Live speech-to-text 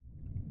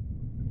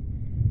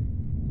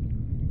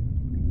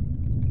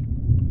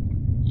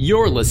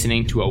You're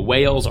listening to a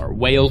Whales Are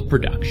Whales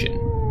production.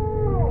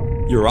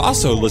 You're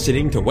also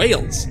listening to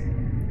Whales.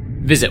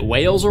 Visit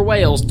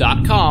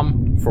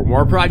whalesorwhales.com for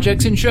more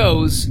projects and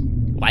shows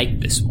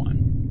like this one.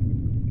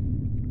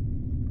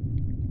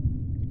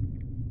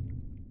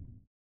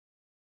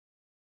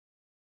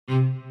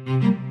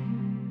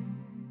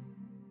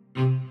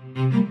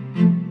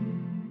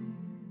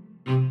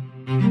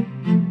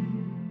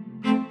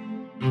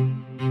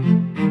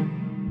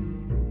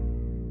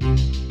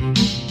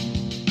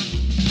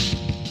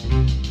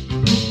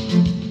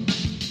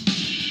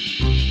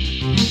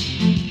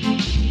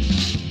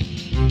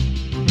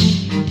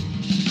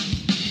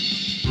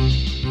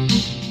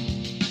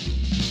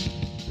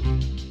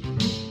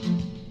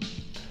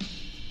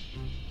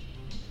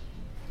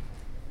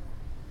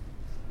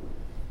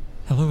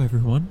 Hello,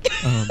 everyone.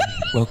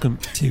 Welcome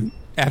to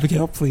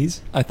Abigail,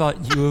 please. I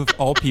thought you of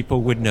all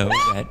people would know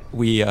that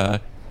we,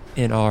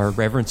 in our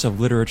reverence of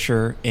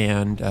literature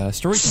and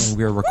storytelling,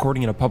 we are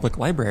recording in a public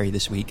library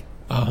this week.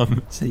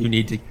 So you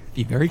need to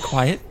be very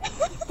quiet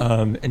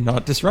and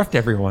not disrupt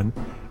everyone.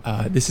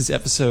 This is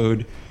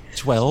episode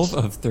 12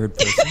 of Third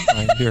Person.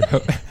 I'm your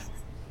host.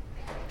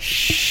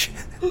 Shh.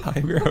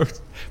 I'm your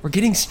host. We're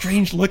getting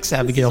strange looks,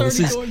 Abigail. This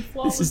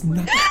is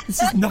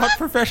not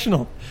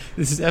professional.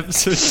 This is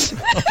episode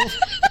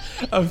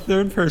 12 of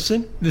Third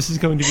Person. This is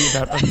going to be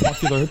about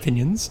unpopular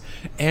opinions.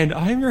 And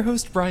I'm your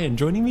host, Brian.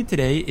 Joining me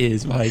today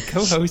is my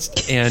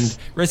co-host and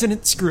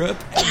resident screw-up,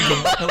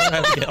 Abigail. Hello,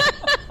 Abigail.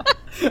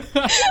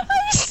 I'm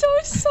so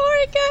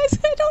sorry, guys.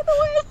 I don't know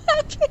why I'm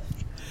laughing.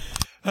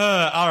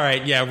 All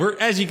right, yeah. We're,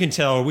 as you can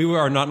tell, we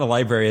are not in a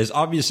library, as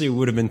obviously we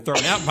would have been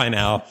thrown out by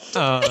now.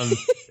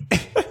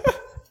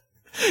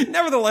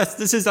 Nevertheless,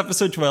 this is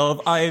episode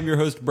 12. I am your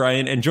host,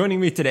 Brian, and joining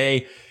me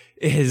today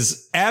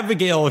is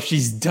Abigail.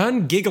 She's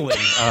done giggling.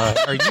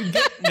 Are you?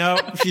 No,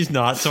 she's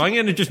not. So I'm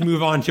going to just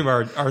move on to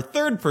our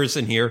third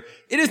person here.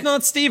 It is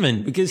not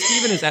Steven, because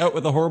Steven is out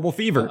with a horrible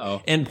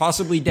fever and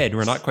possibly dead.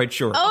 We're not quite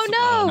sure. Oh,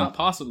 no. Not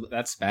possible.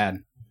 That's bad.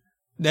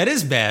 That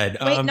is bad.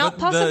 Wait, not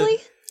possibly?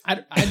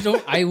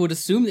 I would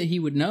assume that he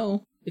would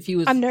know if he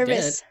was I'm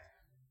nervous. dead.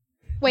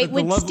 Wait,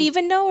 would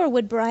Steven know or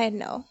would Brian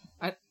know?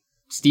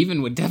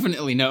 Steven would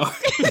definitely know.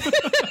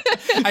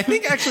 I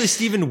think actually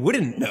Steven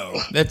wouldn't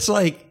know. That's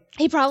like...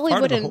 He probably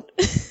wouldn't.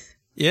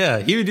 Yeah,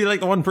 he would be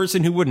like the one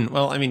person who wouldn't.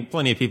 Well, I mean,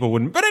 plenty of people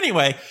wouldn't. But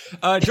anyway,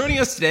 joining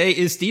us today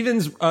is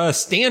Steven's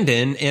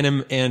stand-in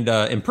and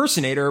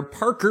impersonator,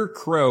 Parker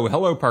Crow.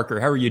 Hello, Parker.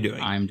 How are you doing?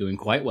 I'm doing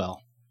quite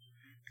well.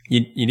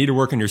 You need to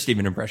work on your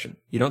Steven impression.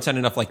 You don't sound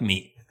enough like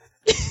me.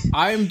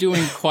 I'm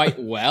doing quite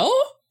well?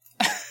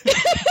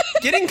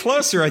 Getting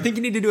closer. I think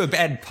you need to do a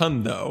bad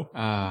pun, though.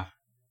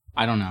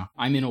 I don't know.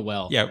 I'm in a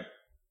well. Yeah.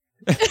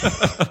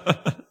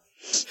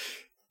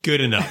 Good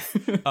enough.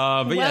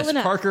 But yes,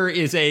 enough. Parker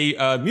is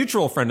a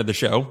mutual friend of the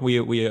show.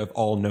 We have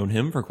all known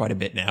him for quite a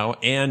bit now,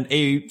 and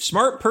a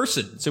smart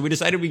person. So we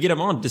decided we'd get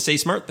him on to say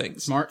smart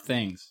things. Smart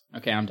things.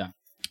 Okay, I'm done.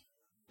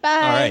 Bye.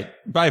 All right.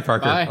 Bye,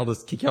 Parker. Bye. I'll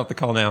just kick you off the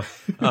call now.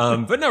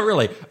 But no,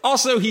 really.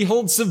 Also, he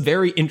holds some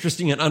very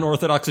interesting and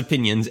unorthodox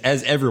opinions,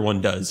 as everyone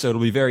does. So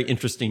it'll be very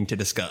interesting to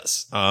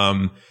discuss.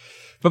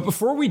 But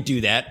before we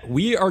do that,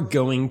 we are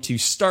going to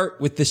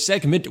start with the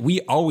segment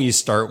we always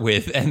start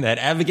with, and that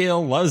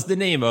Abigail loves the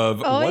name of,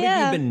 what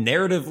have you been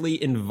narratively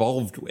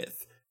involved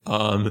with?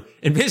 And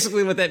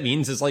basically what that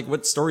means is, like,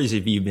 what stories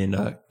have you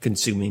been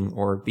consuming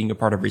or being a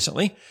part of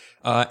recently?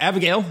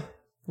 Abigail,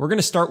 we're going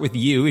to start with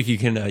you, if you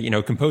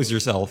can, compose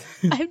yourself.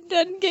 I'm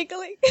done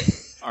giggling.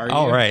 Are you?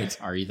 All right.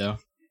 Are you, though?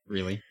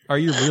 Really? Are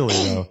you really,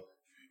 though?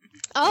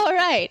 All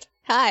right.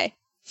 Hi.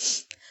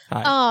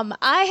 Hi.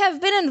 I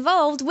have been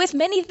involved with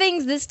many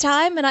things this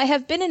time, and I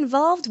have been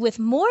involved with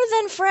more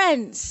than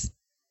friends.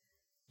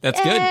 That's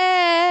good.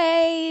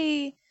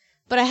 Yay!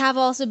 But I have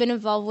also been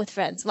involved with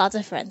friends. Lots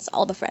of friends.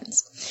 All the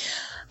friends.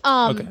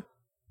 Okay.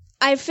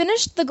 I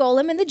finished The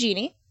Golem and the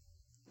Genie,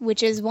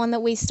 which is one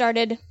that we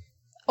started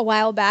a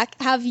while back.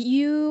 Have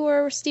you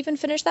or Stephen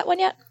finished that one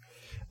yet?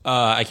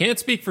 I can't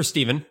speak for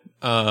Steven.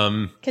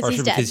 Partially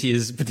he's dead. because he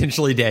is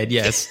potentially dead,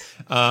 yes.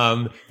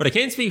 But I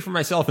can't speak for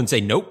myself and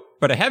say nope.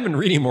 But I have been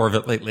reading more of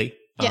it lately.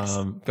 Yes.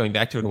 Going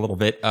back to it a little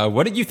bit.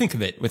 What did you think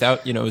of it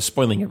without,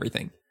 spoiling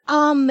everything?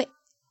 I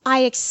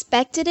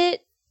expected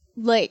it,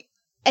 like,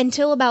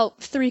 until about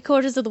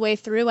 3/4 of the way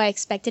through, I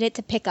expected it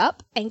to pick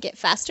up and get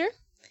faster.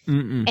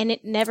 And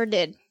it never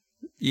did.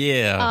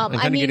 Yeah, I'm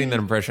kind of getting that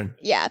impression.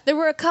 Yeah, there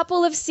were a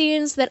couple of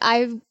scenes that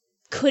I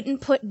couldn't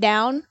put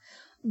down,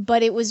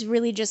 but it was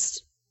really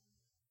just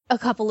a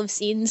couple of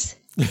scenes.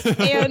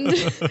 And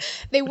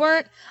they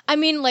weren't,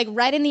 like,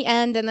 right in the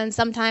end and then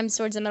sometimes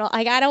towards the middle.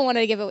 Like, I don't want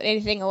to give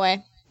anything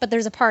away, but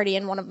there's a party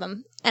in one of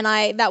them. And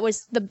that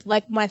was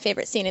my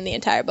favorite scene in the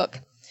entire book.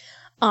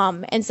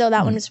 And so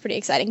that one was pretty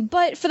exciting.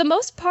 But for the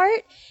most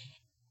part,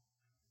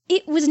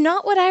 it was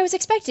not what I was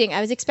expecting.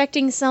 I was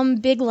expecting some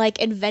big,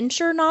 like,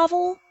 adventure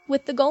novel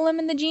with the Golem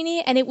and the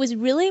Genie, and it was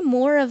really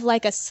more of,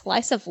 like, a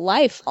slice of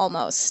life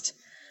almost.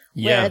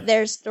 Yeah. Where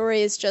their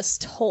story is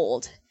just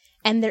told.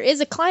 And there is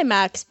a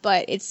climax,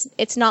 but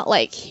it's not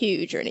like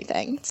huge or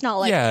anything. It's not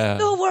like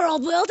the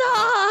world will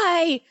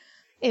die.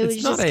 It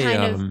was just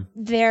kind of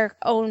their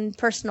own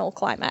personal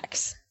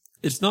climax.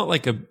 It's not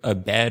like a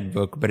bad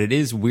book, but it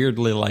is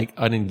weirdly like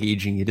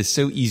unengaging. It is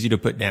so easy to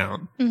put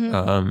down,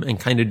 and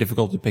kind of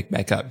difficult to pick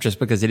back up just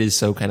because it is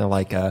so kind of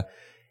like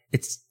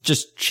it's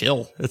just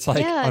chill. It's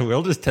like,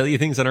 we'll just tell you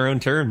things on our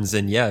own terms.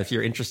 And if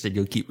you're interested,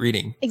 you'll keep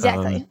reading.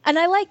 Exactly. And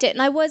I liked it.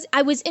 And I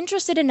was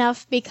interested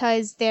enough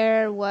because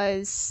there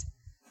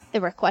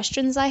were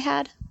questions I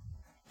had.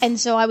 And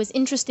so I was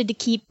interested to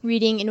keep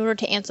reading in order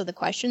to answer the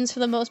questions for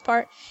the most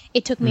part.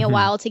 It took me a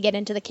while to get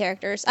into the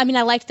characters. I mean,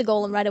 I liked the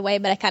golem right away,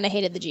 but I kind of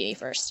hated the genie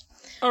first.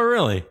 Oh,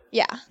 really?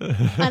 Yeah.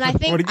 And I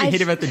think what did you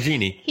hate about the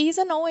genie? He's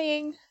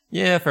annoying.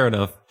 Yeah, fair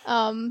enough.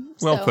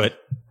 Well put.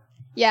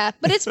 Yeah,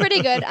 but it's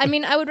pretty good. I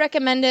mean, I would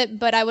recommend it,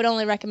 but I would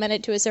only recommend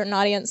it to a certain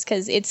audience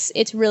because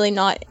it's really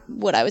not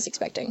what I was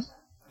expecting.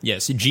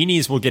 Yes,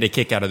 genies will get a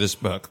kick out of this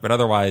book, but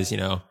otherwise, maybe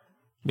not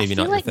your thing.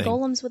 I feel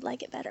like golems would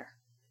like it better.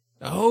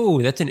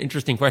 Oh, that's an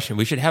interesting question.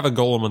 We should have a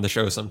golem on the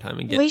show sometime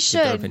and get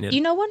their opinion. Do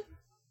you know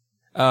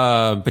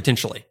one?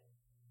 Potentially.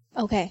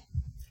 Okay.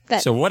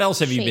 So what else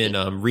have you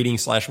been reading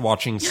 /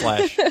 watching /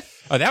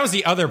 Oh, that was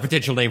the other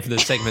potential name for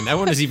this segment. That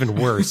one is even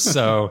worse.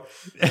 So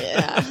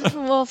yeah,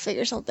 we'll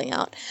figure something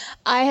out.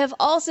 I have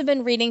also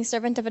been reading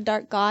Servant of a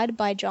Dark God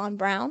by John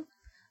Brown.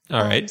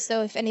 All right.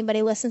 So if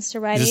anybody listens to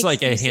writing, is this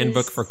like a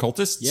handbook for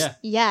cultists? Yeah.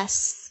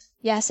 Yes,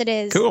 it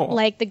is. Cool.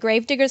 Like the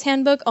Gravedigger's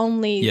Handbook,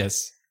 only.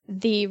 Yes.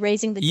 The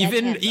Raising the Dead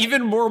handbook.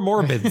 Even more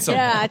morbid.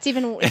 Yeah,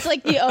 it's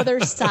like the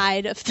other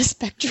side of the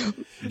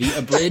spectrum. The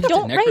abridged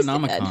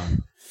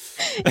Necronomicon.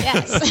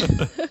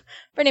 Yes,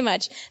 pretty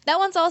much. That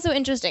one's also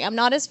interesting. I'm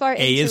not as far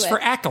into it. A is for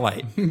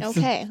Acolyte.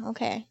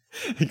 Okay.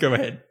 Go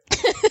ahead.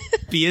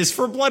 B is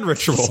for Blood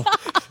Ritual.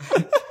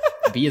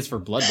 B is for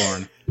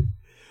Bloodborne.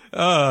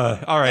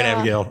 All right,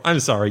 Abigail. I'm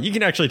sorry. You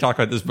can actually talk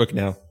about this book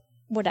now.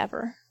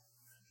 Whatever.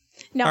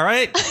 No. All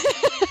right.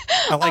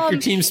 I like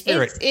your team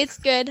spirit. It's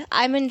good.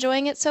 I'm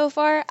enjoying it so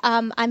far.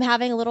 I'm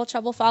having a little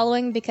trouble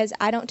following because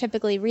I don't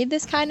typically read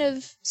this kind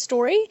of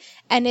story,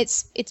 and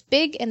it's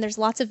big and there's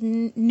lots of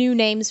new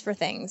names for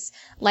things.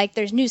 Like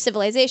there's new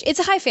civilization. It's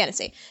a high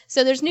fantasy,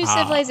 so there's new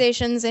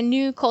civilizations and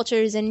new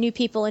cultures and new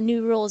people and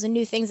new rules and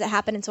new things that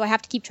happen, and so I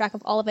have to keep track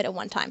of all of it at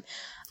one time.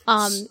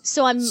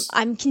 So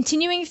I'm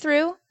continuing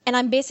through, and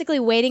I'm basically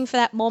waiting for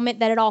that moment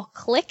that it all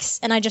clicks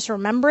and I just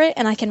remember it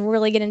and I can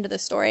really get into the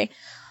story.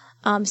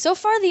 So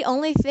far, the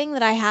only thing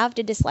that I have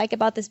to dislike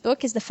about this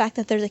book is the fact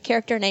that there's a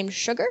character named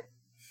Sugar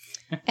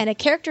and a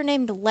character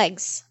named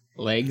Legs.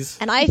 Legs?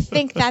 And I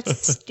think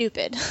that's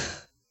stupid.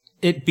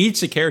 It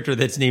beats a character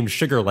that's named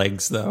Sugar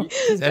Legs, though.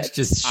 That's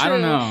just... I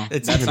don't know.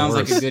 That sounds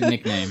like a good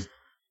nickname.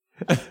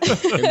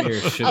 Come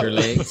here, Sugar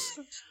Legs.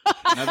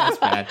 No, that's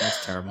bad.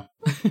 That's terrible.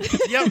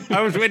 Yep,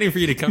 I was waiting for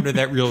you to come to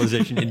that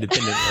realization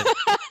independently.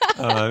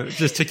 It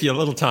just took you a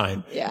little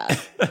time. Yeah.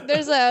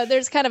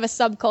 There's kind of a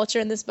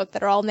subculture in this book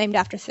that are all named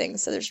after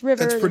things. So there's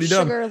River, there's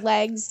Sugar,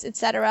 Legs,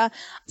 etc.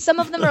 Some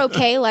of them are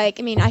okay.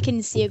 Like, I mean, I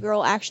can see a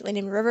girl actually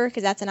named River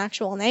because that's an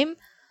actual name.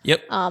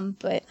 Yep.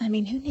 But I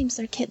mean, who names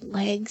their kid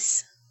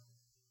Legs?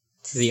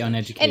 The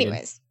uneducated.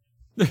 Anyways.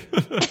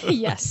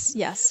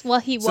 Yes. Well,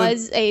 he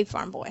was a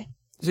farm boy.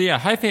 So yeah,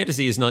 high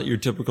fantasy is not your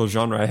typical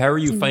genre. How are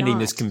you finding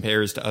this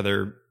compares to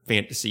other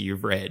fantasy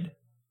you've read?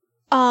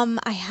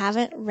 I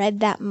haven't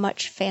read that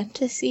much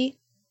fantasy.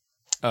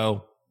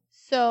 Oh.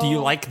 So do you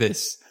like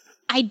this?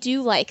 I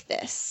do like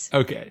this.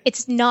 Okay.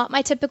 It's not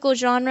my typical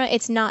genre.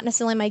 It's not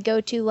necessarily my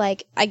go-to,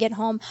 like, I get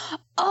home,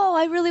 oh,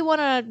 I really want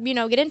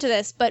to, get into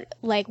this. But,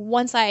 like,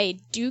 once I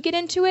do get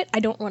into it, I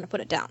don't want to put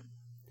it down.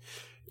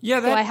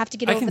 Yeah, so I have to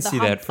get over the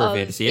hump that for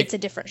fantasy. It's a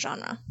different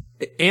genre.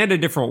 And a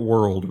different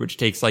world, which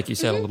takes, like you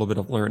said, a little bit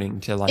of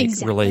learning to, like,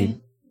 really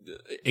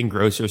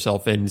engross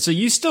yourself in. So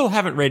you still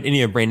haven't read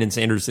any of Brandon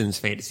Sanderson's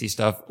fantasy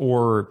stuff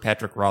or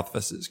Patrick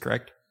Rothfuss's,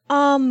 correct?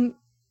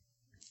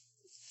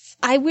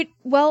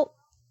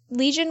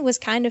 Legion was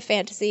kind of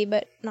fantasy,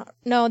 but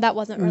no, that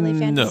wasn't really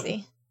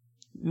fantasy.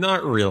 No,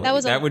 not really.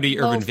 That would be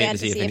urban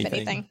fantasy, if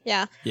anything.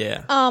 Yeah.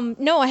 Yeah.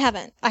 No, I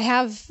haven't. I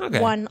have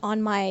one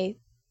on my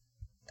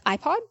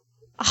iPod.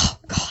 Oh,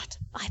 God,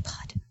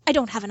 iPod. I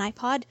don't have an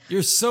iPod.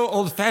 You're so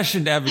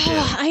old-fashioned, Abigail.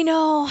 I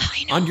know.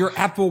 On your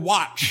Apple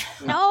Watch.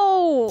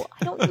 No,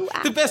 I don't do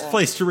Apple. The best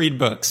place to read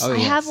books. I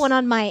have one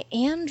on my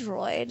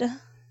Android.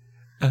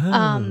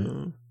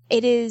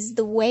 It is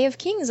The Way of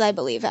Kings, I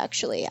believe,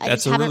 actually. I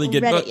just haven't read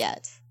it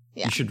yet.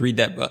 Yeah. You should read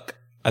that book.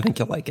 I think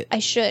you'll like it. I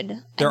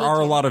should. There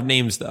are a lot of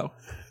names, though.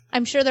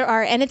 I'm sure there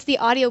are. And it's the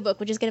audiobook,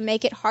 which is going to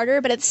make it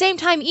harder, but at the same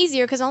time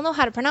easier because I'll know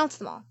how to pronounce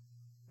them all.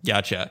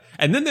 Gotcha.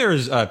 And then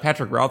there's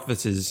Patrick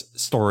Rothfuss's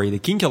story, The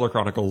Kingkiller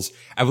Chronicles.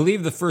 I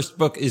believe the first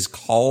book is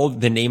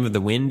called The Name of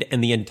the Wind,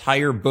 and the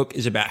entire book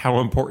is about how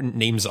important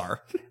names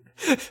are.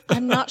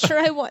 I'm not sure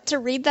I want to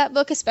read that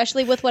book,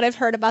 especially with what I've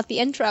heard about the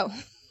intro.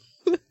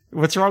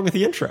 What's wrong with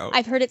the intro?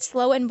 I've heard it's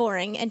slow and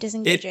boring and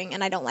disengaging,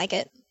 and I don't like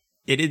it.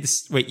 It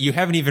is. Wait, you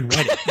haven't even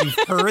read it.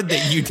 You've heard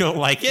that you don't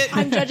like it?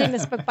 I'm judging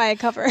this book by a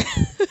cover.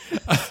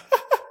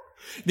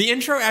 The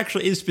intro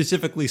actually is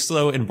specifically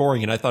slow and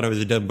boring, and I thought it was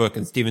a dumb book.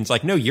 And Steven's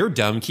like, "No, you're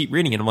dumb. Keep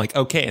reading it." I'm like,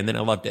 "Okay," and then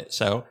I loved it.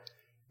 So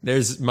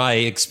there's my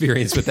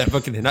experience with that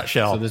book in a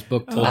nutshell. So this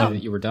book told you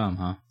that you were dumb,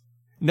 huh?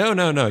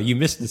 No. You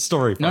missed the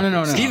story.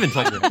 No. Steven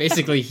told me.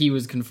 Basically, he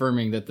was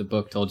confirming that the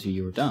book told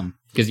you were dumb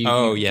because you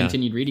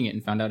continued reading it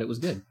and found out it was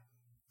good.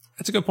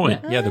 That's a good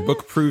point. Yeah, the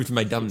book proved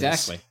my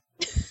dumbness. Exactly.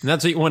 And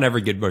that's what you want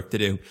every good book to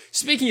do.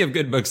 Speaking of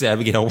good books,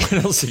 Abigail, what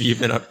else have you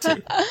been up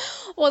to?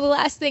 Well, the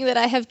last thing that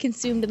I have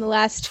consumed in the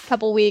last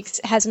couple weeks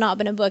has not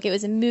been a book. It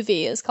was a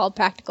movie. It was called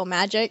Practical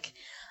Magic.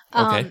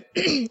 Okay.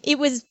 It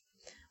was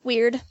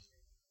weird,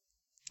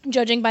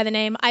 judging by the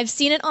name. I've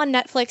seen it on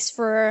Netflix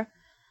for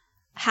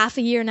half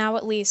a year now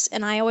at least,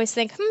 and I always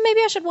think,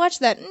 maybe I should watch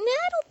that. Nah,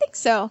 I don't think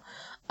so.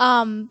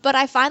 But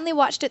I finally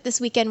watched it this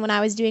weekend when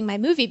I was doing my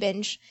movie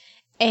binge,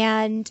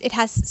 and it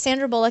has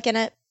Sandra Bullock in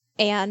it,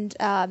 and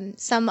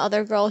some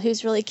other girl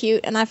who's really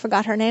cute, and I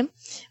forgot her name,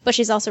 but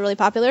she's also really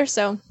popular,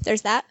 so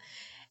there's that.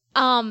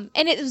 And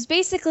it was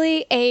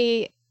basically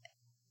a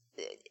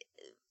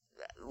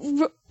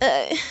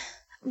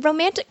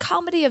romantic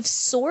comedy of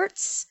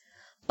sorts,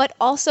 but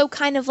also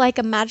kind of like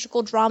a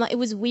magical drama. It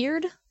was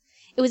weird.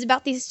 It was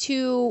about these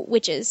two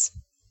witches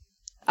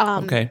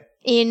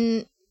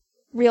in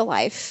real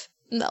life.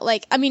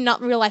 Like, I mean,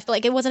 not real life, but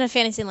like it wasn't a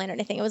fantasy land or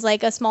anything. It was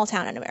like a small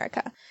town in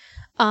America.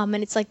 And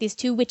it's like these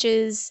two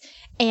witches,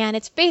 and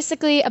it's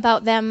basically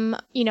about them,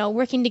 you know,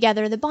 working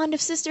together, the bond of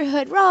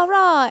sisterhood, rah,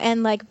 rah,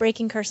 and like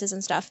breaking curses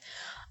and stuff.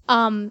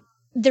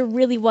 There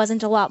really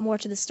wasn't a lot more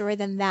to the story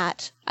than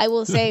that. I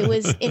will say it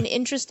was an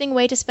interesting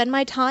way to spend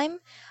my time.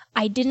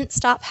 I didn't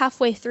stop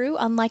halfway through,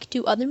 unlike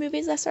 2 other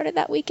movies I started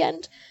that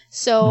weekend.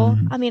 So,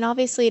 I mean,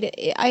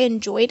 obviously I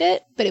enjoyed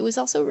it, but it was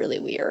also really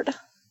weird.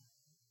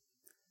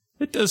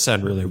 It does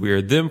sound really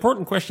weird. The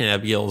important question,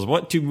 Abigail, is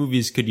what 2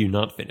 movies could you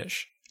not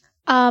finish?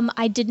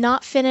 I did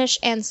not finish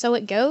And So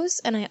It Goes,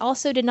 and I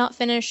also did not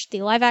finish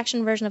the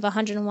live-action version of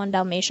 101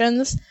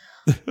 Dalmatians.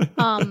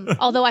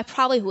 Although I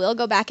probably will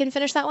go back and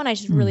finish that one. I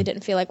just really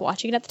didn't feel like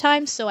watching it at the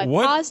time, so I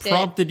paused it. What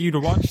prompted you to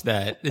watch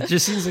that? It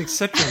just seems like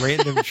such a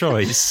random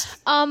choice.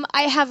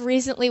 I have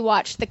recently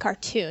watched the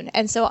cartoon,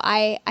 and so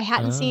I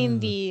hadn't seen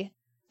the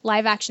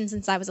live-action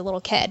since I was a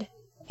little kid.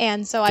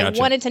 And so I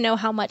wanted to know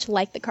how much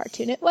like the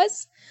cartoon it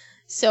was.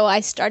 So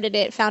I started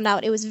it, found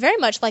out it was very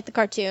much like the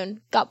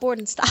cartoon, got bored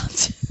and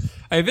stopped.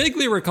 I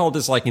vaguely recall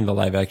disliking the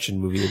live-action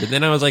movie, but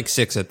then I was like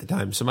 6 at the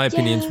time, so my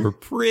opinions were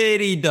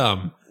pretty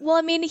dumb. Well,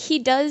 I mean, he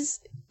does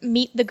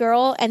meet the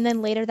girl, and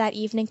then later that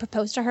evening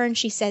propose to her, and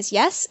she says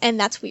yes, and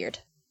that's weird.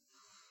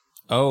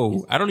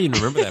 Oh, I don't even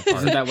remember that part.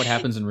 Isn't that what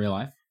happens in real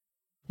life?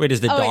 Wait,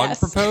 does the dog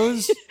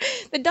propose?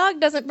 The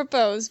dog doesn't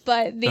propose,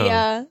 but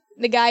the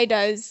guy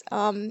does.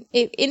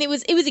 It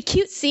was a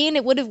cute scene.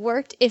 It would have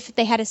worked if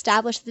they had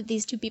established that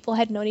these 2 people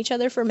had known each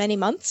other for many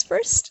months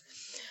first.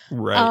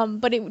 Right.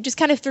 But it just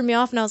kind of threw me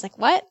off, and I was like,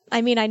 what?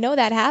 I mean, I know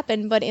that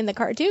happened, but in the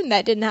cartoon,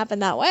 that didn't happen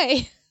that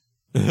way.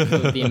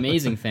 So the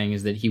amazing thing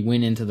is that he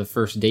went into the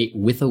first date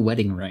with a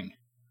wedding ring.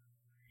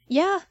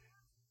 Yeah.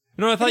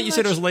 No, I thought you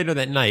said it was later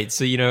that night,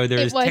 so, you know,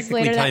 there was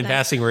technically time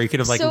passing where he could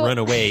have, like, run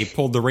away,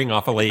 pulled the ring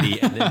off a lady,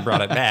 and then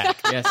brought it back.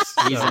 Yes,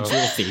 he's a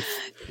jewel thief.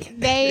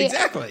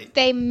 Exactly.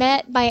 They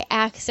met by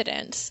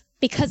accident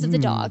because of the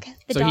dog.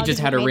 So he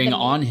just had a ring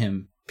on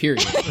him.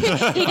 Period.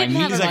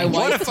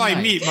 What if I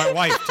meet my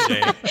wife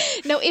today?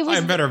 No, it was.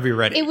 I better be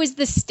ready. It was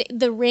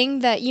the ring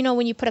that, you know,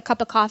 when you put a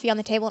cup of coffee on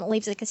the table and it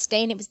leaves like a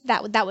stain. It was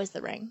that was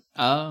the ring.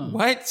 Oh,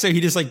 what? So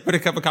he just like put a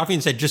cup of coffee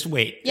and said, "Just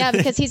wait." Yeah,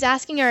 because he's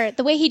asking her.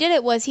 The way he did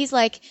it was he's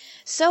like,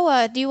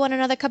 "So, do you want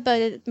another cup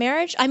of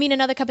marriage? I mean,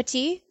 another cup of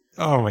tea?"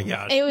 Oh my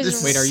gosh. It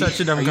was such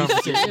a dumb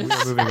conversation.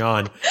 We're moving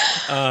on.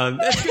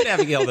 That's good,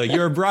 Abigail, though.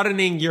 You're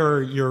broadening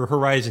your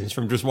horizons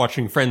from just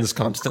watching Friends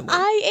constantly.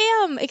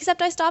 I am,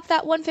 except I stopped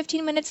that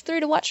 15 minutes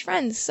through to watch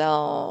Friends,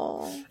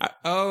 so...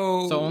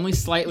 So only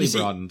slightly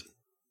broadened.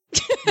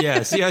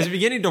 Yeah, see, I was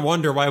beginning to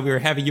wonder why we were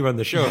having you on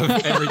the show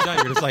every time.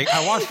 You're just like,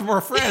 I watched more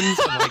Friends.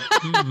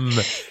 I'm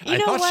like, I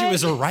thought she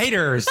was a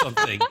writer or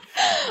something.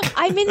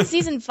 I'm in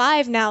season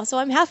 5 now, so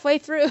I'm halfway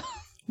through.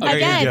 There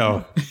you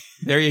go.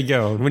 There you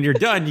go. And when you're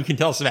done, you can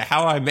tell us about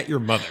How I Met Your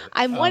Mother.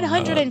 I'm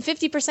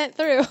 150%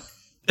 through.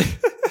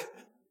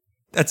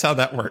 That's how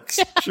that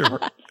works. Sure.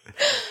 All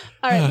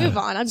right, move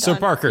on. I'm done. So,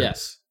 Parker.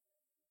 Yes.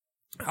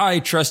 I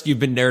trust you've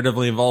been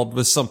narratively involved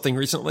with something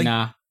recently.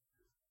 Nah.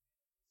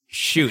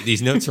 Shoot,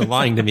 these notes are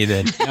lying to me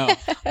then. No,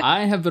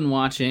 I have been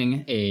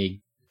watching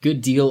a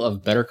good deal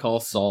of Better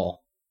Call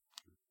Saul.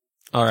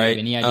 All right.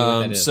 Do you have any idea what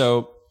that is?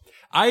 So,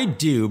 I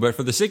do, but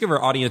for the sake of our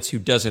audience who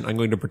doesn't, I'm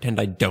going to pretend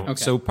I don't.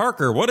 Okay. So,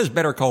 Parker, what is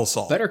Better Call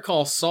Saul? Better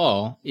Call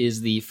Saul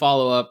is the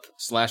follow-up /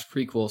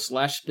 prequel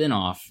 /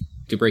 spinoff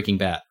to Breaking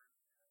Bad.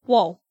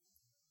 Whoa.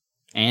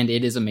 And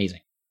it is amazing.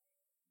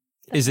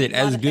 Is it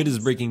as good as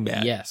Breaking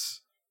Bad?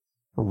 Yes.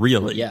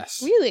 Really? Yes.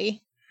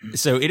 Really?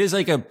 So it is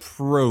like a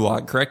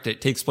prologue, correct?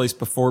 It takes place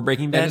before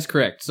Breaking Bad? That is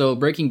correct. So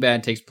Breaking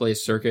Bad takes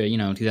place circa,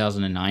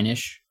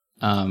 2009-ish.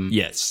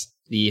 Yes.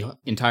 The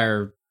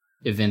entire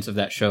events of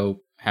that show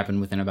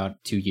happened within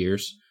about 2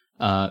 years.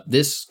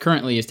 This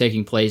currently is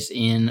taking place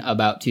in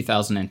about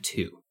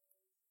 2002.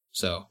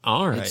 So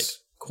all right, it's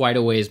quite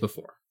a ways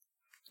before.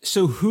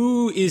 So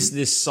who is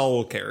this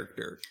Saul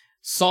character?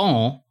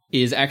 Saul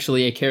is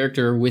actually a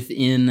character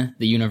within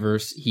the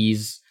universe.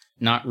 He's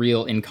not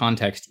real in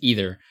context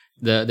either.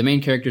 The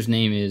main character's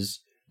name is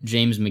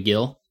James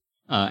McGill,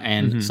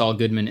 and Saul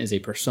Goodman is a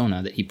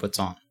persona that he puts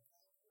on.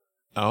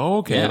 Oh,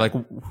 okay. Yeah. Like,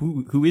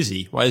 who is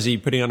he? Why is he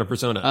putting on a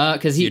persona?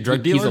 Because he's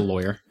a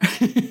lawyer.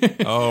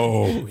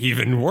 Oh,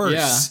 even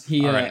worse.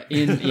 Yeah,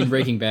 in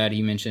Breaking Bad,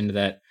 he mentioned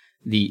that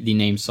the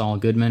name Saul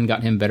Goodman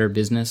got him better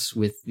business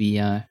with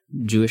the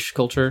Jewish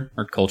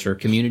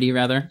community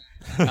rather.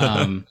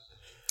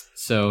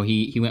 So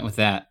he went with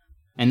that,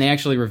 and they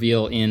actually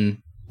reveal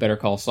in Better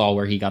Call Saul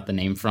where he got the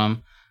name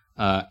from.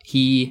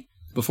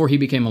 Before he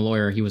became a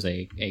lawyer, he was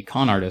a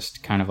con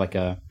artist, kind of like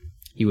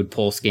he would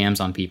pull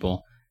scams on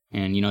people.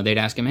 And, they'd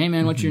ask him, hey,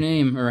 man, what's your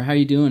name? Or how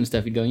you doing? And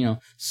stuff. He'd go,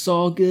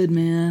 Saul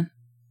Goodman.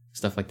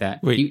 Stuff like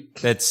that. Wait,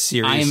 that's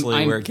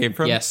seriously where it came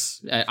from? Yes.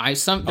 They're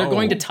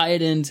going to tie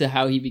it into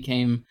how he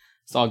became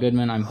Saul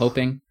Goodman, I'm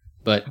hoping.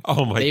 But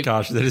oh my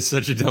gosh, that is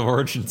such a dumb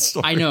origin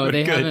story. I know.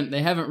 They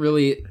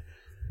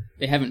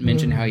haven't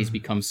mentioned how he's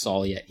become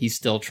Saul yet. He's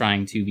still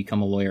trying to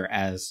become a lawyer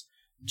as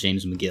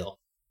James McGill.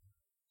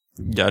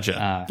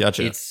 Gotcha.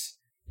 It's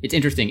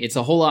interesting. It's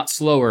a whole lot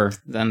slower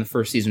than the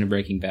first season of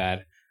Breaking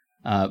Bad.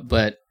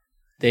 But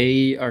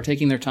they are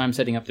taking their time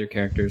setting up their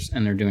characters,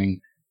 and they're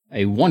doing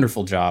a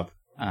wonderful job,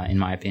 in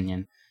my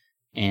opinion.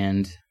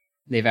 And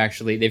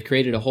they've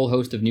created a whole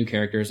host of new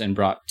characters and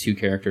brought 2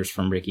 characters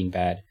from Breaking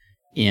Bad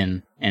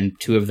in, and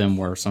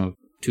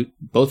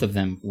both of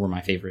them were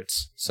my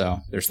favorites.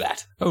 So there's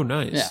that. Oh,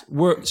 nice.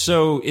 Yeah.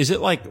 So is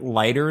it like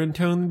lighter in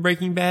tone than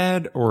Breaking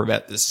Bad, or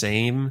about the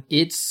same?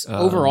 It's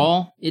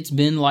overall, it's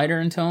been lighter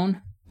in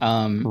tone.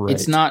 Right.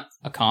 It's not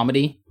a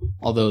comedy,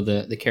 although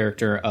the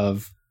character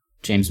of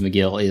James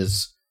McGill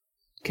is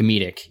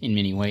comedic in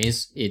many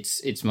ways.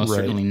 It's most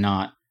certainly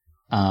not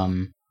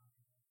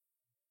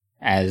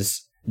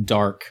as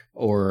dark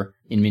or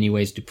in many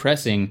ways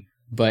depressing,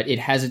 but it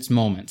has its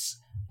moments.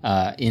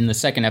 In the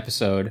second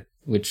episode,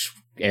 which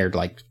aired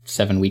like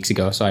 7 weeks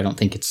ago, so I don't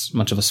think it's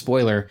much of a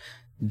spoiler,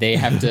 they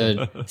have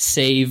to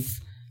save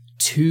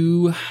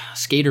 2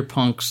 skater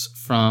punks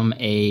from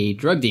a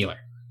drug dealer.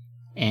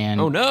 And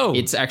oh no!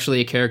 It's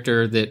actually a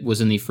character that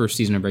was in the first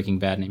season of Breaking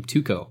Bad named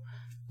Tuco.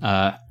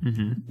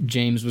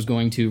 James was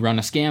going to run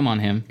a scam on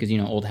him because,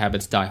 old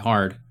habits die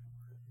hard.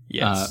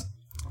 Yes.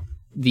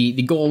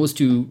 The goal was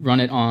to run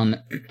it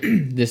on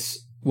this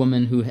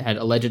woman who had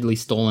allegedly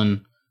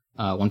stolen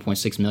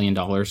 $1.6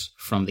 million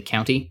from the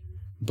county,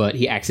 but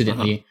he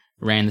accidentally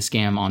ran the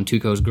scam on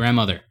Tuco's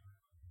grandmother.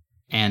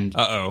 And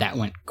that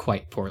went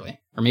quite poorly.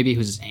 Or maybe it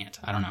was his aunt.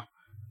 I don't know.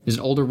 There's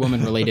an older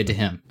woman related to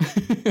him.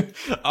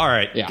 All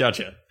right. Yeah.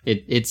 Gotcha.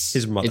 It's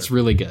his mother. It's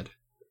really good.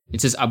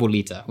 It's his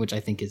abuelita, which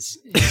I think is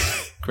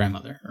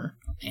grandmother or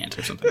aunt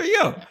or something.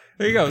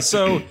 There you go.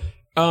 So,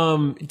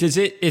 is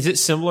it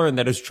similar in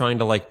that it's trying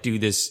to like do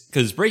this?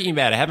 Because Breaking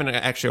Bad, I haven't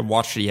actually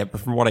watched it yet,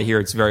 but from what I hear,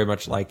 it's very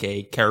much like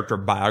a character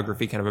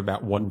biography, kind of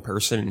about one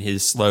person and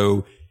his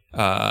slow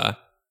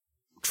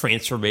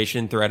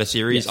transformation throughout a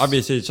series. Yes.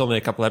 Obviously, it's only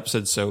a couple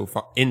episodes so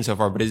far,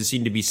 but does it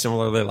seem to be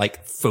similarly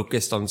like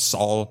focused on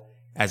Saul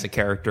as a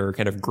character,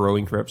 kind of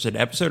growing from episode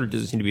to episode, or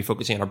does it seem to be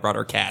focusing on a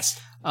broader cast?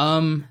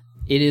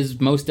 It is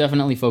most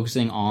definitely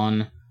focusing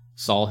on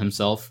Saul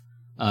himself.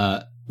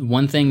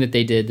 One thing that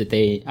they did that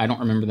I don't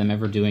remember them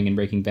ever doing in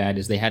Breaking Bad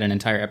is they had an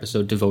entire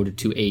episode devoted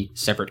to a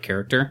separate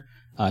character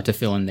to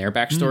fill in their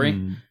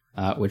backstory,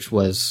 which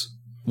was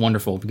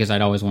wonderful because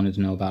I'd always wanted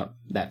to know about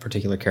that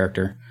particular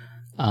character.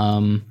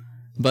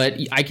 But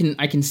I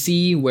can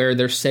see where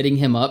they're setting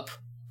him up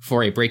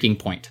for a breaking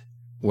point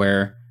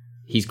where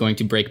he's going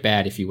to break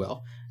bad, if you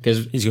will,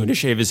 because he's going to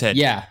shave his head.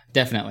 Yeah,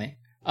 definitely.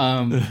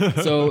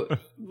 So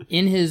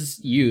in his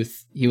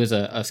youth, he was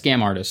a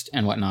scam artist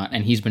and whatnot,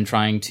 and he's been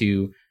trying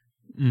to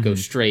go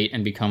straight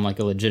and become like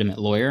a legitimate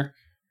lawyer,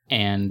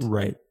 and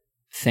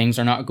things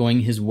are not going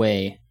his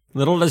way.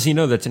 Little does he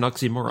know that's an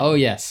oxymoron. Oh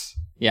yes,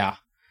 yeah,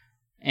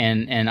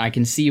 and I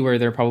can see where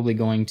they're probably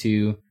going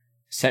to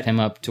set him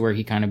up to where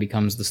he kind of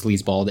becomes the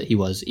sleazeball that he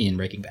was in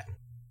Breaking Bad.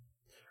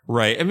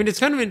 Right. I mean, it's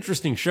kind of an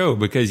interesting show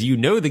because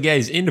the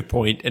guy's end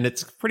point, and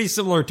it's pretty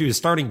similar to his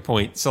starting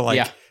point. So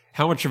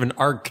how much of an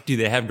arc do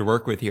they have to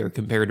work with here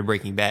compared to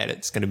Breaking Bad?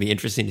 It's going to be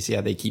interesting to see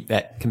how they keep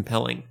that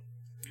compelling.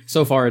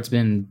 So far, it's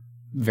been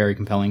very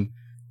compelling,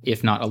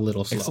 if not a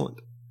little slow. Excellent.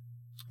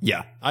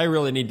 Yeah, I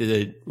really need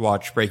to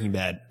watch Breaking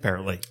Bad,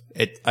 apparently.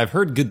 I've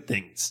heard good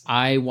things.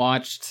 I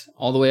watched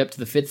all the way up to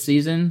the 5th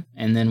season,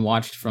 and then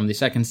watched from the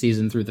 2nd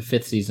season through the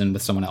 5th season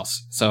with someone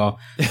else. So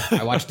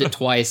I watched it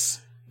twice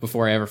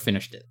before I ever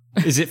finished it.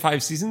 Is it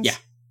 5 seasons? Yeah.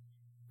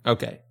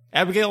 Okay.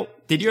 Abigail,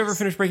 did you ever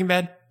finish Breaking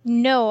Bad?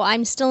 No,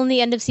 I'm still in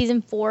the end of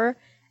season 4,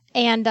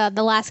 and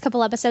the last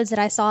couple episodes that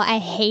I saw, I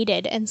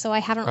hated, and so I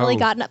haven't really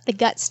gotten up the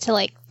guts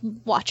to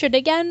watch it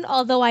again.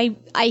 Although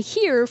I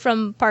hear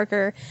from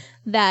Parker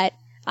that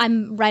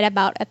I'm right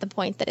about at the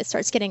point that it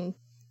starts getting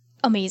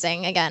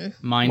amazing again.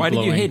 Mind Why did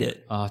blowing. you hate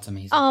it? Oh, it's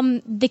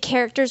amazing. The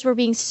characters were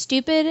being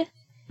stupid,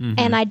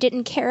 and I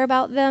didn't care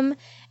about them,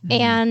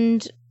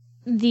 and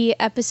the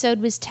episode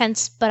was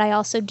tense, but I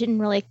also didn't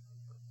really,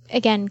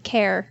 again,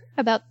 care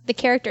about the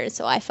characters,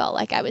 so I felt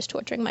like I was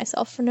torturing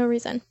myself for no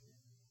reason.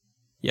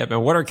 Yeah,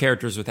 but what are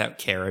characters without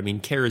care? I mean,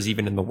 care is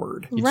even in the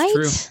word. Right?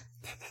 true.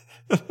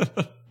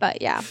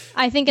 But yeah,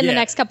 I think in the Yeah.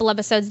 next couple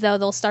episodes, though,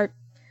 they'll start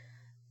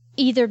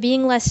either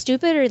being less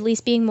stupid or at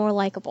least being more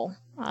likable.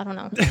 I don't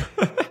know.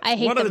 I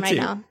hate One of them the right two.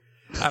 now.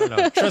 I don't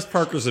know. Trust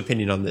Parker's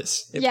opinion on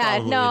this. It Yeah,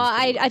 probably no,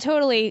 is. I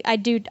totally, I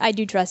do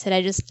trust it.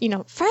 I just,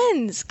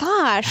 friends,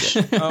 gosh.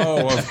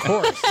 Oh, of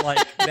course. Like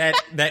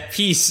that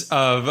piece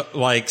of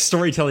like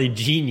storytelling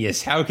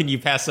genius. How can you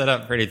pass that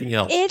up for anything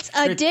else? It's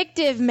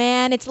addictive,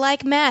 man. It's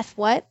like meth.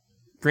 What?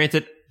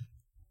 Granted,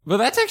 well,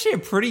 that's actually a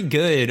pretty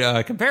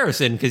good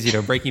comparison because,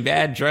 Breaking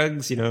Bad,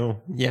 drugs,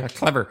 yeah,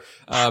 clever.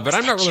 But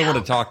I'm not really one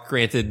to talk.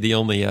 Granted, the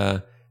only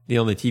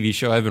TV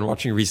show I've been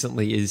watching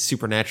recently is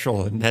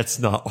Supernatural, and that's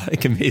not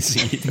like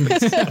amazing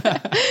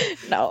either.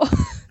 No.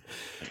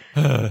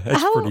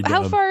 That's pretty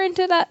How dumb. far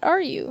into that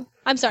are you?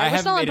 I'm sorry, I we're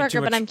still haven't on made it Parker,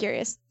 too but much- I'm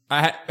curious.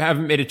 I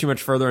haven't made it too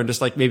much further, and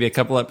just like maybe a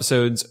couple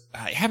episodes.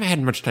 I haven't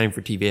had much time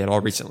for TV at all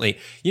recently.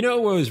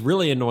 What was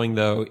really annoying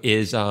though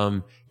is,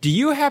 do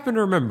you happen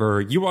to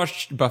remember, you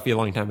watched Buffy a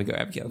long time ago,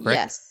 Abigail, correct?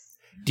 Yes.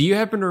 Do you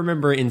happen to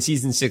remember in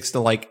season 6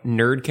 the like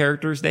nerd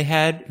characters they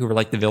had who were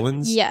like the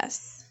villains?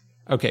 Yes.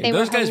 Okay, They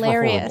those were guys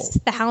hilarious. were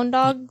horrible. The Hound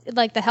Dog,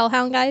 like the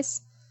Hellhound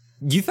guys.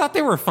 You thought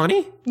they were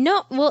funny?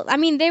 No, well, I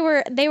mean, they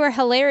were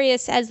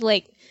hilarious as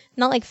like,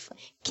 not like,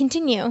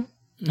 continue.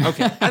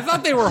 Okay, I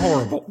thought they were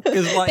horrible.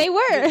 'Cause, like, They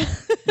were.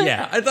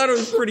 yeah, I thought it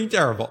was pretty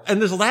terrible.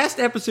 And this last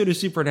episode of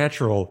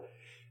Supernatural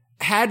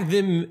had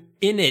them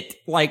in it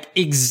like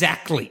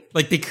exactly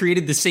like they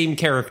created the same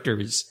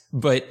characters,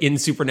 but in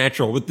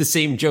Supernatural with the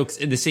same jokes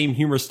and the same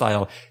humor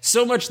style.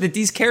 So much that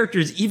these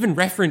characters even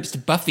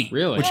referenced Buffy,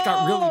 Really? which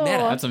got really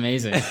meta. That's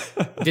amazing.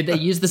 Did they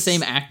use the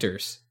same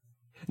actors?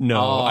 No,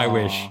 I Aw,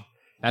 wish.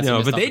 That's a No,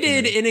 missed but they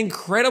did opportunity. an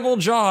incredible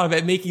job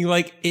at making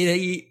like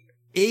a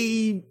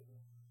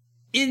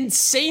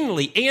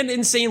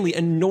insanely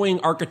annoying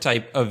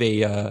archetype of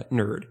a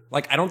nerd.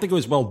 Like I don't think it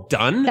was well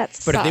done, That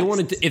but sucks.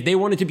 if they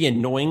wanted to be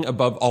annoying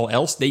above all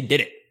else, they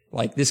did it.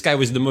 Like this guy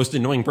was the most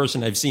annoying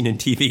person I've seen in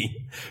TV.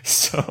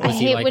 So I Was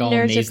he hate like when all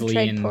nerds are nasally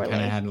portrayed and poorly.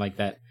 kind of had like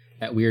that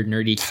weird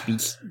nerdy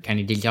speech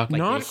kind of did talk like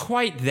not this?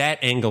 quite that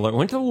angle. It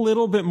went a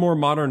little bit more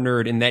modern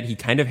nerd in that he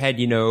kind of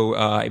had,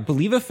 I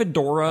believe a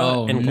fedora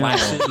Oh, and no.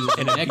 glasses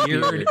and a Neck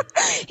beard. beard.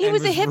 He and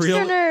was a was hipster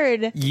real-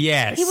 nerd.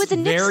 Yes. He was a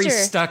very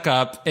nipster. stuck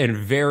up and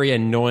very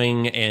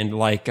annoying and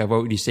like, what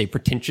would you say,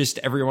 pretentious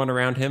to everyone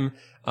around him.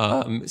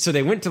 So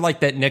they went to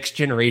like that next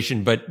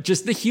generation, but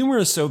just the humor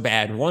is so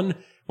bad. One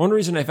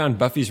reason I found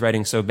Buffy's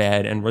writing so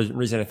bad and one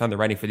reason I found the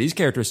writing for these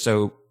characters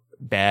so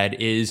bad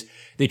is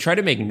they try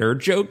to make nerd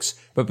jokes,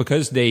 but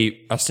because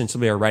they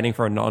ostensibly are writing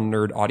for a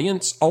non-nerd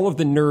audience, all of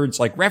the nerds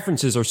like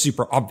references are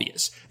super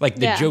obvious. Like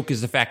the Yeah. joke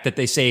is the fact that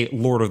they say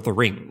Lord of the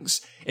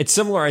Rings. It's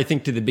similar, I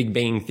think, to the Big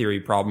Bang Theory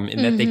problem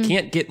in that they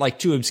can't get like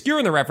too obscure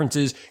in the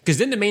references because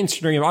then the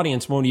mainstream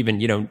audience won't even,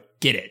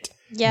 get it.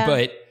 Yeah.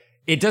 But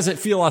it doesn't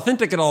feel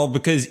authentic at all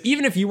because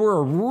even if you were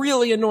a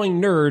really annoying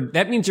nerd,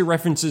 that means your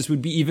references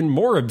would be even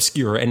more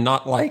obscure and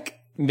not like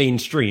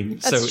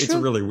mainstream. So That's it's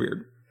true. really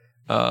weird.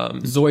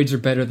 Zoids are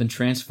better than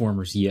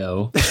Transformers,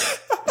 yo.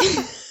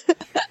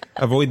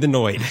 Avoid the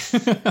Noid.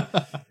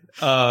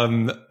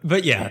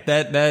 But yeah,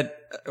 that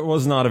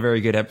was not a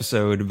very good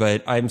episode,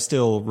 but I'm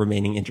still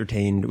remaining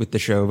entertained with the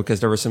show because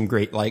there were some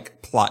great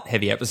like plot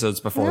heavy episodes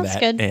before That's that.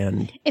 good.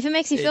 And If it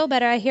makes you feel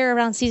better, I hear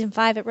around season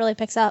 5 it really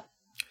picks up.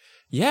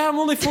 yeah, I'm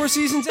only 4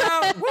 seasons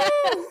out.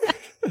 Woo!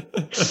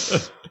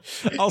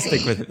 I'll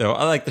stick with it though.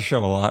 I like the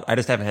show a lot. I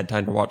just haven't had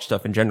time to watch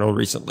stuff in general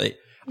recently.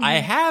 I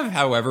have,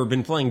 however,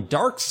 been playing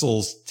Dark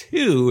Souls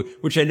 2,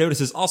 which I notice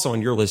is also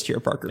on your list here,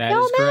 Parker. That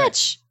No is correct.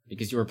 match.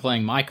 Because you were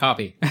playing my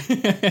copy.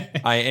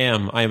 I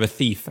am a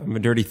thief. I'm a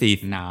dirty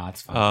thief. Nah,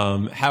 it's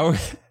fine. How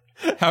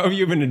have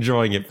you been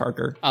enjoying it,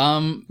 Parker?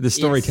 The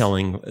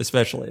storytelling,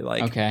 especially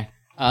like Okay.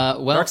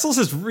 Well, Dark Souls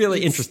is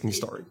really interesting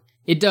story.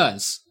 it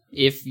does.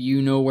 If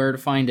you know where to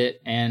find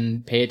it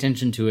and pay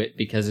attention to it,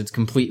 because it's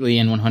completely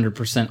and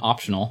 100%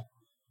 optional.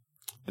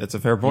 That's a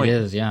fair point. It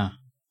is, yeah.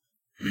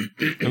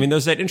 I mean,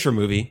 there's that intro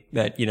movie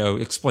that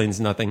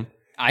explains nothing.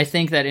 I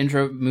think that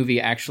intro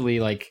movie actually,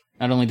 like,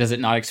 not only does it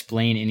not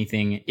explain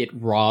anything, it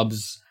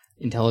robs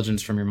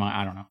intelligence from your mind.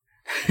 I don't know.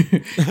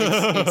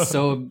 it's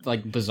so,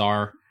 like,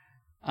 bizarre.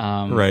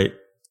 Right.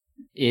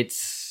 It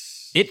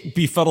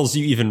befuddles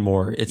you even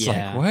more. It's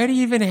Yeah. like, what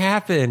even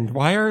happened?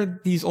 Why are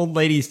these old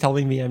ladies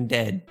telling me I'm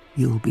dead?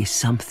 You'll be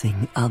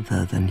something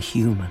other than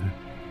human.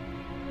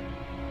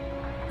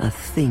 A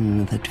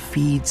thing that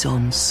feeds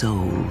on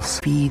souls,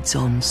 feeds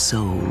on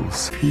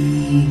souls,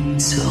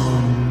 feeds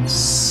on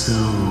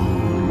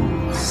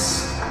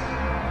souls.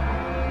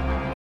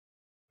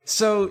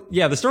 So,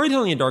 yeah, the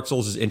storytelling in Dark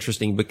Souls is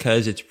interesting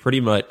because it's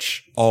pretty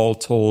much all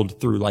told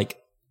through, like,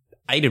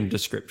 item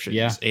descriptions.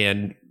 Yeah.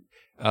 And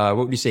what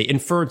would you say,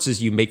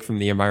 inferences you make from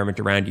the environment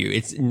around you.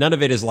 It's none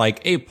of it is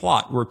like a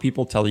plot where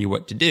people tell you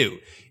what to do.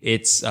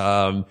 It's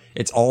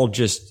all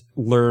just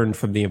learned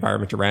from the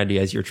environment around you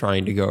as you're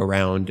trying to go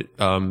around,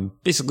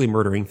 basically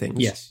murdering things.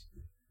 Yes.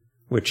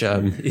 Which,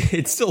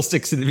 it still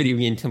sticks to the video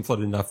game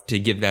template enough to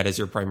give that as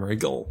your primary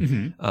goal.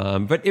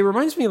 But it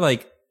reminds me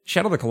like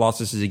Shadow of the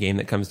Colossus is a game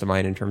that comes to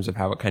mind in terms of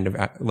how it kind of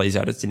lays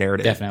out its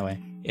narrative.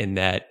 Definitely. In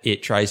that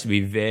it tries to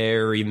be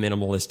very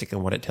minimalistic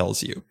in what it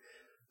tells you.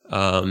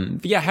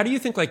 But yeah, how do you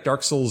think like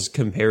Dark Souls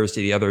compares to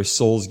the other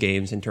Souls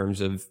games in terms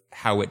of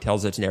how it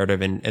tells its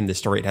narrative and the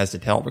story it has to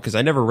tell? Because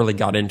I never really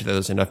got into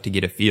those enough to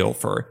get a feel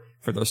for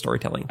those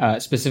storytelling.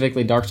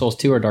 Specifically Dark Souls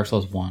 2 or Dark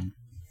Souls 1?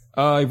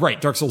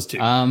 Right, Dark Souls 2.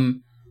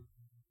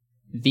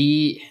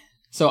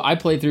 So I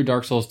played through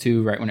Dark Souls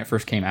 2 right when it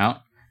first came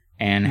out,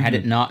 and had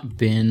it not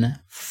been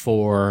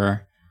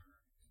for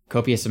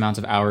copious amounts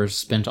of hours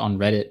spent on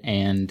Reddit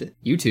and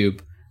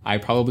YouTube, I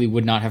probably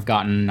would not have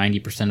gotten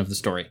 90% of the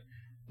story.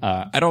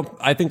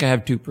 I think I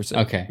have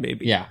 2%. Okay.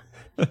 Maybe. Yeah.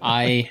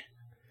 I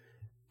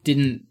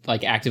didn't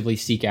like actively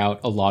seek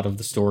out a lot of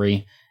the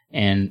story,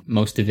 and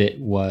most of it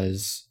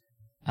was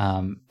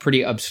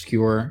pretty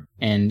obscure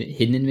and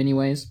hidden in many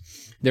ways.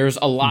 There's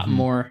a lot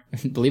more,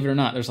 believe it or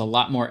not, there's a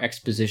lot more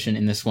exposition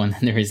in this one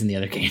than there is in the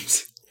other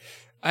games.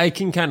 I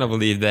can kind of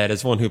believe that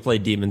as one who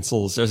played Demon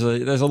Souls. There's a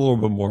little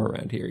bit more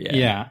around here.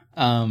 Yeah.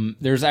 Yeah.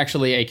 There's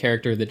actually a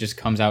character that just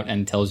comes out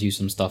and tells you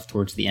some stuff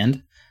towards the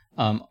end.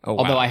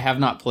 Although I have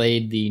not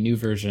played the new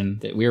version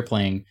that we're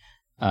playing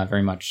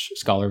very much,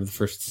 Scholar of the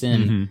First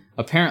Sin.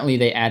 Apparently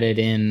they added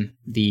in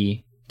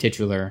the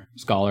titular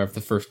Scholar of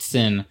the First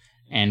Sin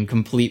and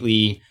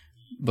completely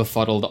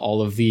befuddled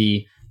all of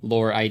the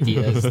lore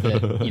ideas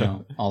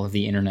that, all of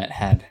the internet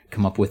had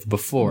come up with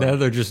before. Now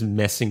they're just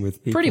messing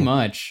with people. Pretty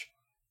much.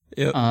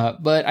 Yep.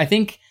 But I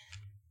think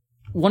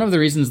one of the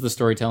reasons the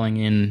storytelling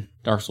in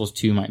Dark Souls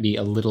 2 might be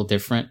a little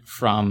different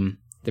from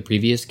the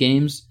previous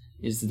games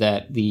is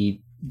that the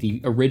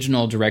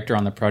original director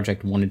on the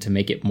project wanted to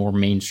make it more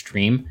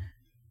mainstream,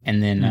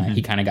 and then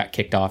he kind of got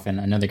kicked off, and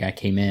another guy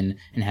came in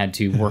and had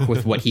to work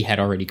with what he had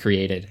already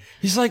created.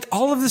 He's like,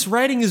 all of this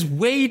writing is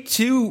way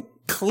too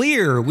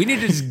clear. We need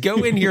to just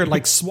go in here and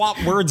like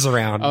swap words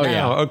around. Oh,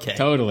 yeah. Okay.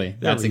 Totally.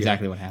 That's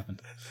exactly what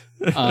happened.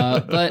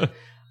 But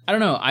I don't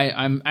know.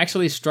 I'm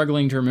actually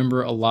struggling to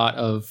remember a lot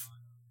of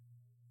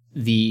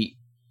the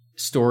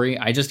story.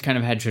 I just kind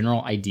of had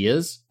general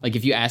ideas. Like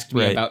if you asked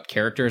me about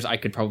characters, I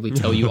could probably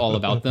tell you all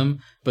about them.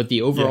 But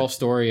the overall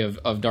story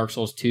of Dark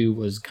Souls 2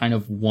 was kind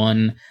of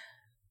one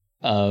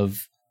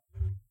of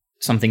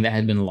something that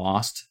had been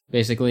lost,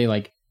 basically.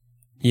 Like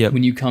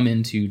when you come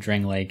into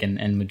Drangleic and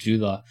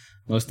Majula,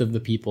 most of the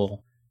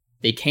people,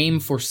 they came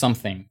for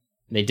something.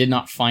 They did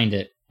not find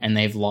it, and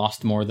they've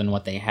lost more than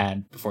what they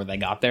had before they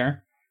got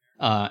there.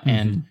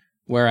 And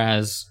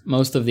whereas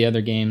most of the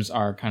other games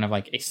are kind of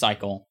like a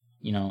cycle,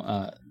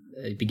 a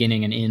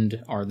beginning and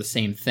end are the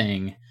same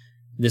thing.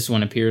 This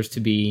one appears to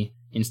be,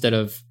 instead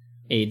of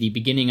the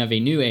beginning of a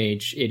new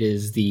age, it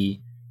is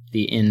the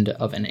end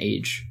of an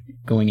age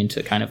going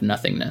into kind of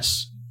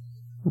nothingness.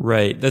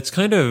 Right. That's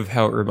kind of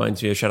how it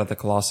reminds me of Shadow of the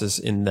Colossus,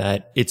 in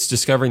that it's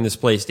discovering this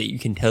place that you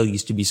can tell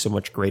used to be so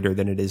much greater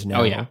than it is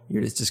now. Oh, yeah.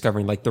 You're just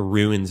discovering like the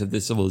ruins of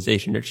this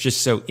civilization. It's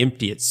just so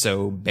empty. It's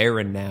so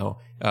barren now.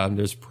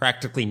 There's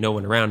practically no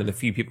one around, and the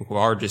few people who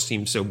are just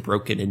seem so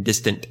broken and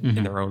distant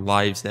in their own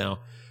lives now.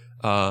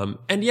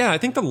 And yeah, I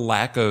think the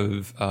lack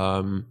of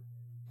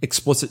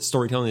explicit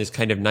storytelling is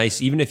kind of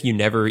nice, even if you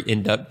never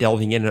end up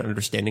delving in and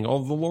understanding all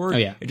of the lore. Oh,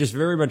 yeah. It just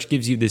very much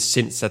gives you this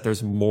sense that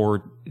there's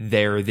more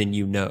there than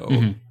you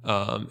know.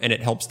 And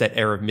it helps that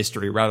air of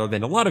mystery rather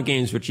than a lot of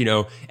games which,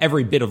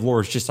 every bit of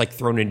lore is just like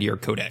thrown into your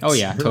codex. Oh,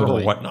 yeah,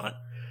 totally. Or whatnot.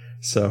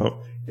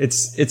 So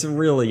it's a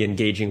really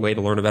engaging way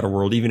to learn about a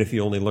world, even if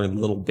you only learn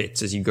little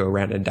bits as you go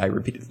around and die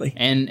repeatedly.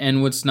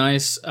 And what's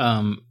nice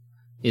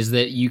is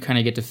that you kind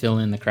of get to fill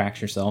in the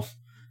cracks yourself.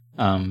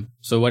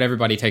 So what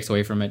everybody takes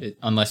away from it,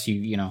 unless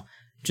you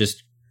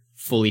just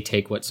fully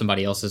take what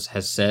somebody else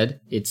has said,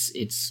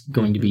 it's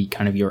going to be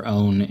kind of your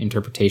own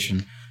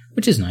interpretation,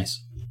 which is nice.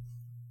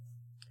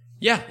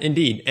 Yeah,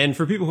 indeed. And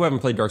for people who haven't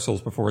played Dark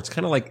Souls before, it's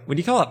kind of like, what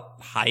do you call it?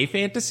 High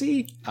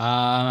fantasy?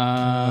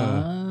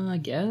 I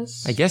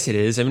guess. I guess it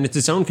is. I mean, it's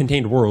its own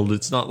contained world.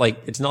 It's not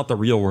the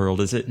real world,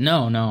 is it?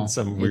 No.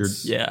 Some weird,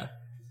 yeah.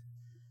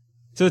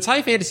 So it's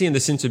high fantasy in the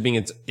sense of being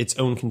its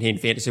own contained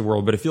fantasy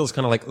world, but it feels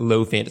kind of like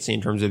low fantasy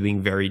in terms of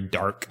being very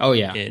dark. Oh,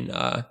 yeah.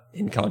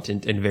 In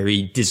content, and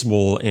very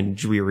dismal and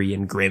dreary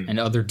and grim.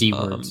 And other D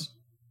words.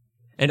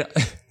 And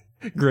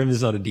grim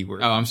is not a D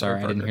word. Oh, I'm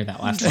sorry. I didn't hear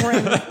that last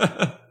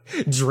time.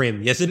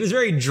 Drim. Yes, it is a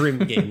very drim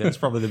game. That's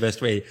probably the best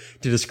way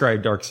to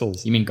describe Dark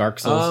Souls. You mean Dark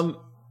Souls?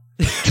 Oh,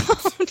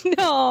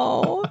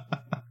 no.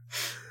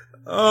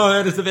 Oh,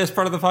 that is the best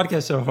part of the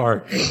podcast so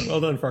far.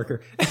 Well done,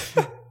 Parker.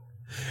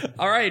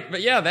 All right.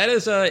 But yeah, that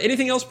is,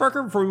 anything else,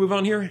 Parker, before we move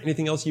on here?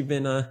 Anything else you've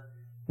been,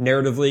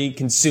 narratively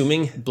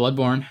consuming?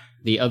 Bloodborne,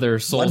 the other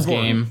Souls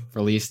game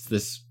released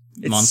this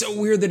month. It's so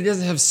weird that it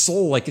doesn't have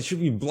soul. Like, it should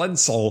be Blood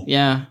Soul.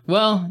 Yeah.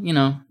 Well,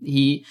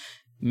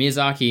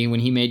 Miyazaki, when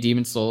he made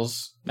Demon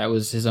Souls, that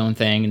was his own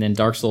thing, and then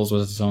Dark Souls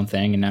was its own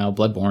thing, and now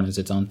Bloodborne is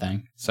its own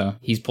thing. So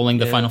he's pulling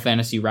the Final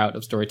Fantasy route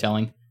of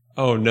storytelling.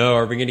 Oh no,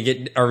 are we gonna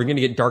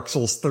get Dark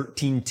Souls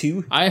 13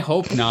 too? I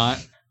hope not.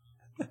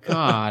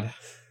 God.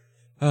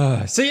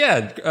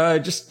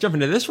 Just jump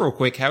into this real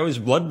quick. How is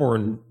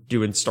Bloodborne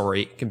doing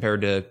story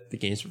compared to the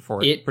games before?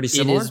 Pretty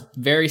similar? It is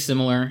very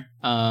similar,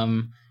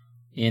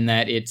 in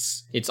that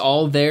it's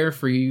all there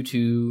for you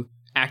to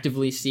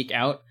actively seek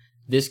out.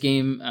 This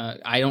game,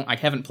 I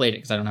haven't played it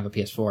because I don't have a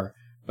PS4,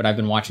 but I've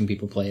been watching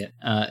people play it.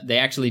 They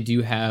actually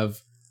do have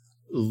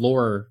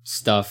lore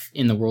stuff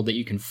in the world that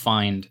you can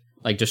find,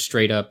 like just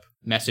straight up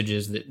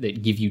messages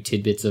that give you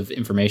tidbits of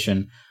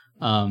information.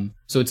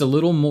 So it's a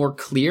little more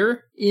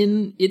clear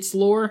in its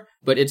lore,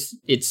 but it's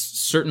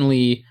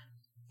certainly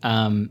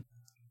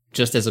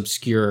just as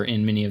obscure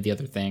in many of the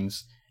other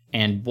things.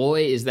 And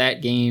boy, is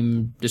that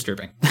game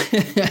disturbing.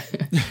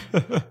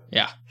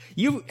 Yeah.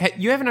 You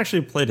haven't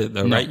actually played it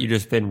though, No. right? You've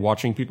just been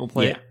watching people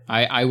play it?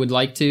 I would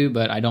like to,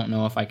 but I don't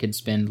know if I could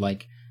spend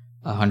like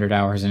 100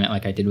 hours in it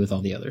like I did with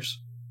all the others.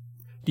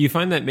 Do you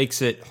find that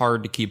makes it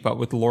hard to keep up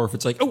with the lore if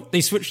it's like, oh,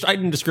 they switched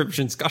item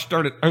descriptions. Gosh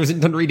darn it, I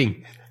wasn't done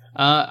reading.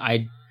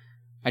 I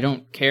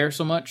don't care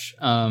so much.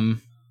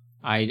 I'm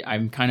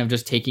kind of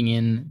just taking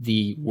in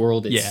the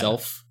world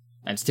itself.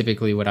 That's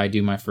typically what I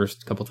do my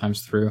first couple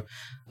times through.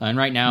 And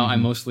right now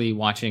I'm mostly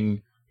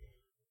watching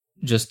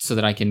just so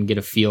that I can get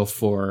a feel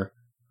for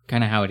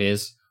kind of how it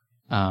is.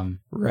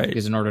 Right.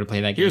 Because in order to play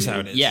that game... Here's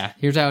how it is. Yeah,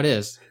 here's how it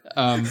is.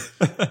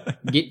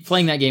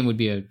 Playing that game would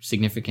be a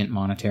significant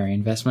monetary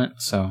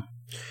investment, so...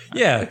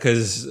 Yeah,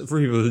 because for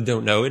people who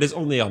don't know, it is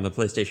only on the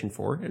PlayStation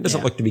 4. It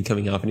doesn't look to be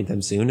coming off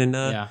anytime soon, and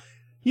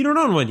you don't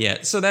own one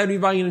yet. So that would be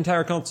buying an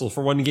entire console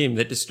for one game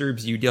that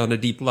disturbs you on a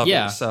deep level.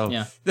 Yeah, so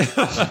yeah.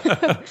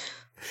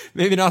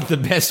 maybe not the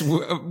best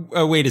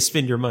way to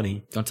spend your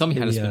money. Don't tell me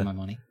how to spend my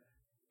money.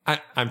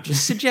 I'm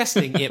just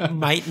suggesting it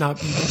might not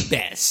be the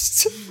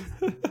best.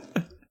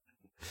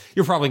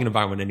 You're probably going to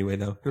buy one anyway,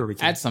 though. Who are we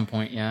kidding? At some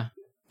point, yeah.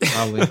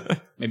 Probably.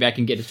 Maybe I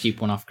can get a cheap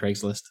one off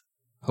Craigslist.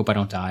 Hope I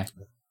don't die.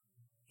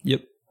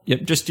 Yep.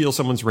 Just steal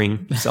someone's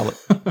ring, sell it.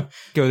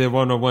 Go the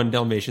 101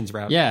 Dalmatians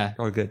route. Yeah.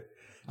 All good.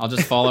 I'll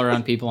just follow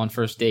around people on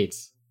first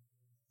dates.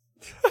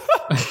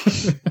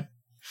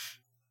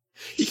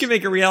 You can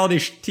make a reality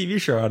TV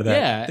show out of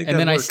that. Yeah, and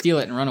then I steal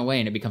it and run away,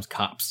 and it becomes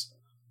Cops.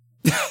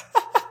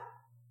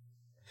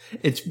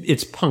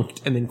 It's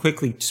punked, and then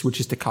quickly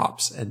switches to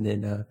Cops, and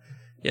then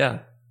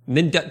and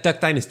then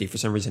Duck Dynasty for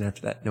some reason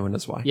after that. No one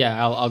knows why.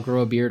 Yeah, I'll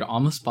grow a beard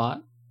on the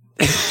spot.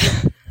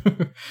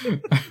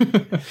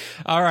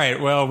 All right,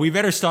 well, we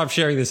better stop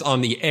sharing this on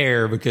the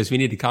air because we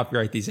need to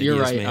copyright these ideas.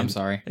 You're right. Man, I'm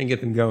sorry. and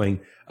get them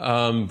going.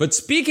 But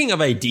speaking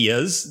of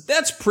ideas,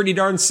 that's pretty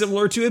darn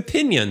similar to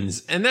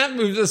opinions, and that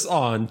moves us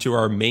on to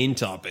our main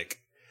topic.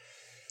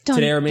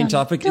 Today, our main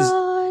topic is.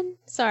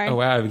 Sorry. Oh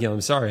wow, Abigail, I'm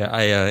sorry.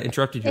 I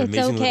interrupted your It's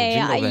amazing okay.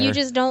 little jingle there. You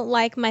just don't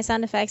like my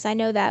sound effects. I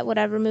know that.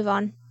 Whatever. Move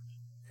on.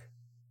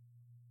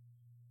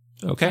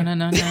 Okay. No,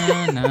 no,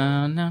 no,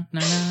 no, no,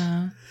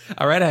 no.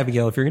 All right,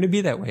 Abigail, if you're going to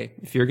be that way,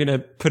 if you're going to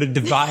put a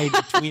divide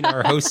between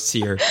our hosts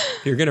here,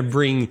 if you're going to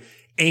bring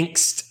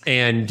angst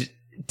and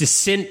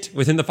dissent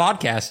within the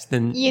podcast,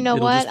 then You know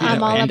it'll what? just be I'm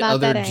that all way. And about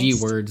other that G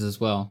angst. words as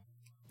well.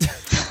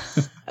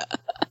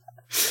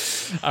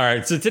 All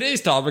right, so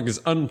today's topic is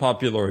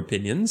unpopular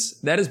opinions.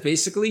 That is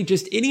basically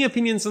just any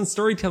opinions on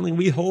storytelling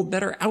we hold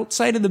that are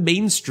outside of the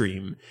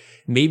mainstream.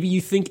 Maybe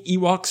you think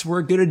Ewoks were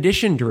a good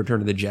addition to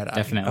Return of the Jedi.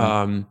 Definitely.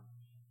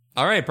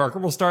 All right, Parker,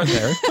 we'll start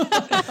there.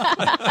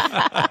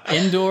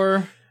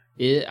 Indoor,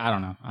 I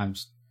don't know.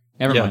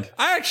 Never mind.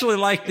 I actually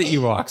like the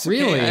Ewoks.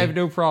 Okay? Really? I have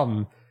no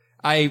problem.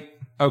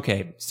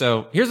 Okay,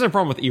 so here's my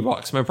problem with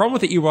Ewoks. My problem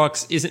with the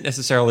Ewoks isn't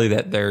necessarily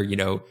that they're,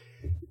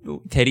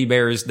 teddy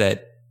bears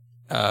that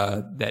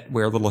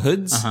wear little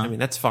hoods. Uh-huh. I mean,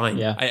 that's fine.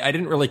 Yeah. I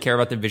didn't really care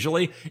about them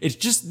visually. It's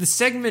just the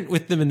segment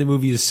with them in the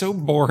movie is so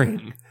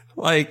boring.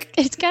 Like,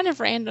 It's kind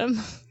of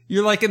random.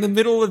 you're like in the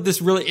middle of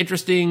this really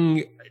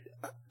interesting,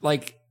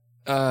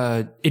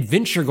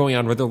 adventure going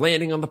on where they're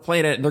landing on the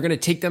planet and they're going to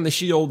take down the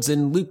shields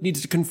and Luke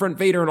needs to confront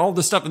Vader and all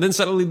this stuff. And then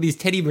suddenly these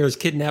teddy bears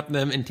kidnap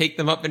them and take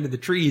them up into the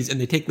trees and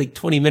they take like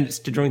 20 minutes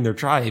to join their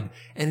tribe.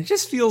 And it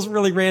just feels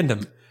really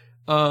random.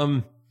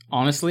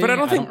 Honestly, But I I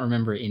don't don't think-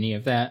 remember any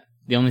of that.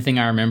 The only thing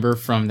I remember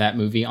from that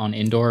movie on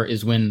Indoor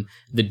is when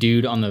the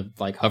dude on the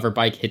hover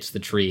bike hits the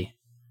tree.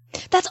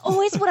 That's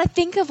always what I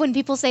think of when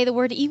people say the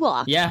word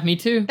Ewok. Yeah, me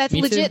too. That's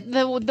Me legit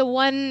Too. the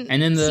one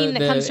And then scene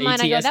that comes to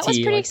mind. I go, that was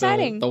ATST, pretty like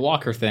exciting. The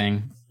walker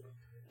thing.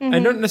 I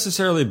don't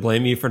necessarily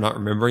blame you for not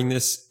remembering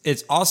this.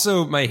 It's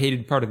also my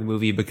hated part of the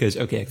movie because,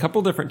 a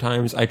couple different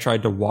times I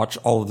tried to watch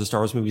all of the Star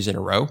Wars movies in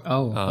a row.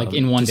 Oh, like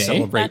in one to day?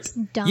 Celebrate. That's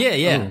dumb.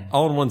 Yeah,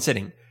 all in one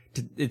sitting.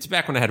 It's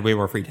back when I had way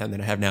more free time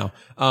than I have now,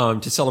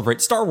 to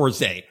celebrate Star Wars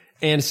Day.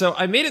 And so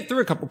I made it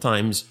through a couple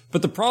times,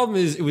 but the problem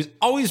is it was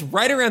always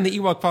right around the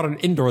Ewok pod on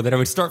Indoor that I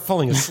would start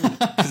falling asleep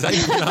because I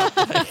did not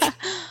like.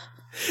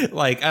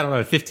 like, I don't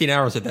know, 15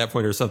 hours at that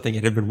point or something,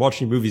 and had been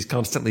watching movies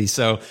constantly.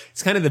 So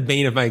it's kind of the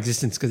bane of my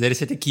existence because I just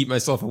had to keep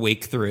myself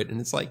awake through it. And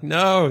it's like,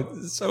 no,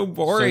 it's so So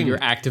boring.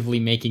 you're actively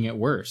making it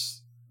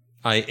worse.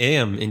 I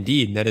am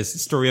indeed. That is the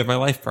story of my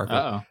life,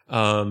 Parker.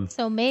 Uh-oh.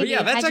 So maybe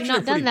yeah, that's had you actually not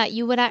pretty- done that,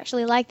 you would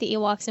actually like the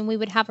Ewoks and we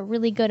would have a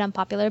really good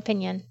unpopular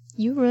opinion.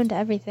 You ruined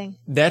everything.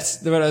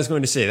 That's what I was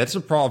going to say. That's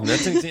a problem.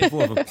 That's an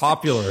example of a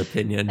popular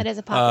opinion. That is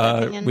a popular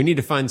opinion. We need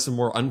to find some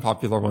more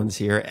unpopular ones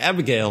here.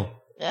 Abigail.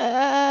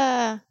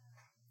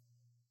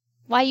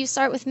 Why you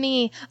start with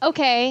me?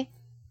 Okay.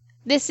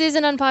 This is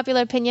an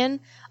unpopular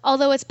opinion,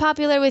 although it's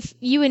popular with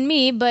you and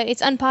me, but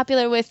it's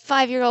unpopular with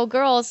 5-year-old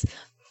girls.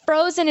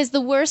 Frozen is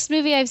the worst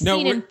movie I've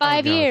seen in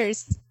 5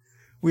 years.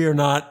 We are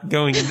not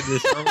going into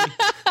this, are we?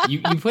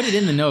 You put it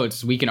in the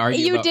notes. We can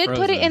argue You about did put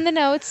Frozen. it in the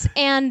notes,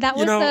 and that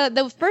was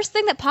the first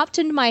thing that popped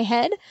into my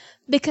head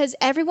because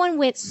everyone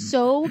went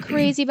so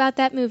crazy about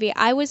that movie.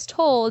 I was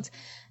told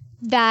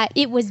that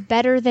it was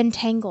better than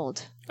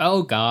Tangled.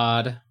 Oh,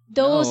 God.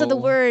 Those are the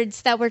No.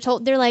 words that were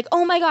told. They're like,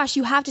 oh my gosh,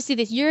 you have to see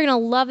this. You're going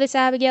to love this,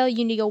 Abigail.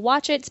 You need to go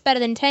watch it. It's better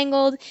than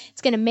Tangled.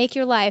 It's going to make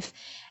your life.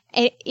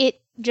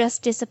 It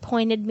just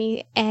disappointed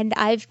me, and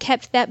I've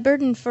kept that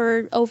burden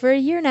for over a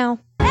year now.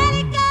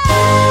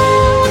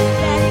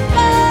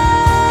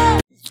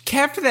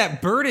 Kept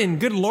that burden.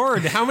 Good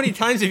Lord. How many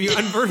times have you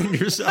unburdened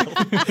yourself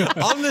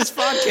on this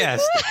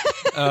podcast?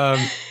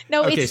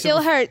 No, Okay, it so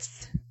still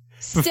hurts.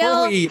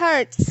 Still we-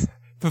 hurts.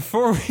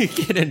 Before we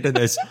get into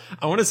this,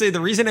 I want to say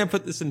the reason I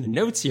put this in the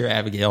notes here,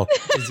 Abigail,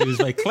 is it was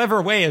my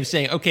clever way of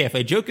saying, okay, if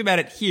I joke about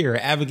it here,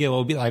 Abigail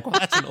will be like, well,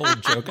 that's an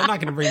old joke. I'm not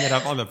going to bring that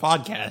up on the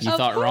podcast. You Of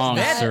thought course wrong,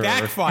 not. That sir.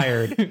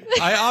 backfired.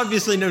 I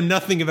obviously know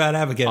nothing about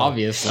Abigail.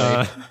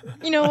 Obviously.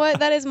 You know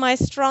what? That is my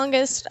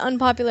strongest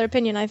unpopular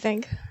opinion, I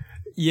think.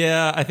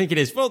 Yeah, I think it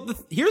is. Well,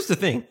 here's the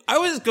thing. I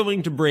was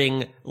going to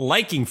bring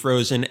liking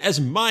Frozen as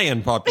my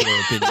unpopular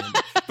opinion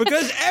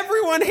because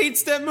everyone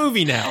hates that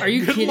movie now. Are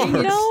you Good kidding?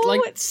 Lord. It's No,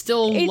 like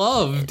still it's-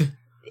 loved.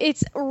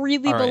 It's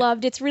really All right.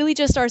 beloved. It's really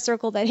just our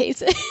circle that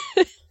hates it.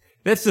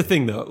 That's the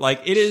thing, though. Like,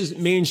 it is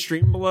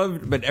mainstream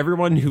beloved, but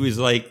everyone who is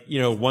like,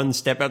 one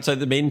step outside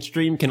the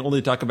mainstream can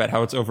only talk about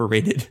how it's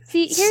overrated.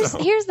 See,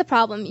 here's the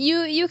problem.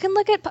 You can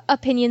look at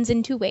opinions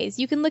in two ways.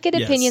 You can look at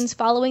Yes. opinions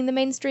following the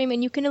mainstream,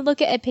 and you can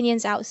look at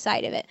opinions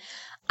outside of it.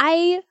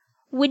 I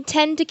would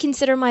tend to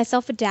consider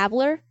myself a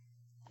dabbler.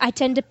 I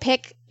tend to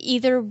pick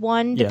either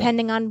one Yeah.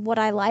 depending on what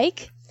I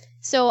like.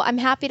 So I'm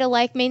happy to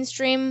like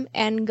mainstream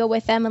and go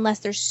with them unless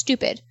they're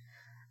stupid.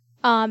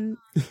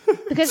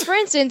 Because, for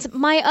instance,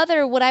 my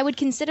other, what I would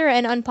consider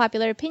an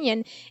unpopular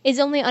opinion, is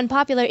only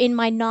unpopular in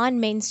my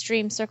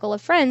non-mainstream circle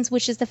of friends,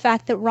 which is the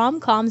fact that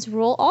rom-coms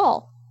rule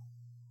all.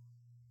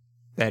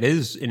 That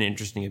is an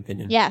interesting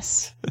opinion.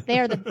 Yes, they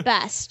are the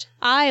best.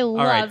 I love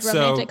All right,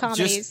 romantic so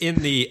comedies. just in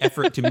the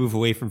effort to move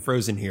away from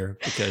Frozen here,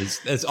 because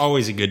that's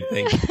always a good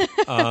thing.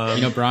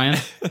 Brian,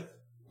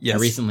 Yes. I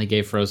recently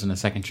gave Frozen a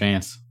second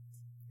chance.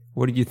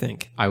 What did you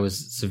think? I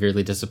was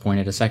severely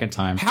disappointed a second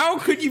time. How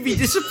could you be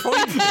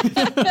disappointed?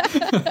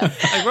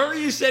 Like, what were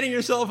you setting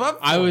yourself up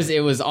for?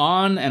 It was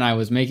on, and I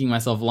was making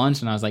myself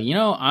lunch, and I was like,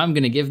 I'm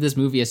going to give this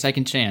movie a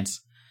second chance.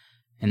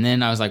 And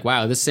then I was like,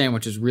 wow, this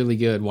sandwich is really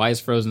good. Why is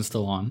Frozen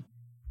still on?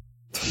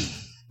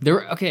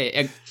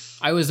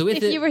 I was with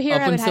If it you were here,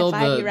 up I would until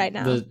high-five you right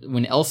now.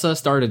 when Elsa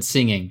started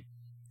singing.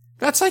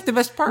 That's like the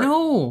best part.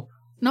 No.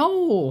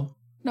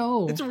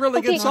 It's a really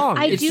Okay, good song.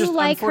 I It's do just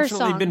like her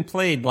unfortunately song. been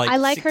played like I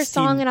like her 16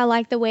 song and I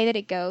like the way that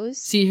it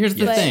goes. See, here's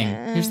the But, thing.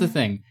 Here's the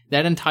thing.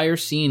 That entire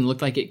scene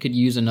looked like it could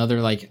use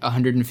another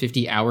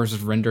 150 hours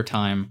of render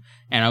time.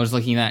 And I was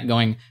looking at that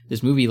going,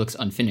 this movie looks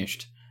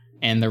unfinished.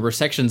 And there were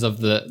sections of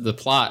the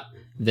plot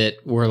that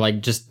were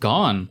just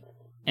gone.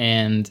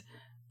 And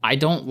I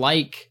don't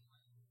like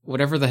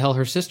whatever the hell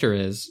her sister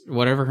is,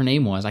 whatever her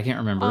name was. I can't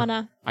remember.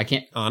 Anna. I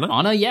can't. Anna?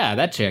 Anna, yeah,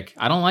 that chick.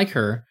 I don't like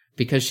her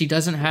because she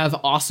doesn't have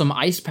awesome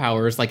ice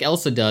powers like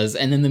Elsa does.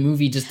 And then the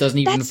movie just doesn't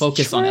even That's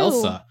focus on true.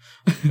 Elsa.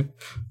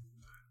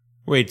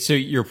 Wait, so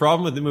your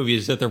problem with the movie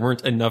is that there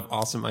weren't enough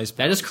awesome ice powers?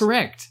 That is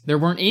correct. There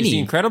weren't Is any.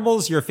 The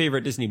Incredibles your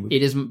favorite Disney movie?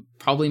 It is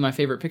probably my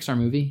favorite Pixar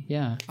movie.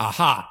 Yeah.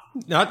 Aha.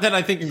 Not that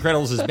I think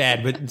Incredibles is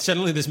bad, but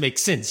suddenly this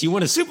makes sense. You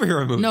want a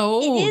superhero movie. It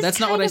No, is that's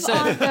not kind what I of said.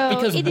 odd, though.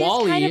 Because It is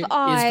WALL-E kind of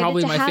odd is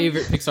probably to my have-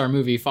 favorite Pixar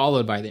movie,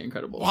 followed by The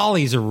Incredibles.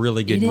 WALL-E's a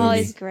really good movie.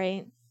 Wally's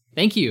great.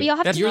 Thank you. But you'll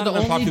have That's to- You're not the an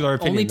only, unpopular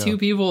opinion, only though. two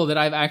people that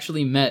I've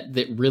actually met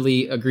that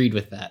really agreed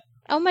with that.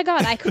 Oh my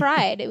god, I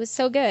cried. It was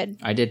so good.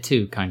 I did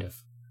too, kind of.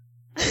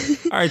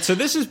 All right, so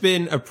this has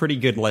been a pretty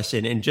good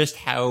lesson in just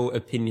how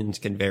opinions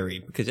can vary.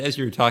 Because as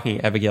you were talking,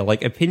 Abigail,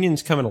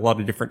 opinions come in a lot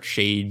of different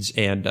shades,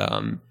 and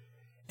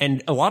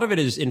a lot of it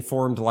is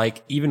informed,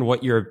 even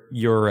what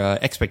your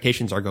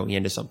expectations are going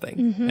into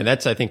something. And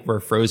that's, I think, where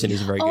Frozen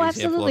is a very Oh, good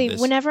example absolutely. of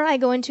this. Whenever I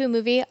go into a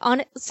movie,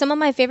 some of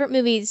my favorite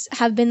movies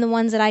have been the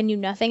ones that I knew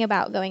nothing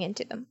about going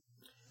into them.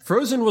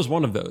 Frozen was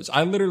one of those.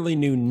 I literally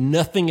knew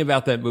nothing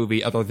about that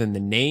movie other than the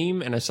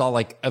name, and I saw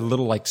a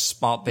little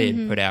spot they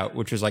had put out,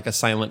 which was a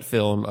silent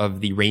film of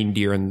the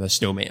reindeer and the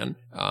snowman.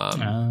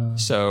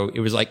 So it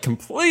was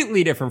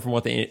completely different from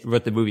what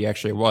the movie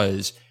actually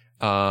was.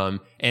 And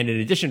in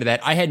addition to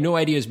that, I had no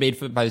idea it was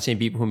made by the same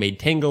people who made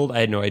Tangled. I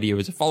had no idea it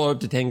was a follow-up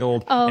to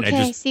Tangled. Oh, and I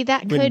okay. just See,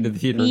 that went into could the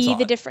theater and be saw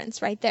the it.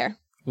 difference right there.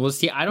 Well,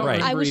 see, I don't Right.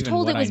 remember I was even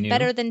told what it was I knew.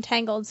 better than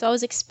Tangled, so I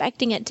was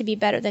expecting it to be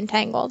better than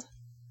Tangled.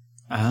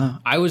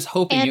 I was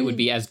hoping it And- would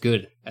be as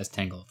good as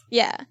Tangled.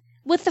 Yeah.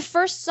 With the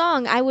first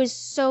song, I was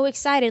so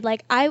excited.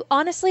 Like, I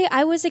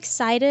was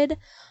excited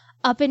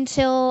up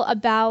until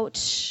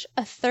about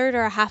a third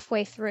or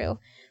halfway through,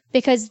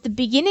 because the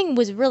beginning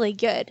was really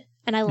good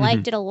and I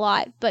liked it a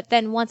lot. But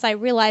then once I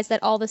realized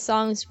that all the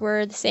songs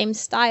were the same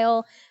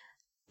style,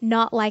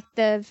 not like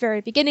the very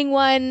beginning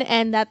one,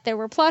 and that there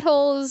were plot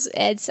holes,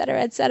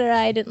 etc.,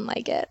 I didn't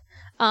like it.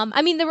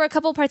 I mean, there were a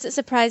couple parts that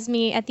surprised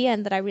me at the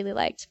end that I really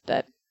liked,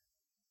 but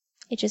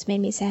it just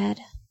made me sad.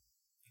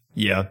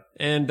 Yeah.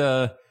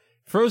 And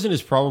Frozen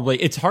is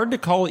probably, it's hard to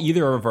call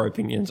either of our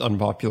opinions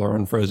unpopular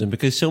on Frozen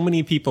because so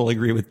many people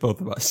agree with both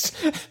of us.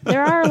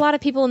 There are a lot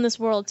of people in this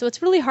world, so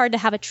it's really hard to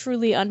have a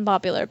truly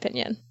unpopular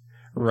opinion.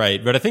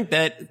 Right. But I think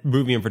that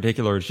movie in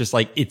particular is just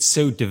like, it's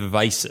so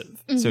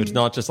divisive. So it's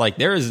not just like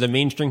there is the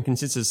mainstream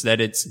consensus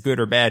that it's good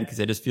or bad, because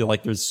I just feel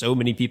like there's so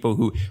many people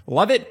who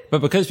love it.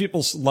 But because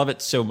people love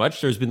it so much,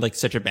 there's been like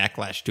such a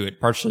backlash to it,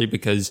 partially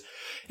because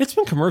it's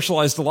been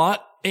commercialized a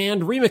lot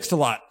and remixed a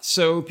lot.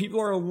 So people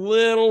are a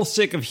little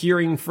sick of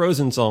hearing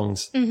Frozen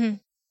songs.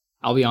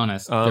 I'll be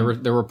honest.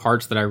 There were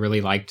parts that I really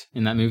liked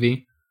in that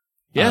movie.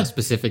 Yeah.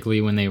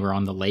 Specifically when they were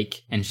on the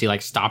lake and she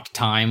like stopped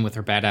time with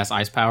her badass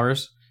ice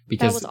powers.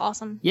 Because That was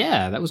awesome.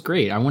 yeah, that was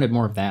great. I wanted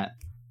more of that.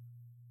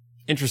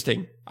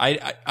 Interesting.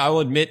 I'll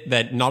admit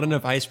that not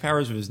enough ice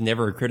powers was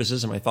never a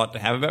criticism I thought to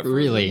have about Frozen.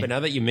 Really? But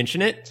now that you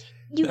mention it,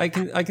 You- I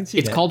can see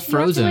It's that. called You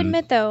have Frozen. to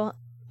admit, though,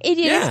 it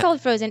is Yeah.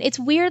 called Frozen. It's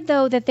weird,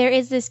 though, that there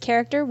is this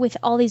character with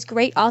all these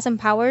great, awesome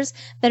powers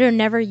that are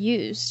never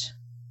used.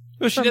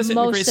 Well, she for does it in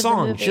a most great of the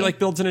song. movie. She like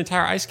builds an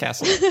entire ice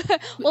castle.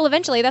 Well,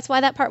 eventually, that's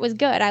why that part was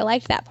good. I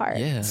liked that part.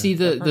 Yeah. See,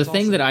 the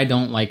thing that I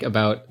don't like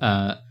about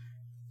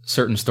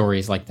certain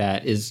stories like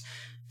that is,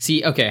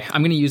 see, okay,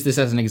 I'm going to use this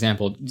as an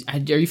example. Are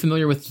you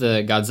familiar with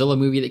the Godzilla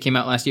movie that came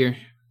out last year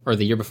or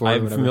the year before? or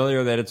I'm whatever?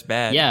 familiar that it's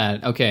bad. Yeah,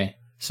 okay.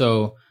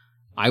 So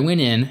I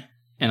went in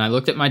and I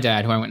looked at my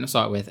dad, who I went and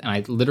saw it with, and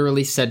I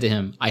literally said to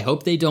him, I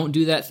hope they don't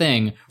do that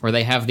thing where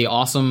they have the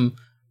awesome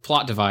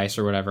plot device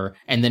or whatever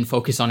and then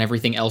focus on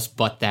everything else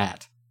but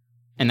that.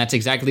 And that's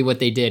exactly what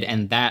they did,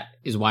 and that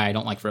is why I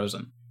don't like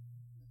Frozen.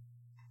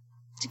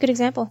 It's a good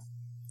example.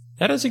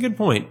 That is a good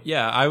point.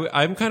 Yeah,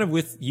 I'm kind of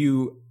with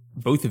you,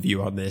 both of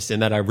you, on this, in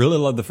that I really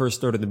love the first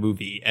third of the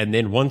movie. And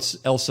then once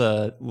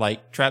Elsa,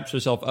 like, traps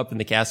herself up in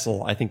the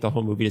castle, I think the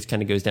whole movie just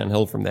kind of goes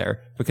downhill from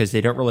there because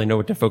they don't really know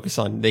what to focus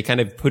on. They kind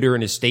of put her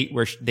in a state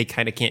where they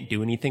kind of can't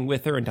do anything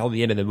with her until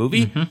the end of the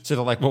movie. So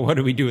they're like, well, what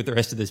do we do with the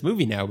rest of this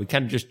movie now? We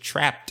kind of just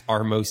trapped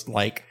our most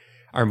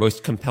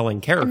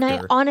compelling character. And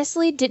I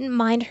honestly didn't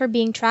mind her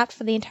being trapped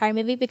for the entire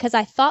movie because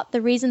I thought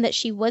the reason that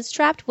she was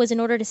trapped was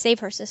in order to save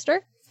her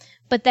sister.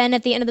 But then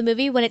at the end of the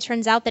movie, when it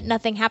turns out that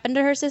nothing happened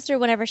to her sister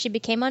whenever she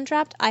became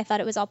untrapped, I thought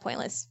it was all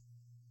pointless.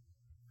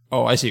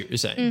 Oh, I see what you're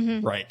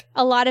saying. Right.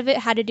 A lot of it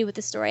had to do with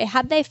the story.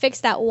 Had they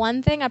fixed that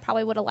one thing, I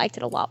probably would have liked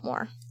it a lot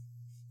more.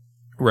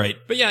 Right.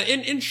 But yeah,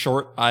 in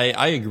short,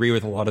 I agree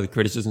with a lot of the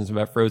criticisms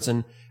about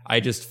Frozen. I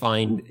just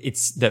find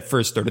it's that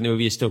first third of the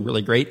movie is still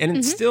really great. And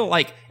it's still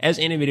like, as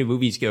animated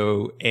movies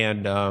go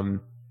and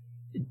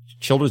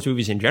children's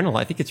movies in general,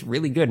 I think it's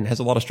really good and has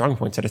a lot of strong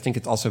points. And I think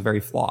it's also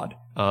very flawed.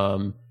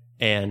 I'm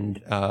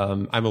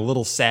a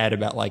little sad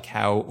about like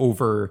how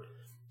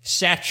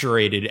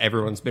oversaturated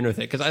everyone's been with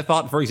it. Cause I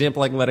thought, for example,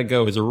 like Let It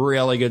Go is a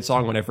really good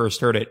song when I first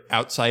heard it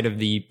outside of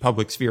the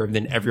public sphere of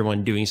then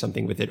everyone doing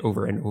something with it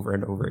over and over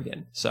and over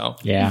again. So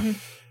Yeah.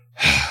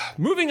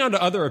 moving on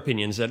to other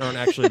opinions that aren't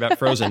actually about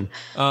Frozen.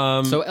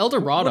 So El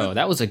Dorado,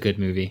 that was a good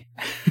movie.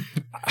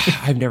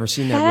 I've never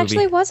seen that That movie.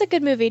 actually was a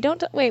good movie.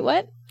 Wait,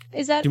 what?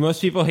 Is that... Do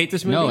most people hate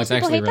this movie? No, it's People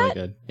actually hate really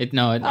that? good.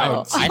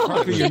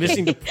 Oh. You're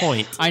missing the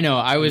point. I know.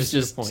 I was This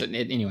is just the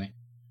point. anyway.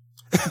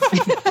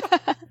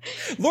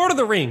 Lord of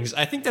the Rings.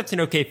 I think that's an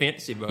okay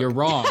fantasy book. You're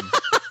wrong.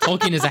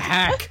 Tolkien is a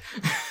hack.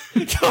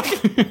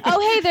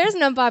 Oh, hey, there's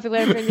an unpopular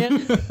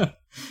opinion.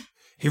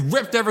 He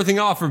ripped everything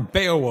off from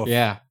Beowulf.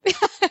 Yeah,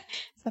 That's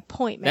the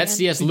point, man. that's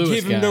C.S. Lewis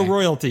Gave him guy. no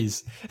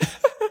royalties.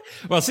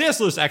 Well, C.S.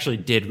 Lewis actually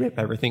did rip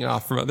everything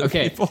off from other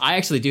Okay, people. I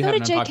actually do So have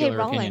an did J.K. unpopular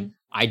Rowling. opinion.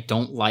 I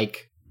don't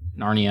like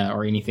Narnia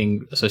or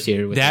anything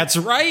associated with it. That's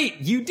right.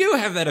 You do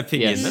have that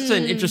opinion. Yes. That's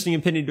an interesting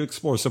opinion to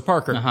explore. So,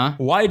 Parker, Uh-huh.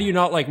 why do you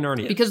not like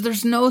Narnia? Because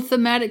there's no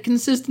thematic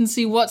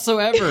consistency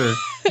whatsoever.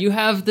 You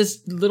have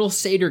this little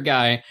satyr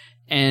guy,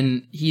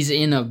 and he's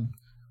in a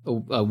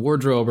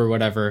wardrobe or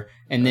whatever,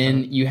 and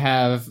then you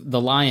have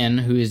the lion,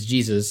 who is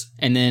Jesus,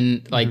 and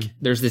then like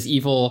there's this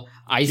evil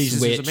ice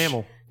Jesus witch, is a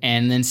mammal.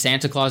 and then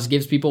Santa Claus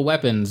gives people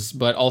weapons,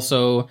 but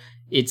also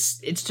it's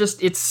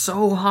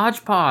so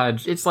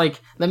hodgepodge. It's like,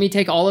 let me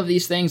take all of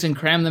these things and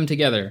cram them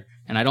together,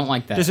 and I don't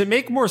like that. Does it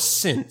make more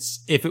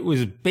sense if it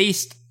was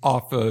based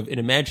off of an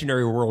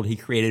imaginary world he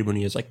created when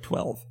he was like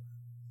 12?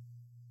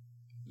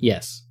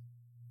 Yes,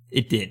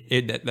 It did.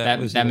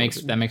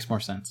 that makes more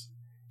sense.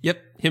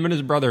 Yep, him and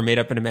his brother made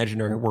up an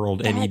imaginary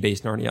world, and he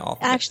based Narnia off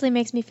of it. Actually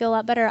makes me feel a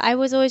lot better. I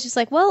was always just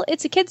like, well,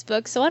 it's a kid's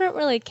book, so I don't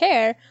really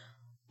care.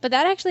 But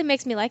that actually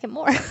makes me like it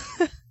more.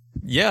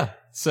 Yeah,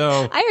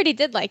 so... I already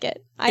did like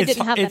it. I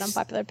didn't have that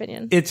unpopular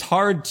opinion. It's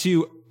hard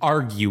to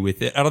argue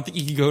with it. I don't think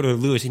you could go to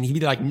Lewis and he'd be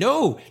like,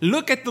 no,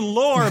 look at the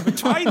lore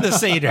behind the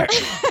Seder.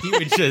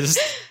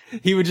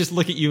 He would just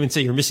look at you and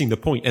say, you're missing the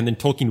point. And then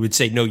Tolkien would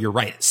say, no, you're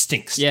right. It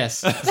stinks. Yes.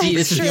 See,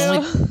 this is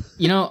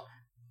the only...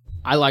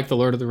 I like The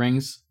Lord of the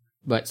Rings,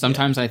 but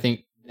sometimes I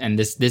think, and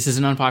this is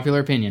an unpopular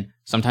opinion,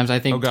 sometimes I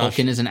think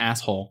Tolkien is an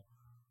asshole.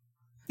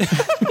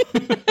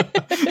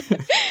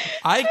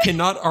 I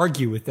cannot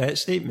argue with that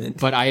statement.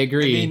 But I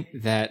agree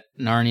that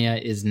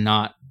Narnia is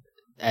not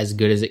as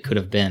good as it could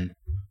have been.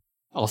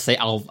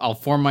 I'll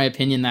form my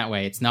opinion that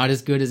way. It's not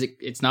as good as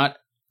it's not.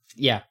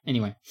 Yeah.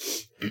 Anyway.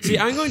 See,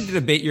 I'm going to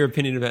debate your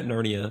opinion about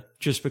Narnia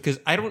just because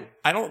I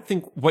don't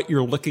think what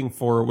you're looking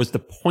for was the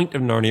point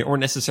of Narnia or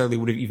necessarily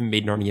would have even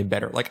made Narnia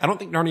better. Like, I don't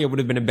think Narnia would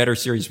have been a better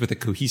series with a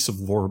cohesive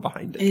lore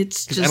behind it.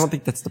 It's just, I don't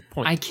think that's the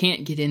point. I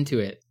can't get into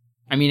it.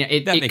 I mean,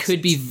 it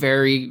could be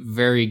very,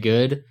 very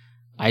good.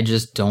 I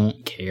just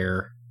don't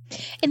care.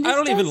 I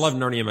don't even love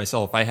Narnia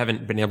myself. I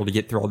haven't been able to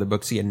get through all the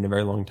books again in a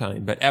very long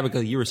time. But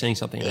Abigail, you were saying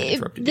something and I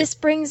interrupted you. This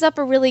brings up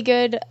a really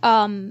good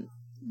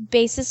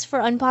basis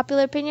for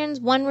unpopular opinions.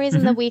 One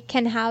reason that we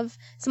can have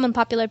some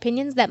unpopular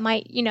opinions that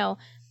might,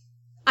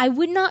 I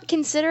would not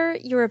consider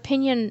your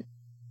opinion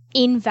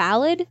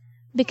invalid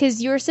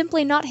because you're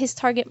simply not his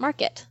target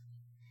market.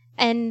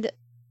 And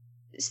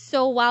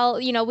so while,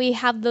 we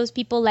have those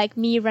people like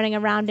me running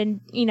around and,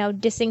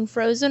 dissing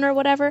Frozen or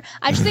whatever,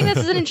 I just think this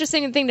is an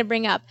interesting thing to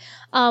bring up.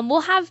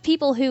 We'll have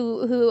people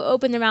who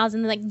open their mouths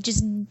and like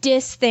just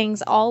diss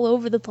things all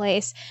over the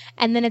place.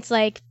 And then it's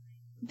like,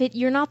 but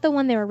you're not the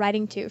one they were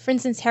writing to. For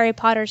instance, Harry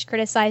Potter's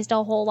criticized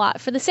a whole lot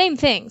for the same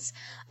things.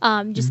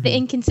 Just the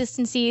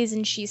inconsistencies,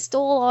 and she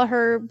stole all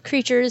her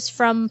creatures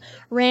from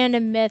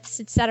random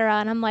myths, etc.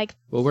 And I'm like,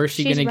 well, where's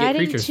she going to get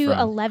creatures from? She's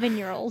writing to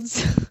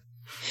 11-year-olds.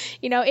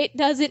 It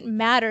doesn't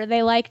matter.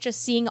 They like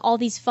just seeing all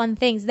these fun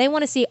things. They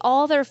want to see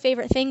all their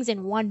favorite things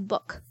in one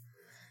book.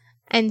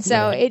 And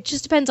so it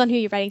just depends on who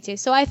you're writing to.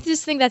 So I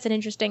just think that's an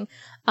interesting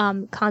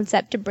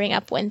concept to bring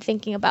up when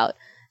thinking about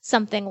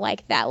something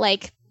like that.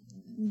 Like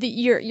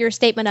your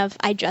statement of,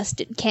 I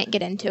just can't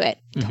get into it.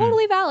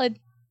 Totally valid.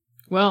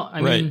 Well,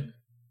 I mean,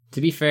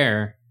 to be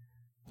fair,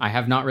 I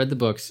have not read the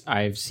books.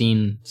 I've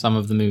seen some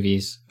of the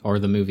movies or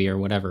the movie or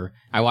whatever.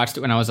 I watched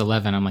it when I was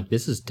 11. I'm like,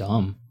 this is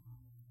dumb.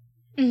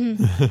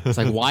 It's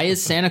like, why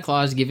is Santa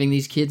Claus giving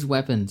these kids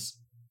weapons?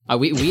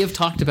 We have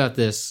talked about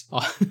this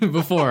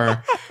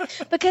before.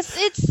 Because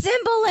it's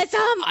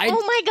symbolism.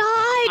 Oh my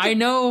god! I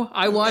know.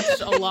 I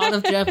watched a lot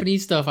of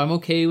Japanese stuff. I'm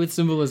okay with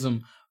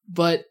symbolism,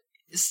 but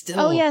still.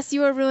 Oh yes,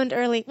 you were ruined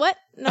early. What?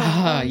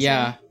 No.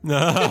 Yeah.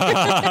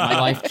 My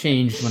life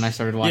changed when I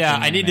started watching. Yeah,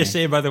 I need to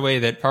say, by the way,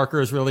 that Parker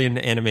is really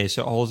into anime,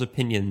 so all his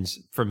opinions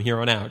from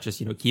here on out,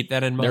 just keep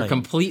that in mind. They're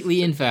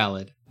completely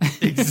invalid.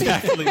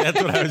 Exactly.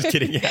 That's what I was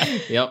getting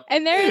at. Yep.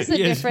 And there is a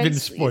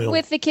difference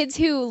with the kids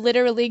who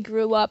literally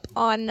grew up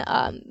on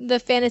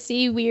the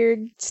fantasy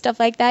weird stuff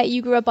like that.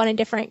 You grew up on a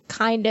different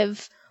kind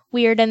of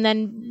weird, and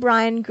then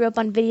Brian grew up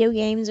on video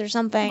games or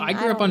something. I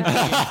grew up on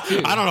video games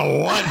too. I don't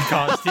know what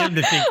caused him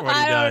to think what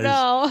he does. I don't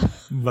know.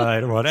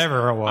 But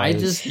whatever it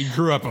was, he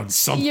grew up on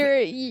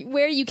something.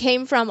 Where you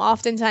came from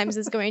oftentimes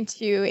is going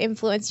to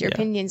influence your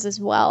opinions as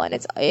well. And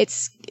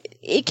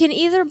it can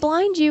either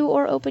blind you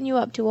or open you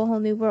up to a whole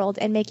new world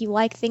and make you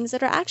like things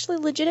that are actually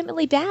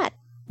legitimately bad.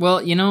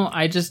 Well,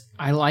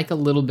 I like a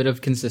little bit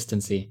of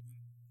consistency.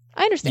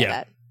 I understand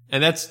that.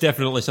 And that's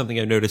definitely something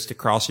I've noticed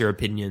across your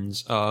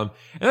opinions. And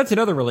that's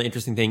another really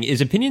interesting thing is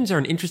opinions are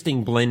an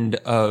interesting blend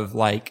of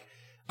like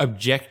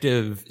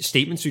objective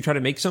statements we try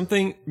to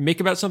make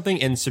about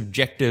something and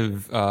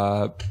subjective,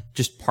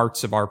 just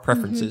parts of our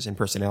preferences and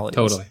personalities.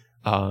 Totally.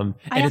 And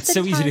it's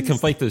so easy to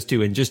conflate those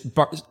two and just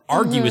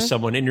argue with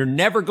someone, and you're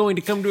never going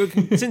to come to a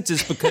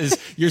consensus because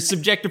your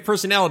subjective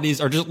personalities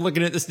are just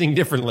looking at this thing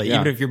differently,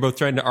 even if you're both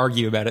trying to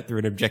argue about it through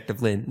an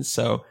objective lens.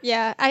 So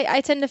yeah,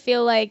 I tend to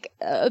feel like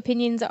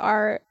opinions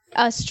are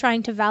us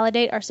trying to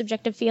validate our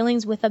subjective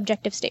feelings with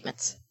objective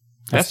statements.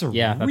 That's a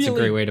really a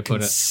great way to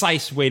put it.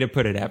 Concise way to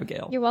put it,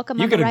 Abigail. You're welcome.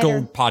 You get a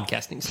gold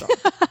podcasting star.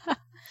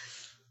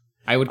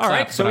 I would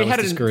clap, but I was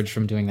discouraged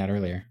from doing that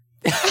earlier.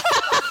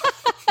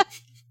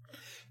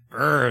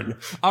 Burn.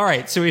 All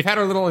right, so we've had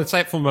our little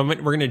insightful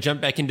moment. We're going to jump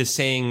back into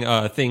saying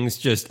things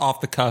just off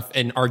the cuff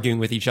and arguing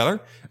with each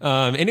other.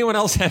 Anyone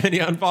else have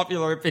any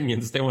unpopular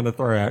opinions they want to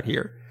throw out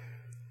here?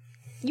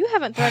 You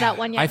haven't thrown out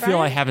one yet, I feel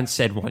I haven't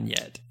said one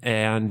yet.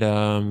 And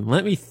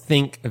let me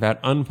think about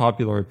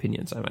unpopular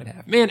opinions I might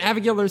have. Man,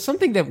 Abigail, there's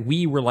something that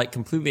we were like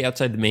completely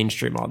outside the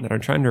mainstream on that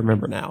I'm trying to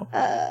remember now.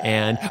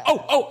 And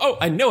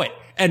I know it.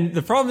 And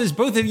the problem is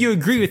both of you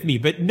agree with me,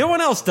 but no one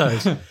else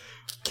does.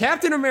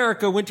 Captain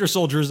America Winter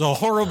Soldier is a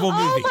horrible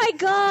movie. Oh my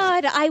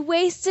god, I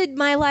wasted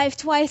my life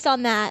twice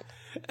on that.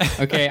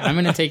 Okay, I'm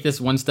going to take this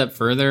one step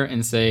further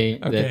and say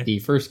that the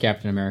first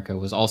Captain America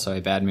was also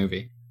a bad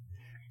movie.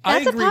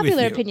 That's a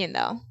popular opinion,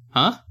 though.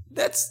 Huh?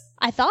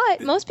 I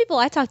thought most people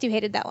I talked to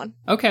hated that one.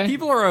 Okay.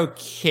 People are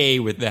okay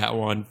with that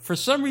one. For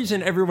some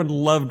reason, everyone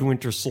loved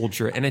Winter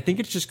Soldier, and I think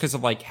it's just because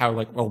of like how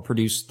like well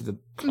produced the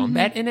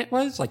combat in it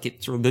was. Like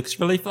it sort of looks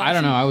really flashy. I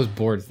don't know. I was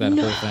bored with that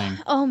whole thing.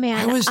 Oh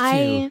man, I was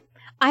too.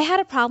 I had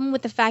a problem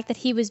with the fact that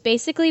he was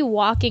basically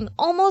walking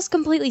almost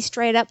completely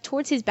straight up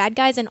towards his bad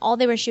guys, and all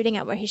they were shooting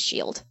at were his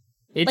shield.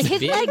 It's Like, his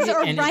big, legs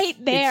are and right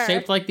there. It's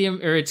shaped like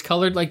it's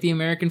colored like the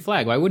American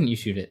flag. Why wouldn't you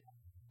shoot it?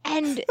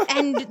 And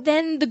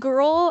then the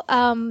girl,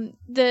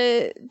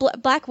 the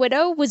Black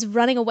Widow, was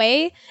running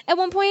away at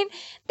one point.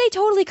 They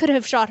totally could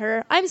have shot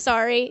her. I'm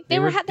sorry. They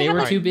were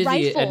too busy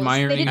rifles.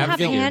 admiring They didn't have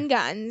Abigail.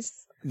 handguns.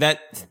 That.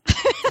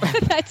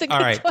 That's a good All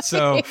right. point.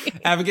 So,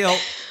 Abigail,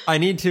 I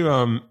need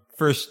to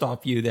first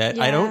stop you. That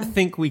I Yeah. don't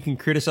think we can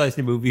criticize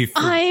the movie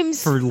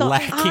for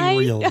lacking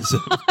realism.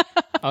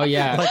 Oh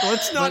yeah. Like,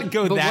 let's not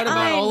go but that what about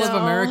I all of know.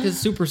 America's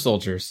super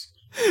soldiers?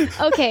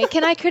 Okay,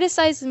 can I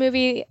criticize the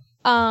movie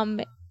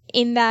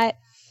in that,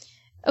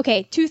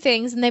 okay, two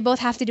things, and they both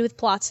have to do with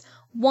plots.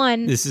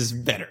 One, This is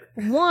better.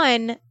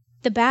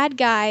 the bad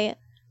guy,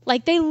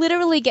 like, they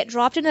literally get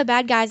dropped into the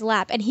bad guy's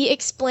lap, and he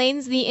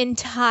explains the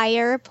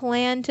entire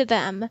plan to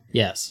them.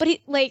 Yes. But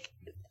he, like,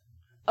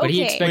 But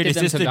he okay. expected Wait, is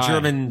them this to the die.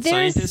 German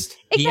There's- scientist?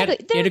 He had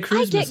Exactly. a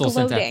cruise I get missile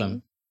sent at gloating.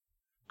 them.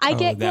 I Oh,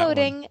 get that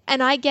gloating,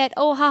 and I get,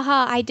 oh,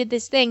 haha, I did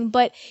this thing,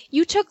 but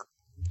you took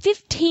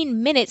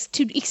 15 minutes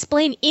to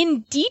explain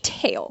in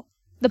detail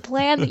the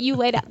plan that you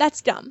laid out.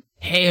 That's dumb.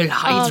 Hail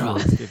Hydra!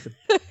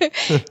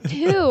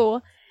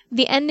 Two,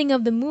 the ending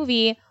of the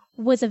movie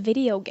was a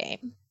video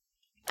game.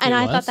 And It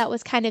I was? thought that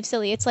was kind of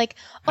silly. It's like,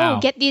 How? oh,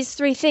 get these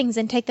 3 things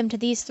and take them to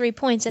these 3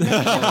 points, and then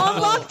you can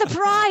unlock the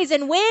prize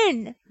and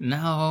win.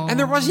 No. And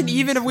there wasn't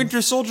even a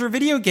Winter Soldier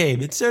video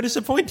game. It's so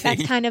disappointing.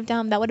 That's kind of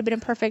dumb. That would have been a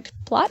perfect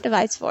plot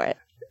device for it.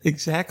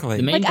 Exactly.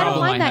 The main Like, I don't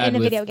problem mind that had in a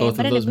with video game, both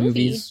but of in a those movie-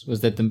 movies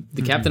was that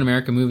the Captain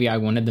America movie I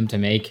wanted them to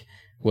make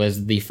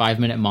was the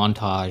 5-minute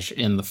montage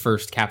in the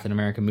first Captain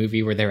America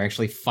movie where they're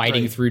actually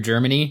fighting Right. through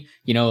Germany.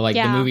 You know, like the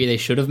Yeah. movie they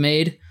should have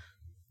made.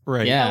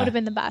 Right. Yeah. That would have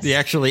been the best. The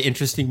actually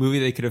interesting movie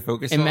they could have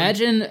focused on.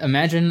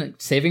 Imagine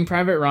Saving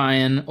Private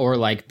Ryan or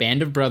like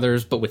Band of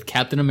Brothers, but with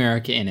Captain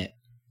America in it.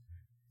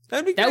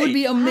 That'd be great. That would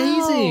be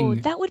amazing. Oh,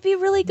 that would be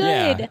really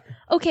good. Yeah.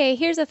 Okay,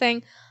 here's the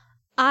thing.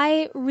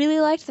 I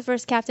really liked the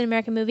first Captain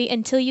America movie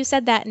until you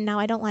said that, and now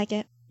I don't like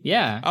it.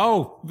 Yeah.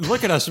 Oh,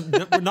 look at us.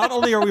 Not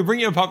only are we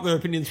bringing up popular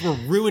opinions, we're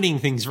ruining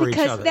things for each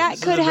Because other. that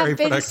This could is very have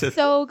been productive.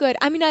 so good.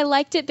 I mean, I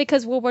liked it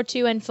because World War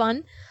II and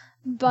fun,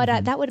 but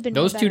that would have been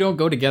Those way two better. don't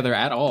go together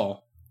at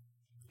all.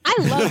 I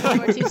love World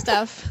War II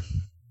stuff.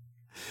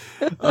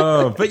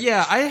 But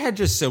yeah, I had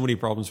just so many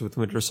problems with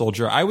Winter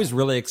Soldier. I was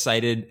really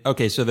excited.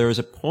 Okay, so there was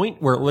a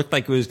point where it looked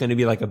like it was going to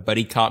be like a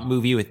buddy cop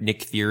movie with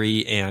Nick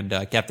Fury and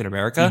Captain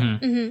America.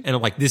 Mm-hmm. And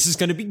I'm like, this is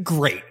going to be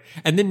great.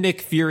 And then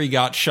Nick Fury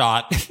got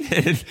shot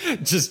and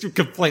just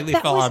completely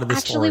That fell was out of the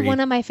actually story. one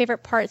of my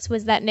favorite parts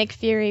was that Nick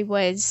Fury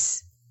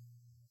was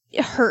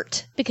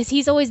hurt because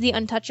he's always the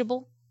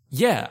untouchable.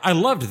 Yeah, I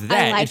loved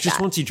that. like It's just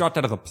that. once he dropped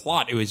out of the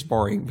plot, it was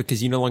boring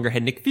because you no longer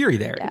had Nick Fury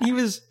there. Yeah. He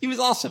was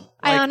awesome.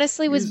 I Like,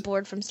 honestly was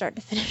bored from start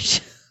to finish.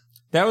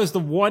 that was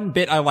the one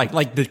bit I liked.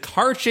 Like the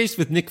car chase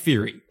with Nick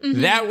Fury.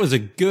 That was a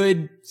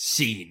good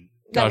scene.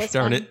 Mm-hmm. That Gosh was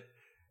darn fun.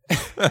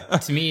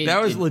 it. To me,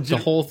 That was legit.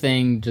 The whole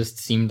thing just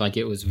seemed like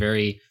it was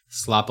very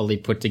sloppily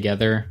put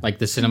together. Like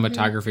the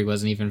cinematography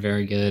wasn't even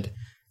very good.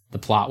 The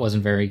plot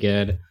wasn't very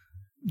good.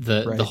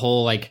 Right. The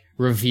whole like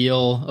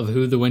reveal of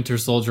who the Winter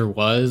Soldier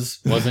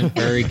wasn't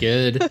very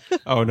good.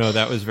 Oh no,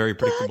 that was very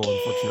predictable,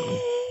 unfortunately.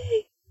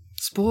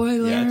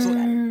 Spoiler.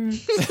 Yeah,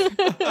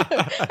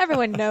 it's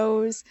Everyone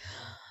knows.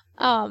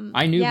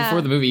 I knew yeah.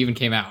 before the movie even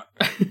came out.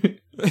 I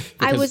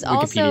Because was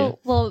also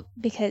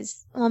Wikipedia.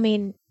 I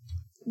mean,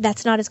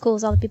 that's not as cool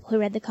as all the people who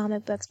read the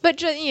comic books, but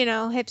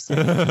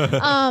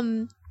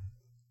hipster.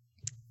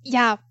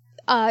 Yeah.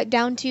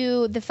 Down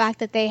to the fact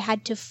that they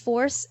had to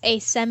force a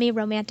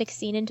semi-romantic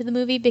scene into the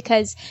movie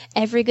because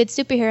every good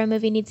superhero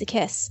movie needs a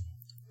kiss.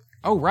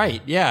 Oh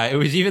right, yeah. It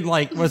was even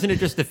like, wasn't it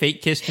just a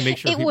fake kiss to make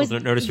sure people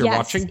don't notice you're yes,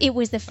 watching? It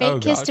was the fake Oh,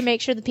 kiss gosh. to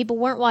make sure that people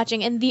weren't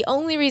watching, and the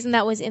only reason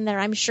that was in there,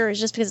 I'm sure, is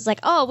just because it's like,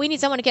 oh, we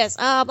need someone to kiss.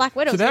 Black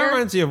Widow's So that here.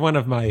 reminds me of one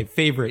of my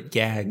favorite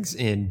gags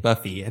in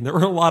Buffy, and there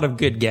were a lot of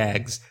good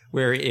gags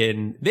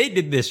wherein they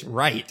did this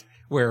right,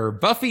 where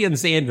Buffy and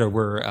Xander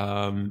were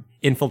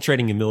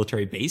infiltrating a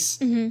military base.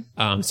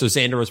 Mm-hmm. So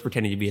Xander was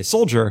pretending to be a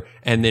soldier,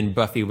 and then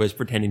Buffy was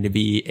pretending to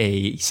be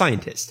a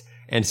scientist.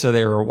 And so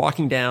they were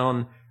walking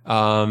down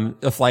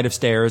a flight of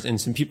stairs, and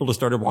some people just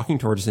started walking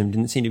towards them,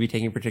 didn't seem to be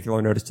taking particular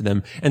notice to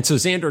them. And so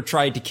Xander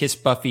tried to kiss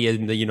Buffy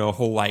and the,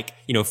 whole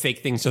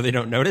fake thing so they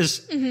don't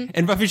notice. Mm-hmm.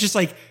 And Buffy's just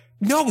like,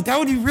 no, that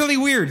would be really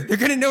weird. They're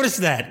going to notice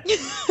that.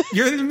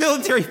 You're in the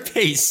military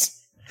base.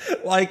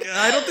 Like,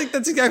 I don't think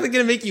that's exactly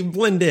going to make you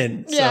blend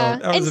in. Yeah,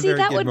 So that was and a see very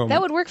that good would moment.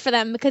 that would work for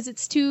them because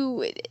it's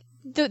too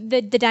the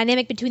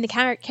dynamic between the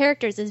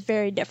characters is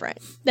very different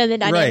than the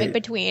dynamic Right.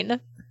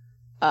 between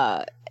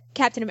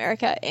Captain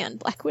America and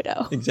Black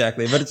Widow.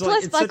 Exactly, but it's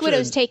Plus, it's Black such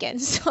Widow's a, taken.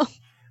 So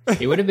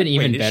It would have been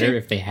even Wait, is better she?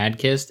 if they had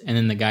kissed, and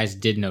then the guys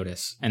did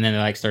notice, and then they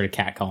like started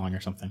catcalling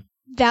or something.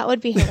 That would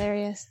be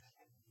hilarious.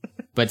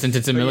 But since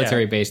it's a But yeah.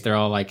 military base, they're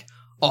all like,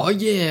 "Oh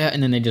yeah,"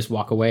 and then they just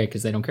walk away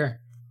because they don't care.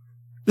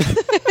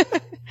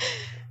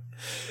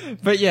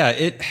 But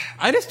yeah,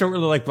 I just don't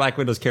really like Black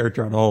Widow's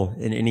character at all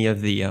in any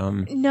of the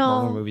Marvel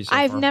No, movies so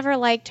I've far. never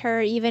liked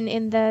her, even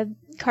in the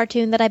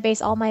cartoon that I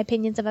base all my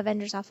opinions of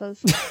Avengers off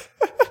of.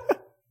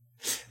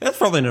 That's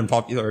probably an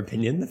unpopular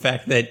opinion, the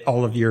fact that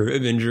all of your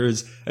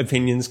Avengers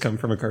opinions come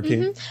from a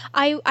cartoon.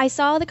 I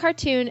saw the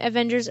cartoon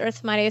Avengers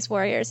Earth's Mightiest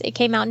Warriors. It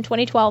came out in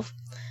 2012.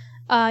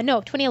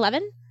 No,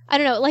 2011? I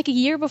don't know, like a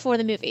year before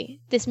the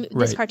movie. This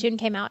Right. cartoon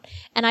came out.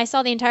 And I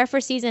saw the entire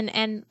first season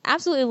and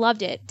absolutely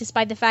loved it,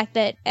 despite the fact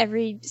that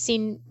every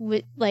scene,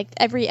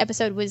 every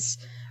episode was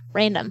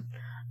random.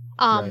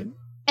 Right.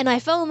 And I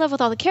fell in love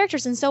with all the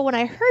characters. And so when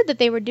I heard that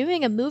they were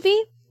doing a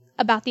movie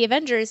about the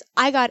Avengers,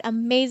 I got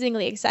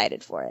amazingly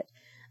excited for it.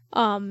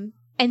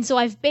 And so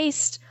I've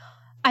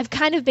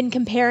kind of been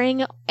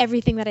comparing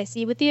everything that I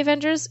see with the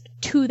Avengers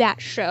to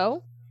that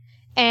show.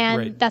 And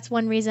Right. that's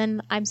one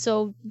reason I'm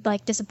so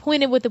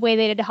disappointed with the way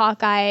they did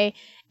Hawkeye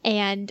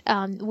and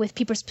with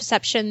people's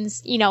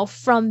perceptions,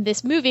 from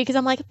this movie. Because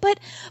I'm like, but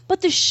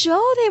the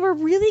show, they were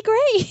really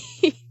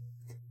great.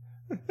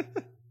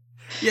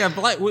 Yeah,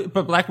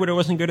 but Black Widow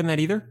wasn't good in that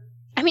either?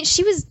 I mean,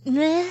 she was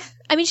meh.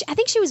 I mean, I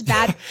think she was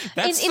bad.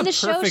 That's in the the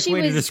show, perfect she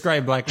way to was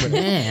describe Black Widow.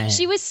 Yeah.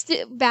 she was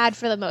bad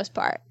for the most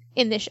part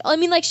in this show. I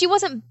mean, she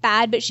wasn't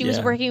bad, but she was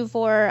Yeah. working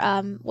for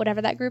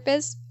whatever that group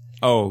is.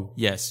 Oh,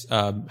 yes.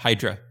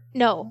 Hydra.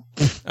 No,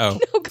 Oh.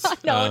 oh God,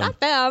 no, not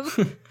them.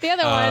 The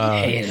other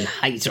one, Hail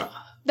Hydra.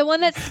 the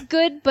one that's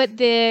good, but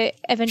the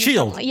Avengers.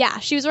 Shield. don't like- Yeah,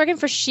 she was working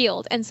for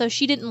Shield, and so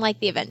she didn't like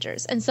the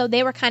Avengers, and so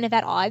they were kind of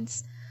at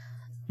odds.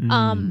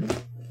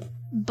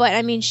 But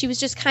I mean, she was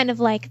just kind of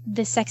like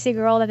the sexy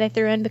girl that they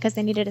threw in because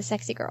they needed a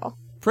sexy girl.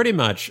 Pretty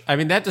much. I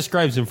mean, that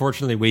describes,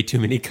 unfortunately, way too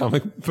many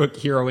comic book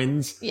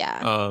heroines. Yeah.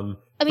 I mean,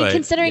 But,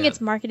 considering yeah.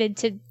 it's marketed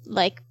to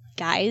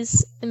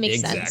guys, it makes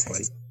Exactly.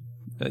 sense.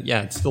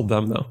 Yeah, it's still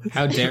dumb, though.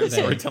 How dare they?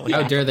 Storytelling.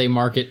 How dare they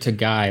market to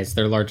guys,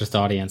 their largest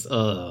audience?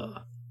 Ugh.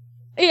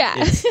 Yeah.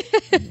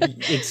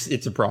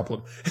 It's a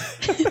problem.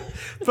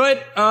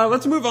 But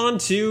let's move on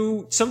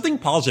to something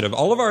positive.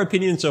 All of our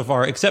opinions so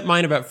far, except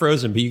mine about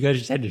Frozen, but you guys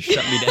just had to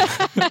shut me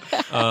down.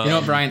 You know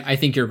what, Brian? I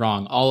think you're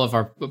wrong. All of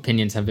our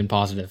opinions have been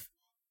positive.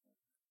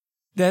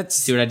 That's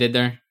See what I did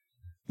there?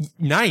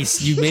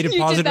 nice. You made a You did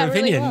positive that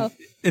really opinion. well.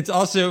 It's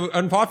also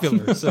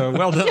unpopular, so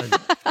well done.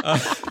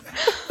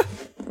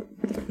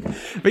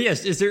 But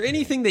yes, is there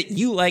anything that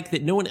you like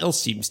that no one else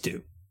seems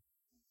to?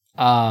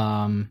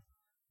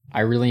 I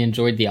really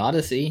enjoyed the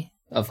Odyssey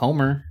of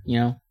Homer,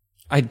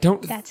 I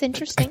don't. That's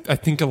interesting. I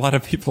think a lot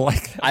of people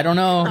like that. I don't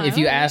know. I If don't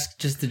you know. ask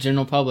just the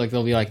general public,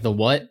 they'll be like, the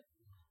what?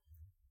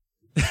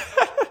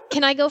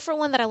 Can I go for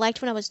one that I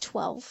liked when I was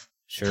 12?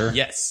 Sure.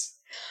 Yes.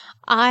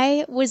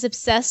 I was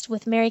obsessed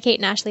with Mary-Kate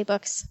and Ashley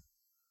books.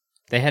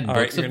 They had All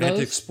right, books you're of gonna have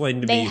to those?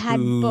 explain to They me had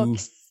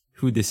books.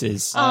 who this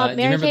is. Do you remember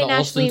Mary-Kate the and Olsen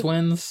Ashley-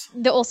 twins?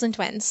 The Olsen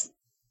twins.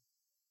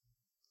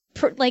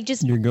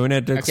 Just You're going to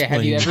have to Okay, explain.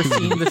 have you ever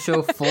seen the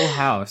show Full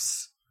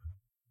House?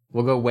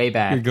 We'll go way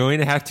back. You're going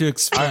to have to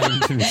explain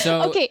to me.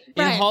 So Okay, in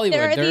Brian, Hollywood,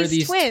 there are there are these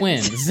these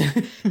twins.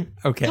 twins.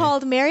 Okay.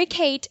 called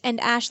Mary-Kate and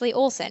Ashley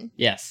Olsen.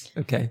 Yes.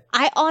 Okay.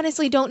 I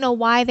honestly don't know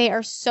why they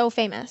are so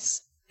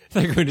famous.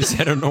 They're going to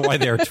say, I don't know why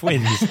they are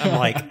twins. I'm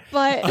like,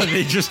 But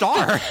they just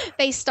are.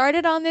 they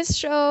started on this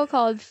show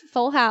called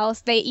Full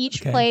House. They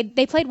each Okay.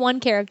 played one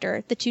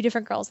character, the two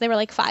different girls. They were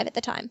like 5 at the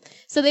time.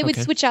 So they would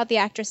Okay. switch out the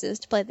actresses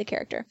to play the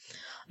character.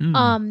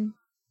 Mm.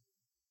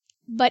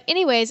 But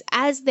anyways,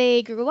 as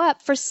they grew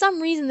up, for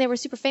some reason they were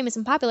super famous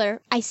and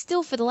popular. I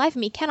still, for the life of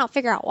me, cannot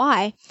figure out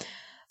why.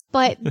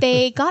 But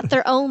they got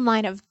their own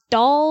line of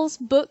dolls,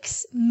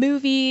 books,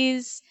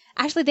 movies.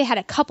 Actually, they had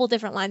a couple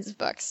different lines of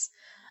books.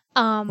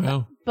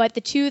 Wow. But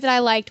the two that I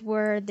liked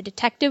were the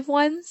detective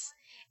ones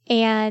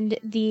and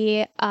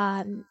the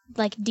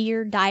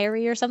Dear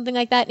Diary or something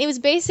like that. And it was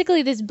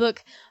basically this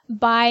book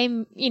by,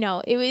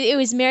 it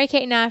was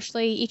Mary-Kate and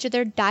Ashley, each of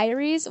their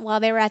diaries while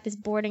they were at this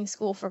boarding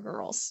school for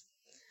girls.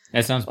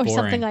 That sounds Or boring.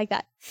 something like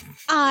that.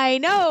 I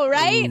know,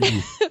 right?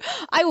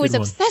 I was Good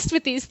one. obsessed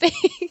with these things.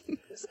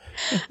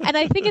 And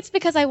I think it's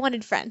because I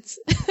wanted friends.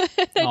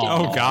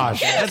 Oh,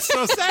 gosh. That's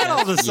so sad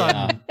all of a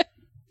sudden.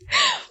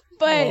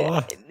 But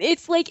Oh.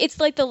 it's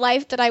like the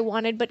life that I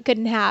wanted but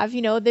couldn't have.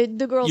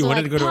 The girls You are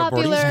wanted to go to a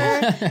boarding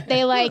popular.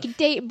 They like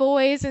date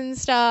boys and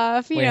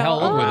stuff. Wait, how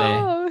old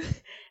were they?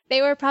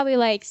 They were probably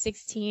like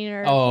 16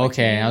 or. Oh, 14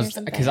 okay. or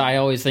something. Because I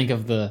always think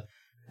of the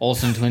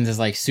Olsen twins as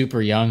like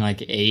super young,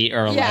 like 8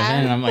 or 11. Yeah.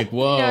 And I'm like,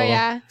 whoa. No,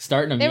 yeah.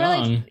 Starting them They were,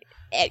 like, young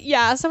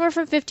Yeah, somewhere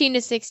from 15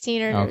 to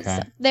 16 or. Okay.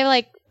 They were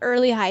like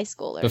early high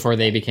schoolers. before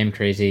they became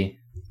crazy.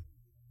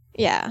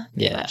 Yeah.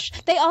 pretty Yeah.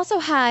 much. They also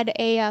had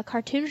a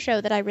cartoon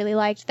show that I really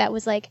liked that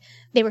was like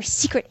they were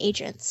secret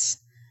agents.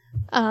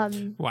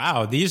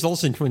 Wow, these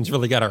Olsen twins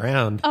really got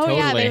around. Oh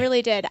yeah, Totally. they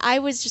really did. I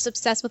was just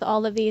obsessed with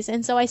all of these,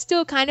 and so I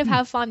still kind of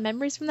have fond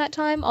memories from that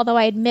time. Although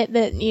I admit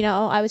that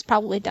I was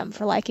probably dumb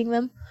for liking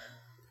them.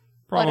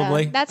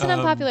 Probably. But, that's an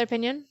unpopular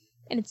opinion,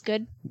 and it's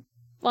good.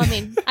 Well, I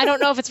mean, I don't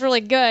know if it's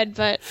really good,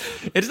 but...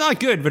 It's not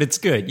good, but it's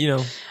good.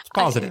 It's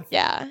positive.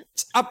 Yeah.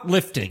 It's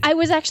uplifting. I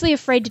was actually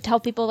afraid to tell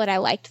people that I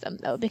liked them,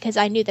 though, because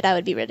I knew that I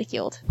would be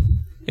ridiculed.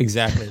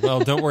 Exactly. Well,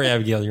 don't worry,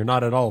 Abigail. You're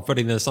not at all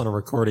putting this on a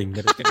recording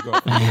that is going to go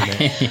up on the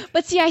internet.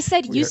 But see, I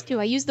said used to.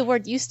 I used the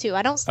word used to.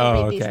 I don't still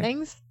read these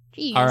things.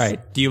 Jeez. All right.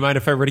 Do you mind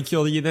if I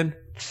ridicule you then?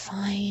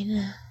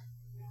 Fine.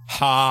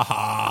 Ha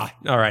ha.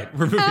 All right.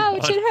 We're moving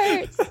Ouch, on.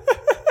 it hurts.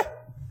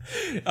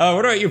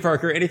 What about you,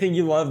 Parker? Anything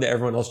you love that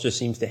everyone else just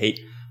seems to hate?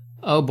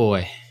 Oh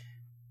boy.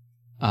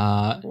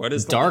 What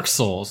is Dark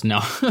Souls? No.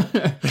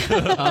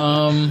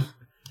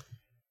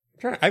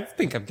 I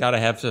think I've got to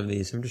have some of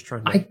these. I'm just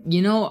trying to...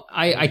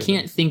 I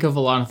can't think of a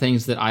lot of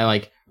things that I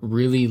like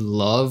really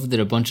love that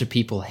a bunch of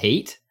people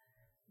hate,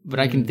 but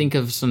I can think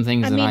of some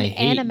things that I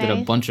hate anime. that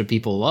a bunch of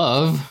people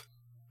love.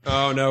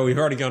 Oh no, we've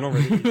already gone over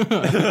these.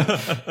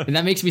 And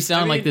that makes me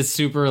sound like this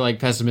super like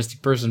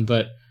pessimistic person,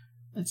 but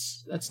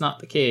that's not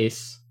the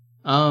case.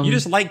 You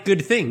just like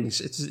good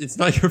things. It's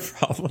not your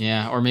problem.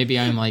 Yeah, or maybe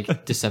I'm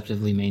like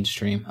deceptively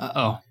mainstream.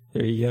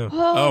 There you go.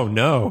 Oh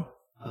no.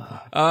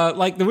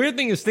 Like the weird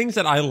thing is things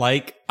that I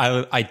like,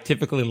 I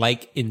typically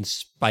like in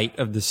spite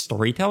of the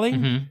storytelling.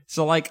 Mm-hmm.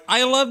 So like,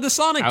 I love the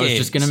Sonic games. I was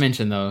just going to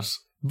mention those.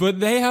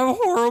 But they have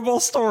horrible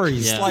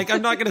stories. Yeah. Like,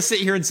 I'm not going to sit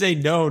here and say,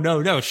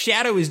 no.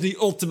 Shadow is the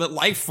ultimate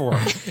life form.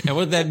 And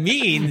what that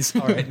means,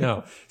 all right,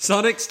 no.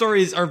 Sonic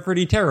stories are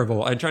pretty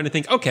terrible. I'm trying to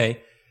think,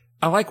 okay,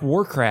 I like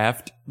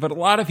Warcraft, but a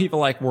lot of people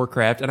like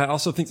Warcraft, and I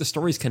also think the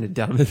story's kind of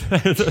dumb in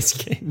those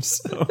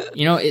games. So.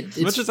 As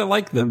much as I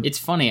like them. It's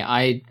funny.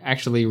 I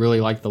actually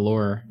really like the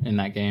lore in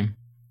that game.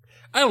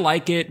 I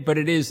like it, but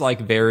it is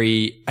like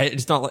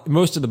it's not like,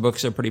 most of the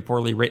books are pretty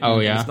poorly written. Oh,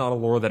 yeah. It's not a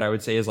lore that I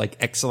would say is like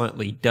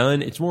excellently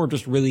done. It's more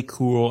just really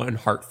cool and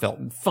heartfelt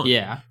and fun.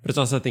 Yeah. But it's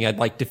not something I'd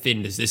like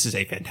defend as this is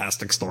a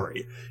fantastic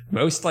story.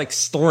 Most like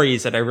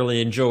stories that I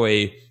really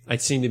enjoy, I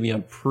seem to be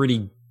on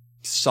pretty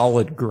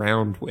solid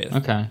ground with.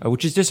 Okay.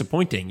 Which is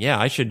disappointing. Yeah,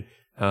 I should,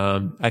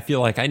 I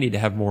feel like I need to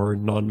have more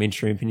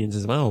non-mainstream opinions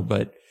as well,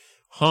 but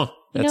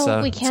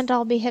we can't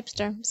all be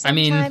hipster.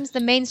 Sometimes the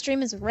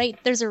mainstream is right.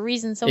 There's a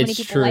reason so many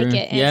people like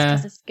it, and it's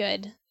because it's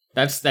good.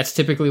 That's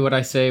typically what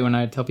I say when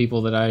I tell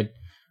people that I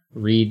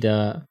read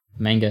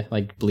manga,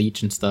 like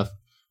Bleach and stuff.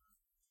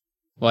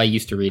 Well, I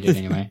used to read it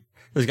anyway.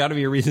 There's got to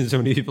be a reason so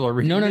many people are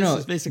reading No. This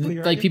is basically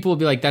like people will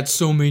be like, "That's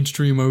so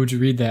mainstream. Why would you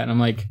read that?" And I'm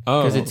like,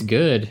 "Because it's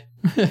good."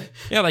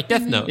 Yeah, like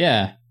Death Note.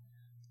 Yeah,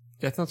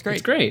 Death Note's great.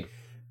 It's great.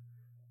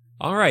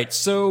 All right,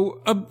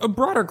 so a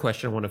broader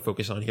question I want to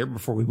focus on here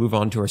before we move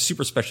on to our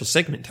super special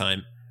segment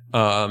time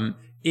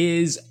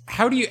is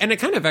how do you, and it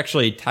kind of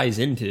actually ties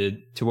into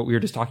what we were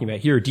just talking about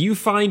here. Do you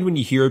find when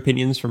you hear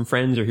opinions from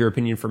friends or hear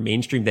opinion from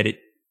mainstream that it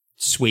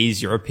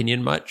sways your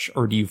opinion much,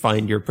 or do you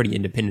find you're pretty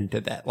independent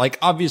of that? Like,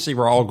 obviously,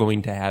 we're all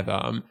going to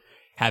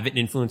have it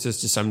influence us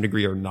to some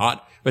degree or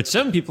not, but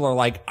some people are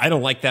like, I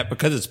don't like that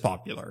because it's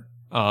popular.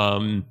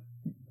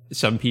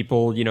 Some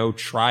people,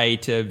 try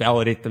to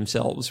validate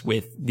themselves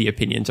with the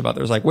opinions of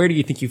others. Like, where do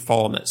you think you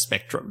fall on that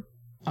spectrum?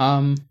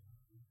 A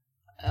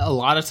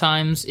lot of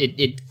times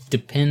it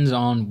depends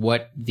on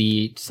what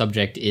the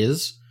subject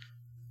is.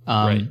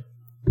 Right.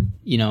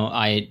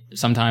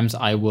 Sometimes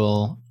I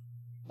will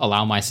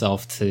allow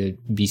myself to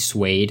be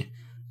swayed.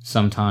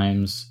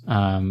 Sometimes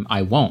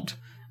I won't.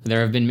 There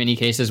have been many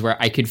cases where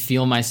I could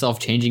feel myself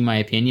changing my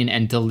opinion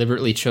and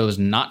deliberately chose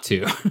not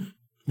to.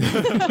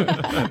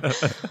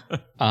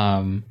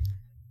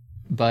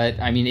 But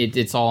I mean,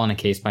 it's all on a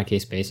case by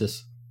case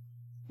basis.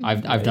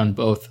 I've done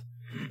both.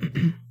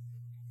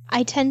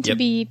 I tend to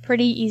be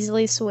pretty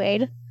easily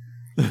swayed.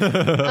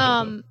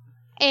 And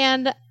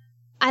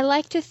I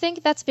like to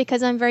think that's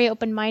because I'm very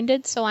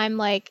open-minded. So I'm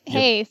like,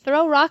 hey,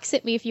 throw rocks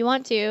at me if you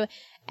want to.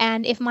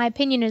 And if my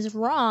opinion is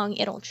wrong,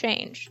 it'll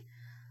change.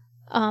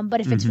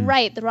 But if it's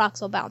right, the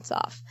rocks will bounce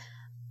off.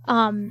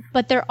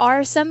 But there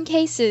are some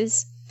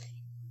cases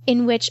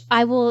in which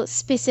I will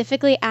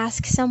specifically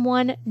ask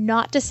someone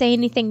not to say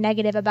anything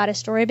negative about a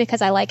story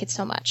because I like it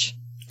so much.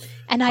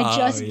 And I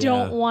just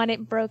don't want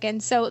it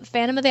broken. So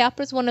Phantom of the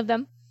Opera is one of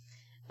them.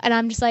 And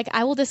I'm just like,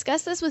 I will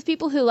discuss this with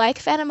people who like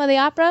Phantom of the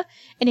Opera.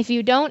 And if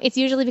you don't, it's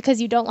usually because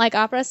you don't like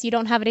opera, so you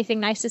don't have anything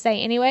nice to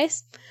say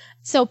anyways.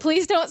 So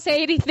please don't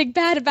say anything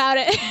bad about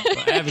it.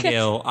 Well,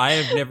 Abigail, I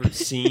have never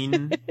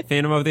seen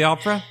Phantom of the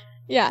Opera.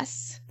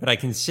 Yes. But I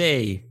can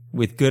say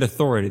with good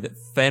authority that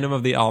Phantom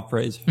of the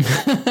Opera is...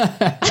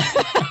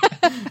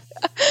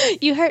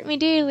 You hurt me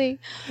dearly.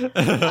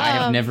 I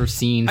have never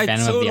seen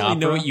Phantom of the Opera. I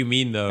know what you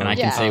mean, though. And I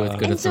can say with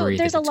good authority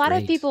so there's that a lot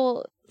great. of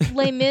people...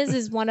 Les Mis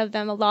is one of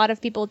them. A lot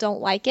of people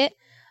don't like it.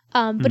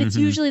 But it's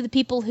usually the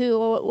people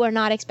who are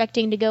not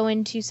expecting to go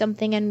into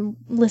something and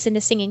listen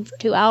to singing for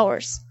 2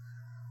 hours.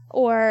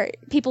 Or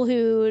people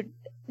who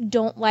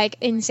don't like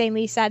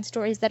insanely sad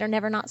stories that are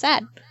never not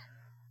sad.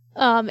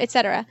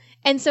 Etc.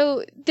 And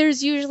so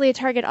there's usually a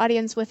target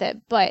audience with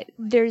it, but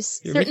there's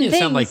You're certain making it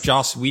things... sound like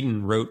Joss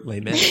Whedon wrote Les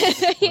Mis.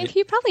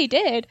 He probably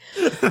did.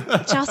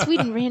 Joss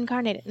Whedon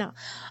reincarnated. No.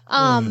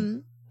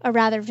 or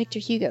rather Victor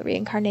Hugo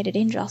reincarnated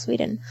in Joss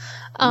Whedon.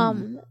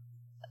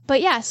 But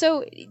yeah,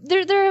 so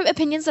there are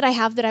opinions that I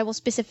have that I will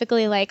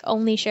specifically like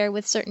only share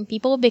with certain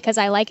people because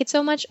I like it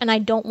so much and I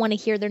don't want to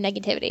hear their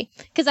negativity.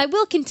 Because I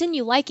will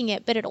continue liking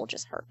it, but it'll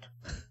just hurt.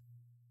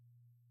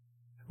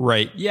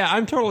 Right. Yeah,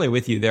 I'm totally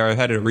with you there. I've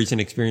had a recent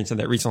experience in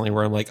that recently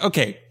where I'm like,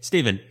 okay,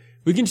 Steven,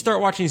 we can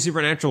start watching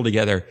Supernatural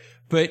together,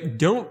 but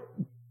don't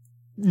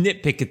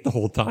nitpick it the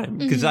whole time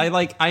because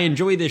I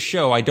enjoy this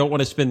show. I don't want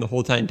to spend the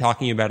whole time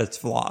talking about its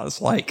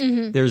flaws. Like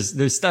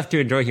there's stuff to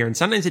enjoy here. And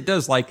sometimes it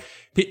does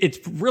it's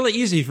really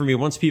easy for me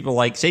once people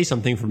say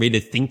something for me to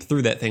think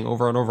through that thing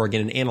over and over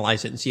again and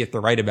analyze it and see if they're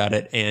right about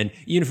it. And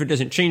even if it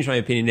doesn't change my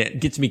opinion,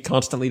 it gets me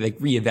constantly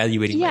reevaluating my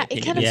opinion. Yeah,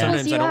 it kind of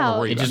sometimes pulls you I don't want to out.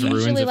 worry It about just You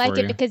ruins usually it like for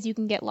it you. because you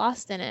can get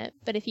lost in it.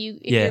 But if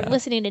you're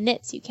listening to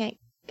nits, you can't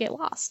get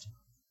lost.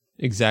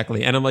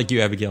 Exactly. And I'm like you,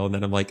 Abigail, and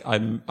then I'm like,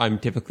 I'm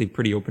typically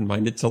pretty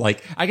open-minded. So I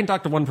can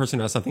talk to one person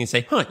about something and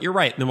say, huh, you're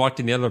right. And then walk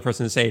to the other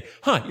person and say,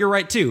 huh, you're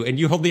right too. And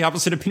you hold the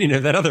opposite opinion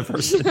of that other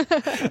person.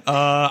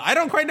 I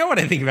don't quite know what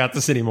I think about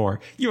this anymore.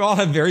 You all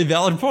have very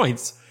valid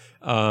points.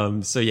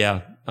 That's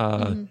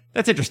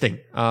interesting.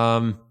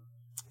 I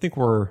think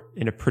we're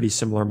in a pretty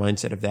similar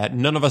mindset of that.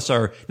 None of us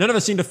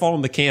seem to fall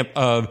in the camp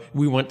of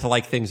we want to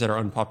like things that are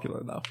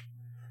unpopular though.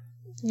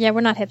 Yeah, we're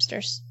not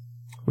hipsters.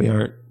 We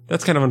aren't.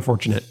 That's kind of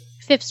unfortunate.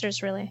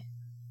 Fipsters, really.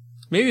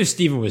 Maybe if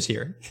Steven was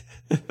here.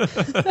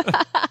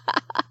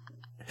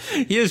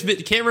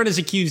 Cameron has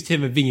accused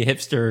him of being a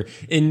hipster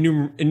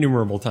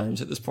innumerable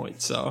times at this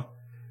point. So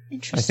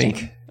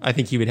Interesting. I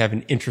think he would have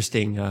an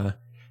interesting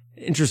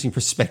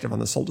perspective on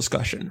this whole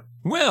discussion.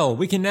 Well,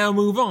 we can now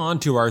move on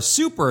to our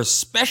super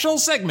special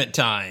segment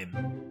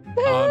time.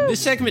 This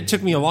segment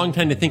took me a long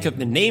time to think of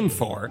the name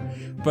for,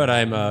 but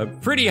I'm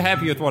pretty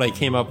happy with what I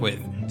came up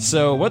with.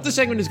 So what the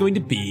segment is going to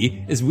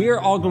be is we are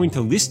all going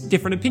to list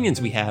different opinions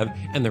we have,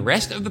 and the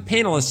rest of the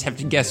panelists have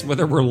to guess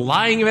whether we're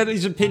lying about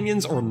these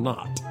opinions or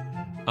not.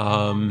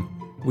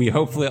 We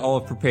hopefully all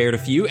have prepared a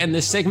few, and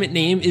this segment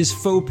name is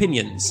Faux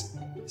Opinions.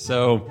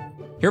 So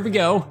here we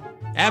go.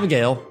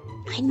 Abigail.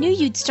 I knew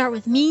you'd start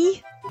with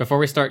me. Before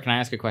we start, can I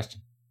ask a question?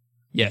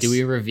 Yes. Do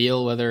we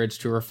reveal whether it's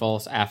true or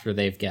false after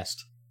they've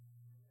guessed?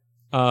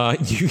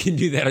 You can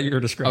do that at your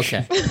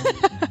discretion. Okay.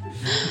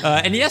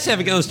 And yes,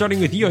 Abigail,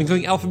 starting with you, I'm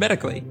going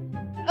alphabetically.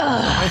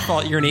 My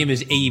fault. Your name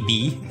is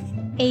A-B.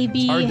 A,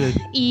 B, hard to-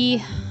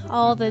 E,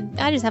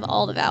 I just have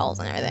all the vowels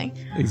and everything.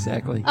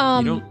 Exactly. You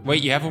don't.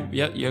 Wait, you have them?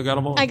 Yeah, you got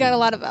them all. I got a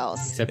lot of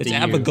vowels. Except It's the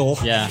U. Abigail.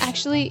 Yeah.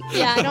 Actually,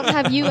 yeah, I don't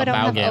have U, I don't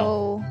have Abigail.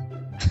 O.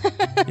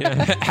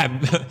 Yeah,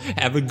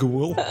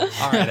 Abigail.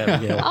 All right,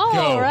 Abigail. All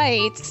go.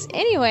 right.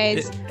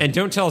 Anyways, And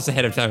don't tell us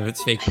ahead of time if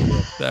it's fake.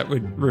 That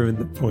would ruin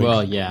the point.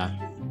 Well, yeah.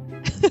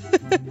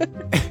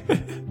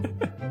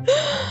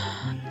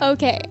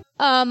 okay.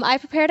 I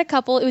prepared a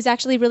couple. It was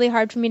actually really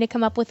hard for me to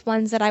come up with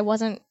ones that I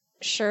wasn't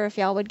sure if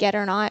y'all would get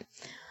or not.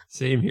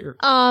 Same here.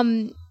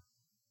 I'm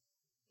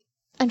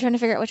trying to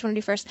figure out which one to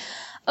do first.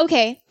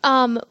 Okay.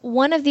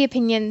 One of the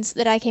opinions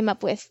that I came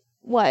up with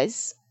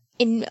was,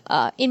 in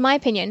my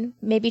opinion,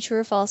 maybe true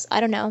or false, I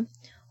don't know.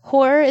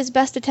 Horror is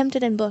best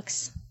attempted in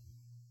books.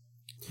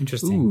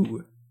 Interesting.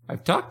 Ooh,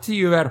 I've talked to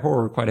you about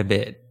horror quite a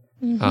bit.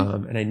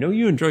 Mm-hmm. And I know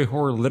you enjoy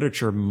horror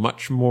literature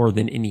much more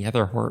than any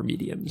other horror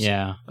mediums.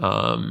 Yeah.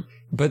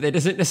 But that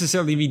doesn't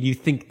necessarily mean you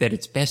think that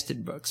it's best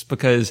in books,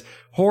 because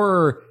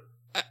horror,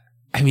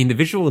 I mean, the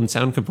visual and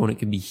sound component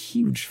can be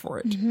huge for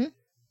it.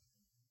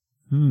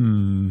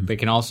 Mm-hmm. But it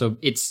can also,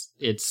 it's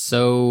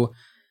so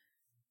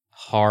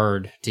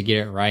hard to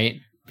get it right,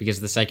 because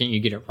the second you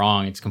get it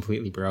wrong, it's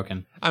completely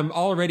broken. I'm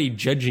already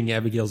judging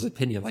Abigail's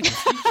opinion. Like, if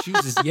she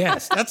chooses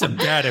yes, that's a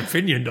bad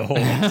opinion to hold.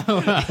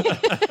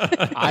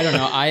 I don't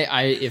know.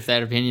 I if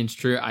that opinion's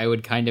true, I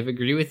would kind of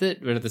agree with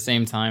it, but at the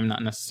same time,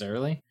 not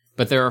necessarily.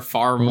 But there are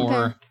far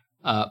more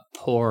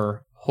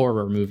poor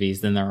horror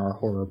movies than there are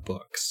horror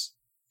books.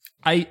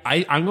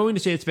 I'm going to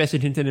say it's best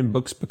attempted in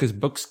books because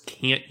books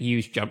can't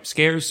use jump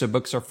scares, so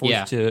books are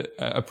forced to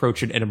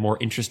approach it in a more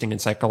interesting and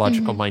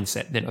psychological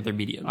mindset than other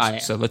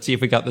mediums. So let's see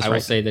if we got this right. I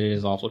will say that it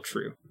is also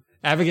true.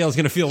 Abigail's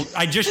going to feel,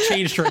 I just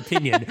changed her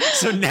opinion,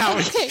 so now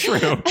it's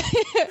true.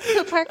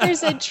 Parker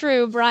said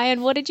true.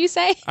 Brian, what did you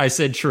say? I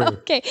said true.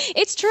 Okay,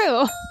 it's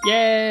true.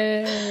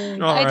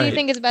 Yay! I do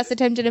think it's best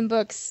attempted in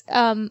books,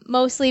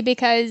 mostly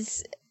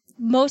because...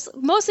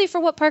 Mostly for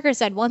what Parker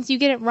said. Once you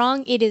get it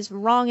wrong, it is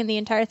wrong and the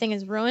entire thing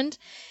is ruined.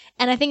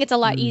 And I think it's a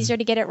lot easier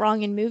to get it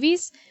wrong in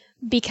movies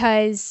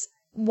because,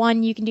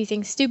 one, you can do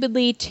things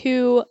stupidly.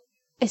 Two,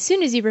 as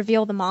soon as you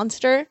reveal the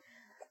monster,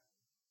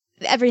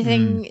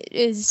 everything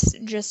is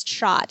just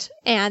shot.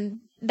 And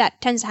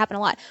that tends to happen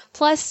a lot.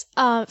 Plus,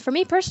 for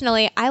me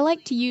personally, I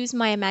like to use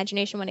my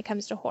imagination when it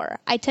comes to horror.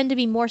 I tend to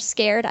be more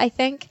scared, I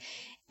think,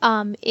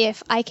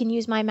 if I can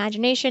use my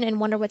imagination and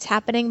wonder what's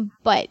happening,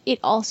 but it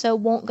also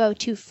won't go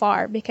too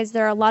far because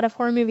there are a lot of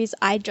horror movies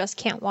I just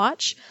can't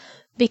watch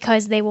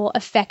because they will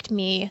affect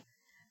me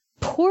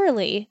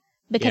poorly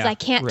because I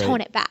can't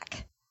tone it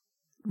back.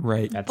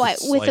 Right. But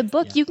with a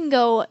book, you can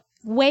go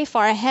way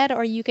far ahead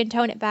or you can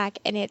tone it back,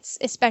 and it's,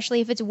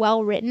 especially if it's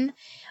well written,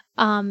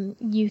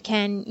 you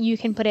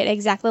can put it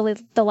exactly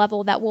the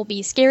level that will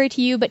be scary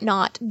to you, but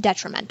not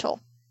detrimental.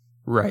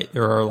 Right.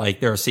 There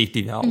are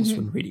safety valves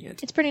when reading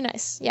it. It's pretty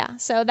nice. Yeah.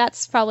 So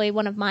that's probably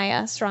one of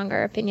my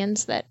stronger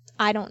opinions that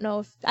I don't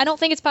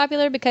think it's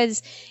popular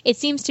because it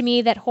seems to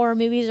me that horror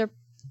movies are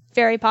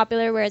very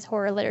popular, whereas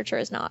horror literature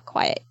is not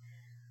quite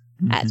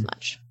as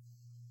much.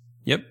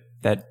 Yep.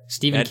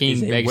 Stephen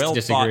King begs to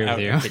disagree with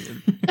you.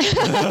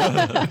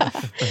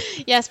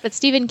 Yes, but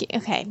Stephen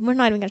King. Okay, we're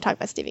not even going to talk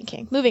about Stephen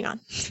King. Moving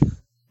on.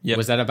 Yep.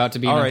 Was that about to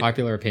be an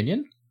unpopular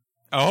opinion?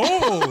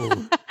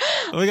 Oh,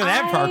 look at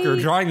that, Parker,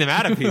 drawing them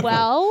out of people.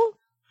 Well,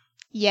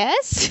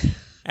 yes.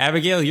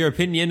 Abigail, your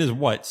opinion is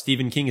what?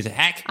 Stephen King is a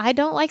hack? I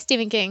don't like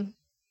Stephen King.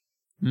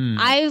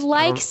 I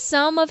like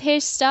some of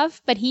his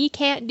stuff, but he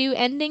can't do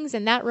endings,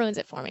 and that ruins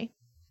it for me.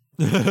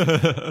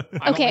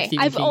 Okay,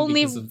 I've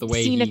only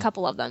seen a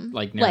couple of them.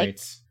 Like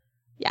narrates.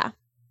 Yeah.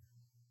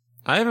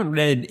 I haven't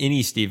read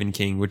any Stephen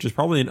King, which is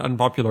probably an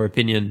unpopular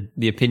opinion.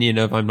 The opinion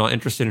of I'm not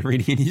interested in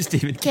reading any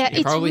Stephen King. Yeah,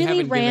 it's probably really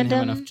haven't random.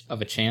 given him enough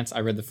of a chance. I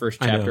read the first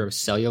chapter of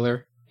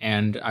Cellular,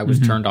 and I was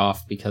turned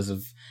off because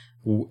of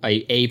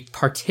a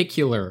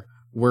particular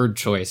word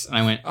choice. And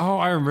I went, "Oh,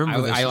 I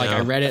remember this." I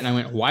read it, and I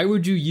went, "Why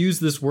would you use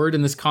this word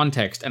in this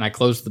context?" And I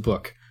closed the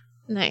book.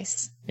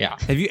 Nice. Yeah.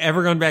 Have you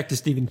ever gone back to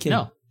Stephen King?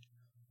 No.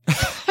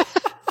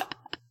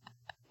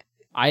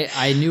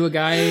 I knew a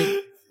guy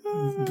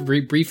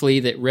briefly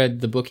that read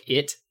the book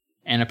It,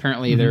 and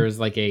apparently there was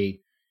like a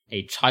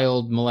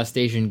child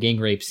molestation gang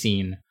rape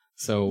scene.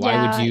 So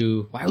why would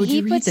you read that?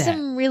 He puts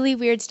some really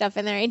weird stuff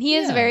in there, and he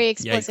is very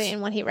explicit in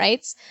what he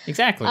writes.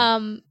 Exactly.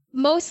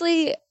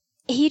 Mostly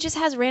he just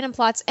has random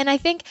plots, and I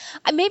think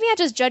maybe I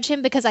just judge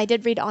him because I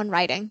did read On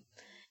Writing.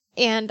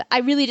 And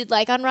I really did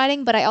like On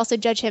Writing, but I also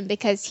judge him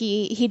because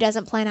he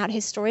doesn't plan out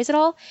his stories at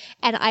all.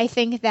 And I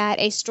think that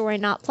a story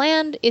not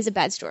planned is a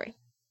bad story.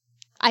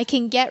 I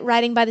can get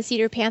writing by the seat of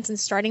your pants and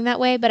starting that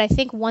way, but I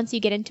think once you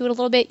get into it a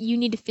little bit, you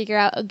need to figure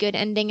out a good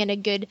ending and a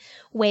good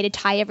way to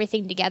tie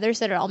everything together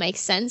so that it all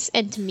makes sense.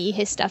 And to me,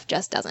 his stuff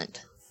just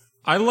doesn't.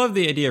 I love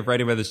the idea of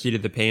writing by the seat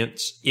of the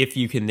pants if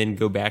you can then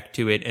go back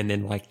to it and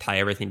then like tie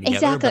everything together.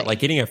 Exactly. But like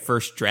getting a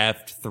first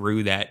draft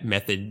through that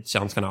method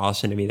sounds kind of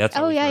awesome to me. That's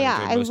I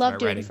love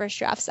doing first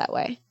drafts that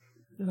way.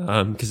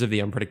 Because of the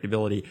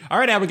unpredictability. All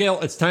right,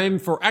 Abigail, it's time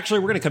for... Actually,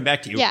 we're going to come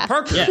back to you. Yeah.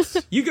 Parker, yes.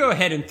 You go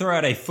ahead and throw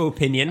out a faux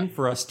opinion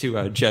for us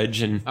to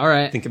judge and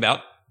think about.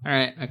 All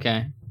right,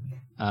 okay.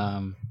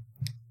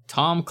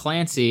 Tom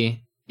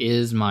Clancy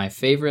is my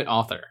favorite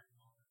author.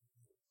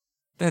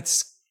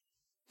 That's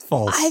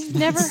false. I've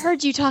never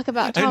heard you talk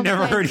about Tom Clancy. I've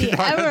never heard you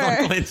talk about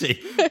Tom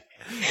Clancy.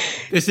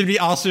 This would be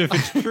awesome if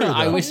it's true, though.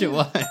 I wish it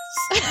was.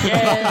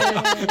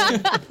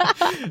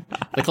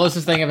 The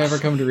closest thing I've ever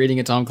come to reading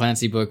a Tom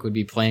Clancy book would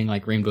be playing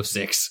like Rainbow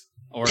Six.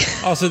 Or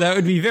also, that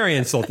would be very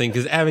insulting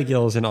because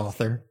Abigail is an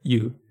author.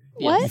 You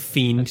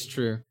fiend. That's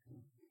true.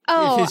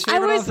 Oh, I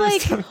was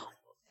like...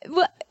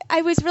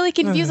 I was really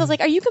confused. I was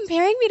like, are you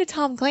comparing me to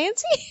Tom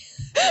Clancy?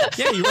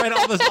 Yeah, you write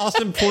all those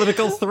awesome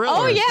political thrillers.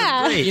 Oh,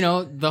 yeah. You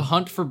know, The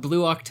Hunt for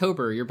Blue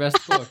October, your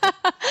best book.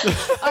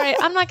 All right,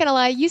 I'm not going to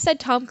lie. You said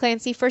Tom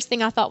Clancy. First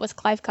thing I thought was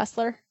Clive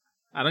Cussler.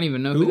 I don't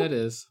even know who that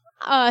is.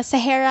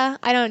 Sahara.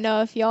 I don't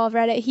know if y'all have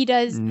read it. He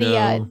does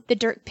the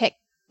Dirk Pitt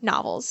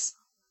novels.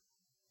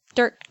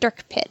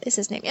 Dirk Pitt is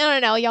his name. I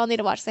don't know. Y'all need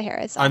to watch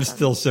Sahara. It's awesome. I'm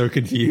still so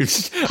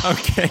confused.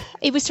 Okay.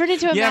 It was turned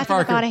into a Matthew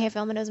McConaughey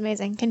film, and it was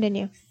amazing.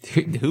 Continue.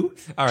 Who?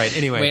 All right.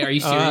 Anyway. Wait, are you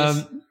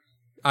serious?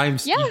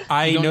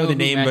 I know the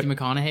name, but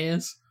Matthew McConaughey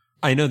is.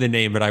 I know the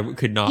name, but I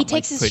could not. He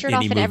takes his put shirt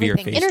any off and movie or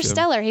everything. face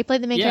Interstellar. He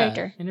played the main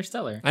character.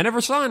 Interstellar. I never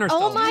saw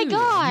Interstellar. Oh my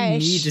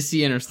gosh! You need to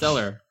see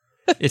Interstellar.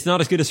 It's not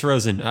as good as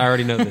Frozen. I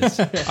already know this.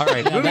 All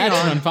right, now that's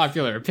an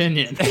unpopular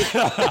opinion.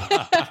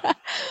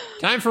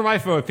 Time for my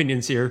faux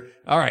opinions here.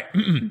 All right.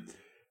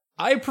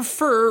 I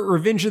prefer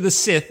Revenge of the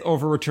Sith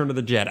over Return of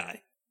the Jedi.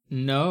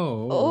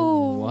 No.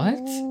 Oh. What?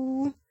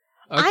 Okay.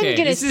 I'm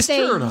going to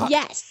say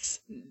yes.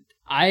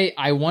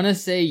 I want to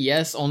say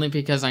yes only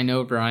because I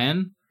know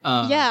Brian.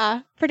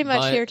 Yeah, pretty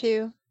much here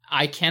too.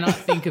 I cannot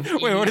think of...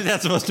 Wait, what is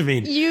that supposed to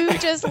mean? You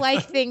just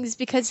like things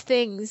because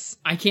things.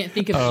 I can't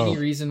think of any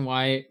reason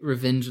why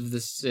Revenge of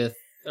the Sith...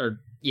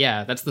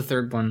 that's the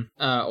third one.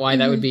 Why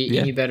that would be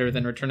any better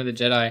than Return of the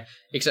Jedi,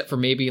 except for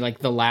maybe like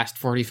the last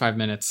 45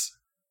 minutes.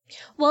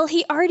 Well,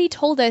 he already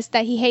told us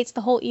that he hates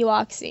the whole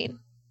Ewok scene.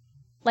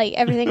 Like,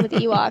 everything with the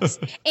Ewoks.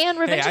 And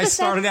Revenge of the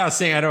Sith... I started out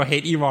saying I don't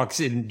hate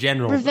Ewoks in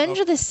general. Revenge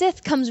of the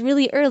Sith comes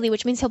really early,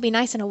 which means he'll be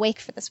nice and awake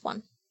for this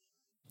one.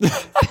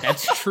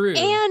 That's true.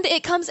 And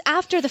it comes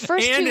after the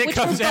first two, which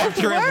comes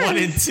after 1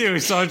 and 2,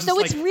 so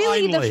it's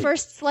really the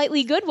first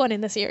slightly good one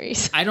in the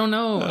series. I don't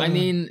know. I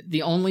mean,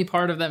 the only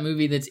part of that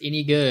movie that's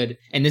any good,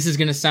 and this is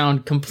going to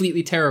sound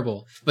completely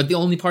terrible, but the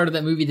only part of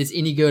that movie that's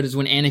any good is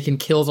when Anakin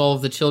kills all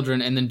of the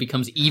children and then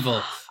becomes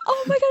evil.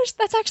 Oh my gosh,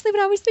 that's actually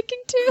what I was thinking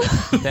too.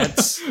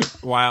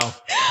 That's wow.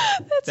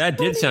 That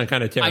did sound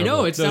kind of terrible. I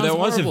know, it sounds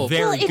horrible.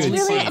 It's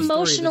really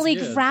emotionally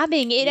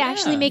grabbing. It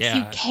actually makes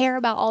you care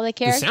about all the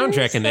characters. The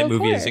soundtrack in that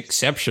movie is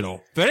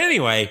exceptional. But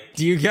anyway,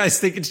 do you guys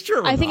think it's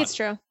true or I think it's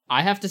true.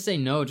 I have to say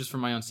no just for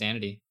my own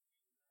sanity.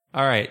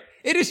 All right.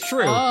 It is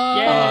true.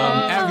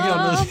 Yeah. Abigail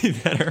knows me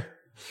better.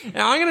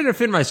 Now, I'm going to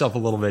defend myself a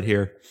little bit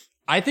here.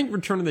 I think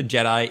Return of the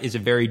Jedi is a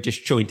very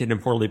disjointed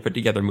and poorly put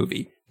together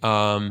movie.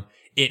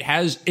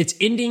 Its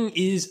ending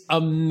is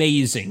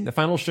amazing. The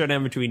final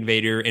showdown between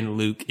Vader and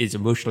Luke is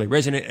emotionally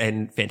resonant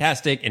and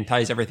fantastic and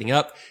ties everything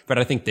up. But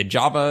I think the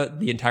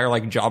entire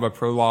Jabba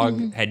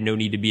prologue had no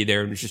need to be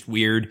there. It was just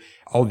weird.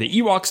 All the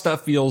Ewok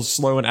stuff feels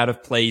slow and out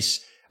of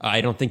place.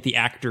 I don't think the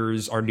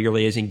actors are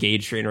nearly as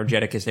engaged or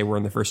energetic as they were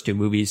in the first two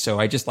movies. So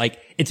I just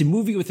it's a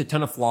movie with a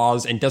ton of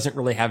flaws and doesn't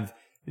really have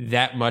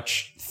that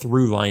much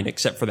through line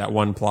except for that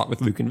one plot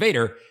with Luke and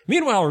Vader.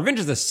 Meanwhile,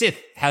 Revenge of the Sith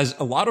has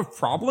a lot of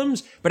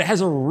problems, but it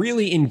has a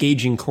really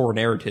engaging core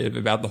narrative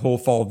about the whole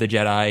fall of the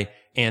Jedi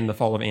and the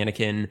fall of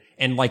Anakin,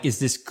 and is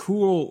this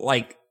cool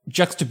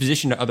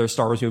juxtaposition to other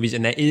Star Wars movies,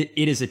 and that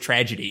it is a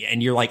tragedy,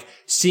 and you're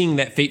seeing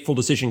that fateful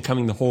decision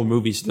coming the whole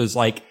movie. So there's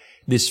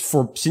this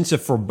sense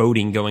of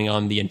foreboding going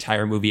on the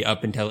entire movie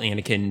up until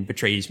Anakin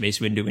betrays Mace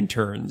Windu and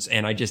turns,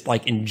 and I just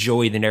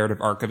enjoy the narrative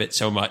arc of it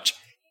so much.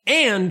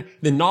 And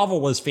the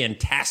novel was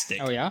fantastic.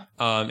 Oh, yeah?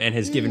 And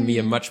has given me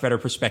a much better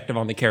perspective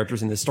on the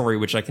characters in the story,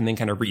 which I can then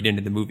kind of read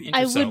into the movie.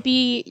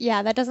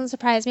 That doesn't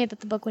surprise me that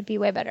the book would be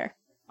way better.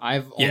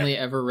 I've only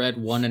ever read a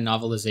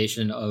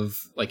novelization of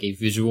a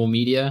visual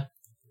media,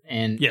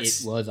 and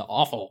it was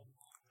awful.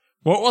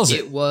 What was it?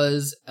 It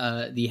was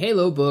the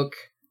Halo book,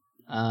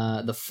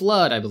 The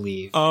Flood, I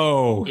believe.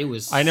 Oh, it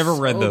was. I never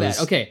read those.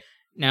 Bad. Okay,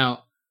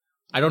 now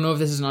I don't know if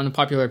this is an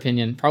unpopular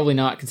opinion. Probably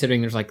not, considering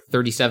there's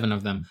 37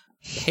 of them.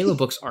 The Halo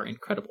books are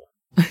incredible.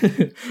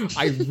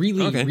 I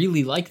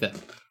really like them.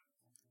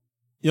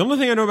 The only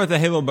thing I know about the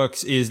Halo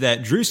books is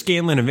that Drew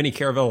Scanlon and Vinnie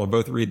Caravella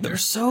both read them. They're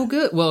so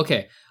good. Well,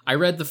 okay. I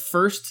read the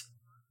first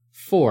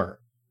 4.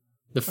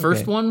 The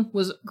first one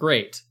was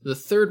great. The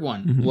third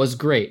one was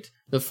great.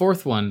 The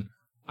fourth one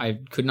I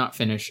could not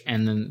finish,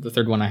 and then the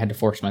third one I had to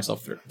force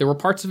myself through. There were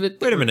parts of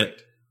it... Wait a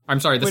minute. I'm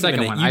sorry, the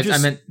second one. I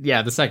meant...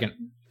 Yeah, the second.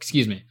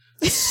 Excuse me.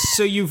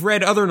 So you've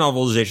read other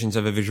novelizations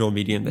of a visual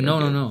medium?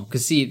 No.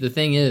 Because see, the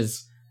thing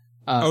is...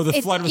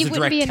 The Flood was a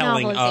direct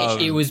telling of...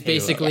 It was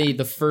basically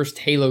the first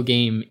Halo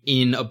game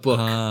in a book.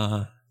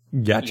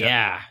 Gotcha.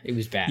 Yeah, it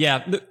was bad.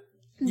 Yeah.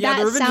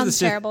 That sounds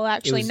terrible,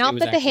 actually. Not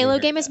that the Halo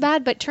game is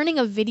bad, but turning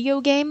a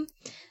video game,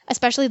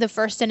 especially the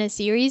first in a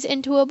series,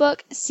 into a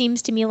book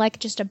seems to me like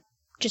just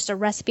a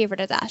recipe for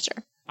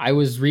disaster. I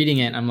was reading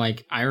it, and I'm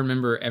like, I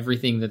remember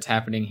everything that's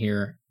happening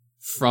here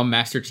from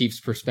Master Chief's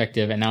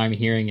perspective, and now I'm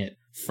hearing it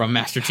from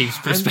Master Chief's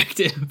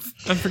perspective.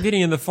 I'm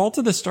forgetting, in the Fault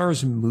of the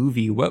Stars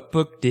movie, what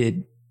book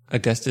did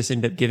Augustus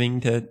end up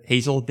giving to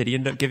Hazel? Did he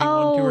end up giving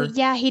one to her? Oh,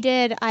 yeah, he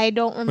did. I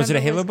don't remember. Was it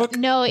a Halo book?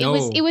 No,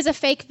 it was a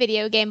fake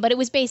video game, but it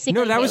was basically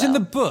No, that Halo. was in the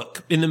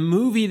book. In the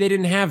movie, they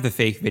didn't have the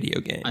fake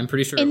video game. I'm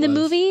pretty sure in the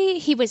movie,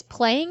 he was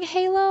playing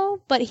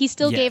Halo, but he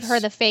still gave her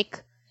the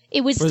fake...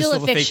 It was still a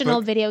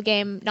fictional video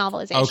game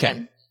novelization.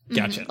 Okay,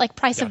 gotcha. Like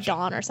Price of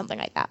Dawn or something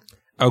like that.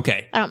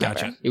 Okay, I don't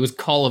remember. It was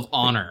Call of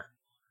Honor.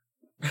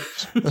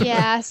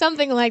 Yeah,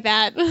 something like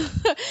that.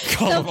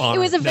 Call of Honor.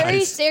 It was a very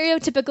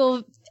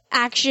stereotypical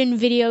action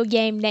video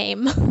game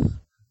name.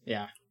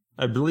 Yeah.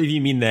 I believe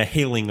you mean the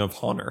Hailing of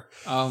Honor.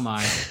 Oh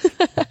my.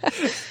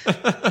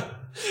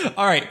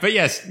 All right, but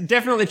yes,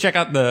 definitely check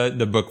out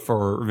the book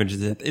for Revenge of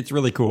the Sith. It's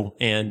really cool,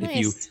 and if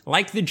you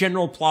like the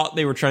general plot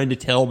they were trying to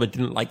tell but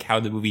didn't like how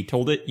the movie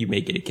told it, you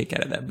may get a kick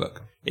out of that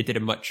book. It did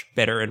a much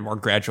better and more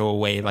gradual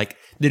way. Like,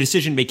 the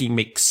decision making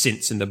makes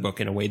sense in the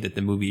book in a way that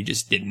the movie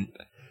just didn't.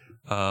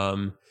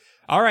 All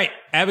right,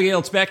 Abigail,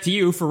 it's back to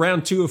you for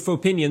round 2 of Faux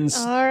Opinions.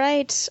 All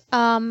right.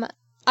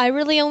 I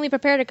really only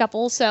prepared a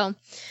couple, so...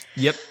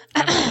 Yep.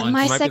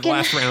 My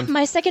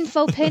second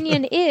faux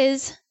opinion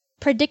is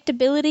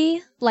predictability,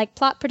 like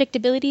plot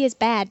predictability, is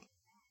bad.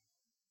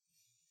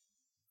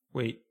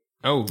 Wait.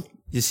 Oh,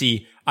 you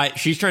see,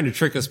 she's trying to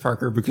trick us,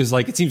 Parker, because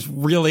it seems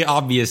really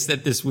obvious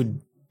that this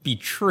would be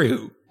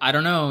true. I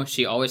don't know.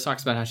 She always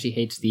talks about how she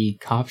hates the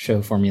cop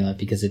show formula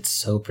because it's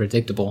so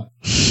predictable.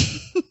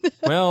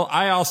 Well,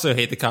 I also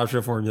hate the cop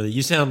show formula.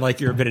 You sound like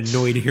you're a bit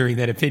annoyed hearing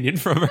that opinion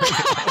from her.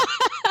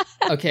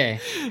 Okay,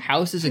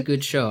 House is a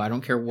good show. I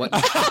don't care what.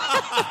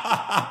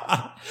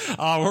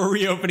 We're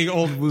reopening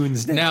old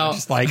wounds now.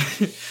 Just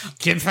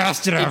get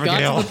past it, Abigail. It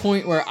got to the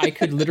point where I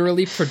could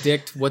literally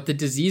predict what the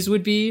disease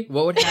would be,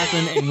 what would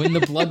happen, and when the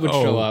blood would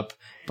show up.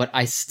 But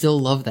I still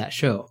love that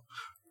show.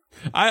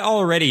 I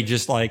already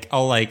just I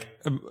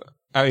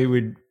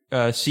would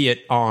see it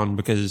on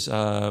because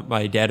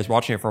my dad is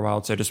watching it for a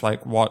while, so I just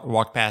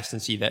walk past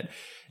and see that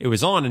it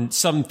was on and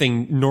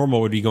something normal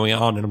would be going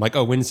on. And I'm like,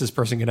 oh, when's this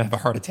person going to have a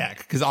heart attack?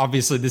 Because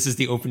obviously this is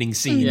the opening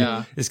scene.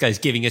 Yeah. This guy's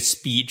giving a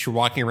speech or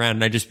walking around,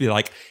 and I'd just be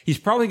like, he's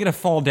probably going to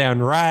fall down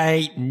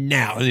right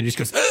now. And then he just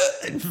goes,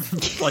 and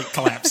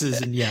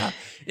collapses. And yeah,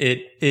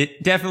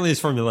 it definitely is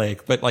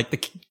formulaic, but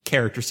the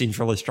character seems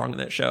really strong in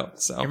that show.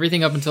 So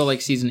everything up until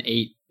season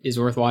 8 is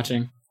worth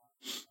watching.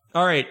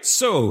 All right,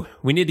 so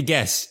we need to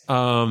guess.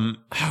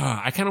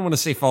 I kind of want to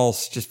say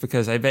false just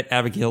because I bet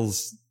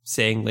Abigail's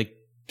saying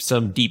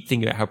some deep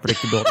thing about how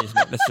predictability is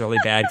not necessarily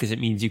bad because it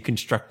means you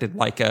constructed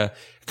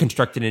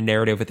a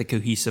narrative with a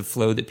cohesive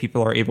flow that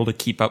people are able to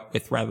keep up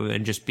with rather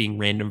than just being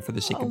random for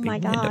the sake Oh of my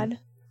being god. random.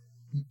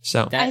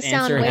 So That I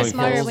sound answer way had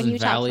smarter hills when and you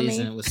talk for valleys, me.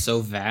 and it was so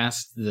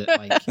vast that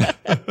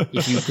like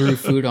if you grew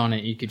food on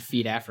it, you could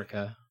feed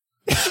Africa.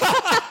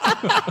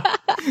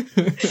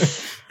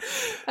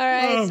 All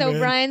right, Oh, so man.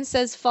 Brian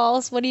says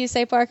false. What do you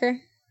say, Parker?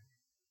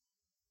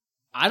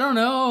 I don't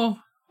know.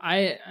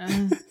 I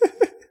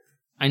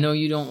know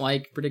you don't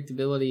like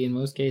predictability in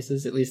most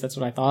cases. At least that's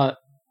what I thought.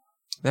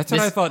 that's what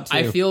I thought too.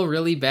 I feel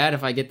really bad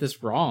if I get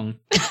this wrong.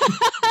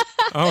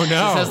 oh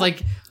no. This has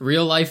like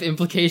real life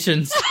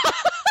implications.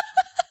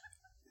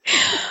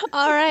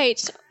 All right.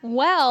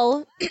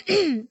 Well,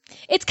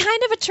 it's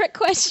kind of a trick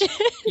question.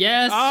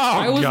 Yes, Oh,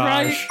 I was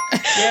gosh.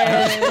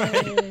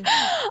 right. Yay.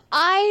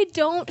 I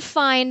don't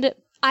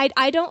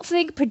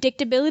think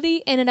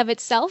predictability in and of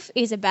itself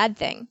is a bad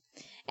thing.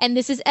 And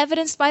this is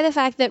evidenced by the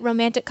fact that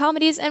romantic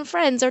comedies and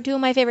Friends are two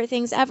of my favorite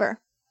things ever.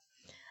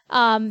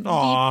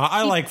 Aw,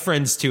 I like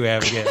Friends too,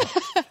 Abigail.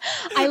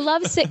 I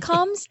love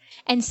sitcoms,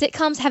 and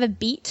sitcoms have a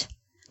beat.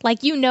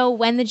 Like, you know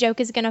when the joke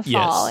is going to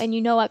fall, Yes. and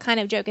you know what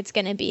kind of joke it's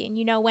going to be, and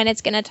you know when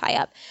it's going to tie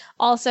up.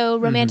 Also,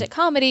 romantic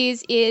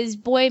comedies is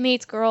boy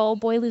meets girl,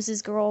 boy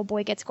loses girl,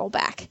 boy gets girl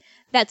back.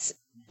 That's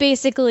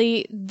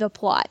basically the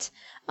plot.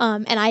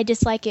 And I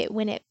dislike it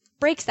when it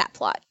breaks that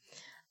plot.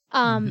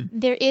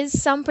 There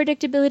is some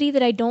predictability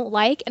that I don't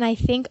like, and I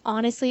think,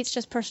 honestly, it's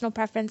just personal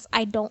preference.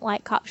 I don't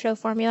like cop show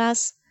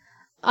formulas.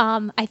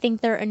 I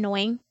think they're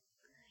annoying.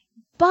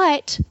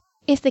 But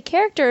if the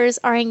characters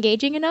are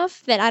engaging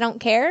enough that I don't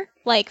care,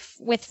 like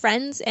with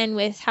Friends and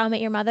with How I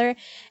Met Your Mother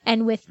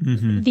and with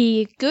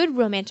the good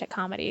romantic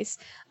comedies,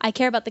 I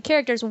care about the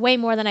characters way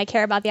more than I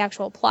care about the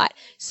actual plot.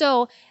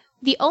 So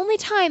the only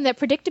time that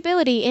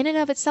predictability in and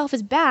of itself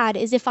is bad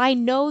is if I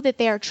know that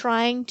they are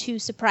trying to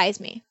surprise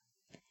me.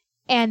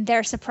 And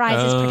their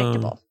surprise is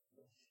predictable.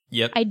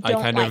 Yep. I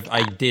don't like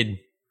I that. did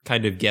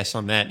kind of guess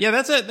on that. Yeah,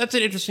 that's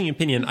an interesting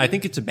opinion. I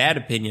think it's a bad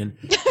opinion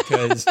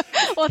because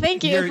Well,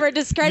 thank you for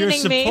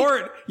discrediting me.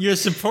 Your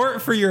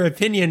support for your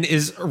opinion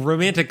is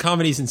romantic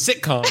comedies and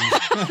sitcoms,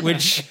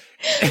 which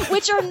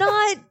Which are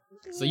not.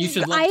 So you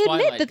should. Love I admit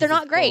Twilight that they're 'cause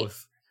not it's great.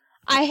 both.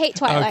 I hate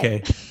Twilight.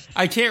 okay.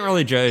 I can't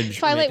really judge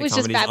Twilight romantic was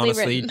just comedies, badly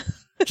honestly, written.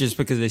 just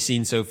because I've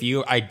seen so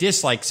few. I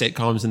dislike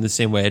sitcoms in the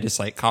same way I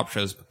dislike cop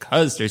shows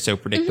because they're so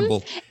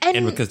predictable and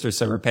And because they're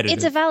so repetitive.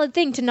 It's a valid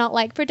thing to not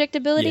like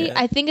predictability. Yeah.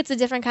 I think it's a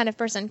different kind of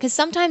person because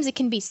sometimes it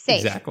can be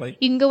safe. Exactly.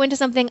 You can go into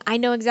something, I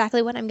know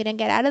exactly what I'm going to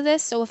get out of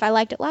this, so if I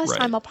liked it last Right.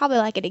 time, I'll probably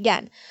like it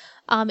again.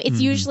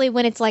 It's usually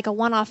when it's like a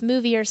one-off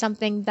movie or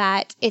something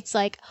that it's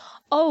like,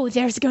 oh,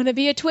 there's going to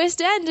be a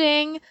twist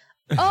ending.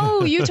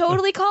 Oh, you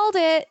totally called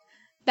it.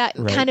 That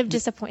Right. kind of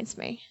disappoints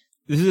me.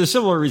 This is a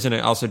similar reason I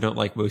also don't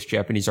like most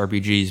Japanese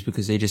RPGs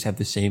because they just have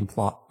the same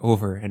plot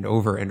over and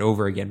over and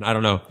over again. I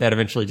don't know. That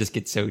eventually just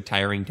gets so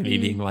tiring to me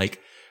being like,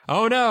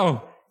 oh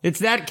no, it's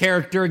that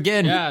character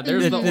again. Yeah,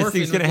 there's the This orphan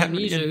thing's with gonna happen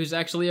amnesia again. who's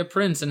actually a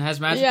prince and has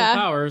magical Yeah.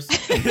 powers.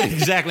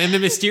 Exactly. And the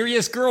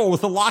mysterious girl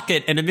with a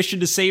locket and a mission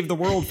to save the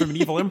world from an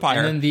evil empire.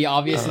 And then the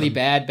obviously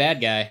bad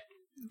guy.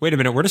 Wait a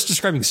minute. We're just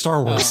describing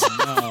Star Wars.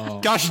 Oh, no.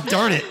 Gosh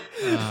darn it.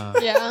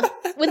 Yeah.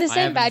 When the same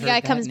haven't bad heard guy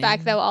that comes back,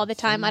 name though, all the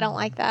time, I don't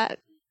like that.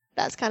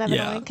 That's kind of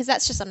Yeah. annoying because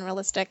that's just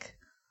unrealistic.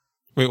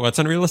 Wait, what's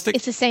unrealistic?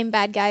 If the same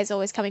bad guy is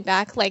always coming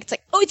back, like it's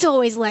like, oh, it's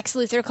always Lex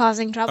Luthor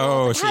causing trouble.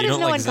 Oh, It's so like, you how does don't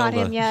no like one got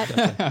Zelda. him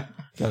yet?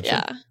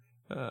 Gotcha.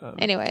 Yeah.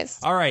 Anyways,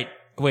 All right.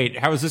 Wait,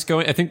 how is this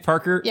going? I think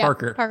Parker. yeah,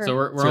 Parker. So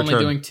we're It's your only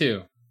turn. doing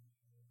two.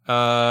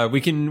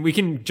 We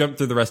can jump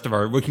through the rest of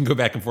our. We can go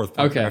back and forth.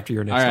 Parker, Okay. After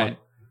your next All right. one.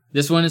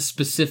 This one is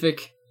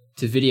specific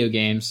to video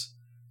games.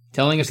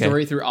 Telling a Okay.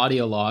 story through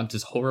audio logs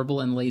is horrible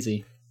and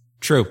lazy.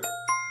 True.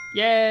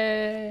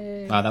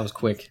 Yay! Wow, that was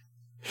quick.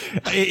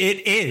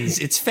 It is.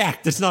 It's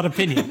fact. It's not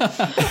opinion.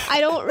 I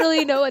don't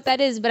really know what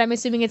that is, but I'm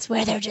assuming it's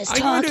where they're just I'm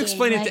talking. going to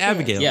explain it like to this.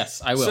 Abigail.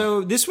 Yes, I will.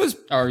 So this was.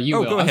 Or you Oh,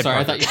 will. go I'm ahead,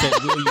 sorry, Parker. I thought you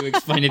said, will you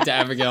explain it to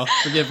Abigail?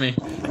 Forgive me.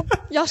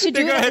 Y'all should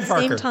do Go it ahead, at the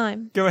Parker. same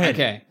time. Go ahead.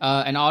 Okay,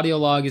 an audio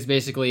log is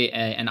basically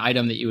an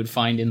item that you would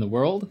find in the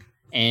world,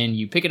 and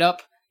you pick it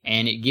up,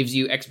 and it gives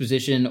you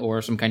exposition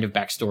or some kind of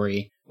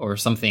backstory or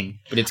something,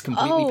 but it's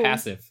completely Oh.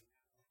 passive.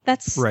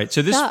 That's Right.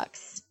 So this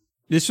sucks.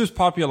 this was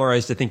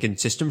popularized, I think, in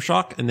System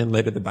Shock and then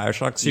later the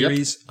Bioshock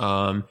series.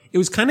 It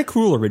was kind of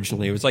cool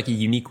originally. It was like a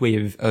unique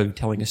way of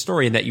telling a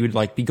story in that you would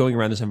like be going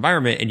around this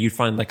environment and you'd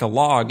find like a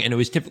log, and it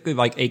was typically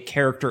like a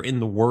character in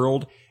the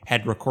world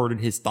had recorded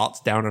his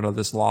thoughts down onto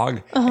this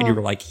log, and you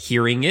were like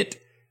hearing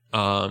it,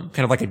 kind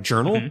of like a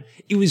journal.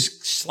 It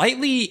was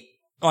slightly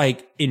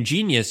like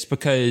ingenious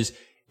because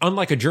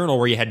unlike a journal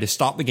where you had to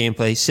stop the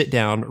gameplay, sit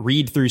down,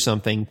 read through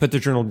something, put the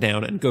journal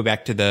down, and go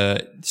back to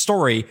the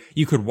story,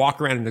 you could walk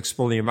around and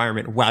explore the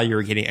environment while you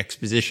were getting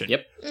exposition.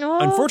 Yep. Oh,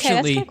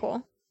 Unfortunately- okay, that's kinda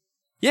cool.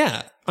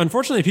 Yeah.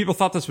 Unfortunately, people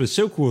thought this was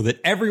so cool that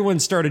everyone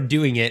started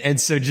doing it. And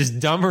so just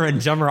dumber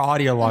and dumber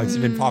audio logs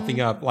have been popping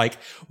up. Like,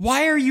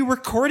 why are you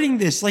recording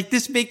this? Like,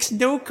 this makes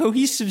no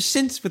cohesive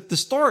sense with the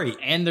story.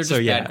 And they're just So,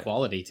 yeah. bad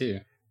quality, too.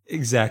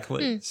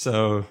 Exactly.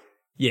 So,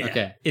 Yeah.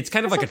 Okay. It's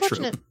kind of That's like a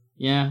unfortunate. trope.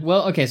 Yeah.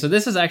 Well, okay. So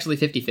this is actually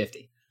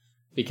 50-50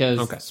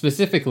 because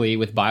specifically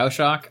with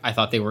BioShock, I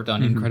thought they were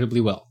done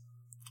incredibly well.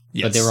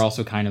 Yes. But they were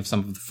also kind of some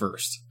of the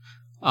first.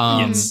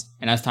 Yes.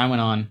 And as time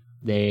went on,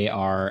 they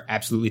are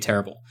absolutely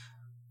terrible.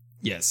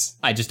 Yes.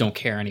 I just don't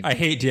care anymore. I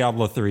hate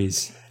Diablo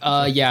 3s.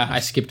 Yeah, I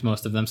skipped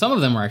most of them. Some of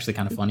them were actually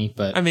kind of funny,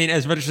 but I mean,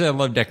 as much as I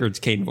love Deckard's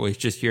Kane voice,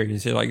 just hearing him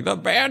say, like, the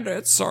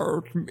bandits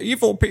are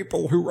evil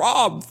people who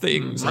rob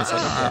things. I was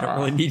like, I don't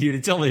really need you to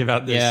tell me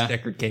about this, Yeah.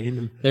 Deckard Kane.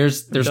 And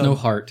there's no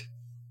heart.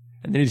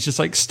 then he's just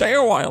like, stay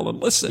a while and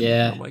listen.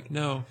 Yeah. And I'm like,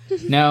 no.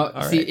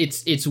 Now, see, right.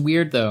 it's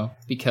weird though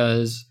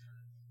because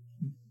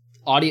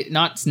audio,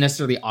 not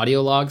necessarily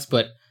audio logs,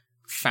 but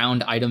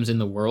found items in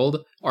the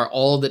world are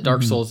all that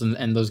Dark Souls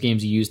and those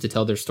games use to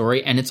tell their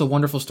story, and it's a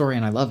wonderful story,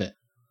 and I love it.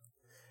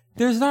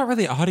 There's not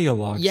really audio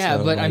logs. Yeah,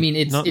 though, but I like, mean,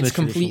 not in it's the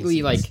traditional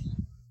completely like, sense.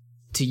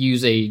 to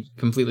use a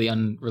completely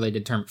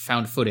unrelated term,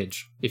 found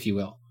footage, if you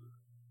will.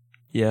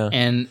 Yeah.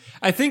 And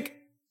I think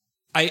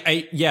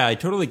I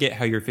totally get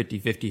how you're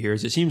 50-50 here.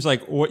 Is it seems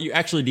like what you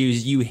actually do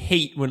is you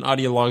hate when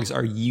audio logs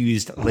are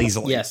used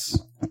lazily. yes,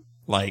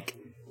 Like,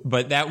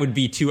 but that would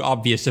be too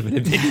obvious of an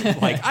opinion.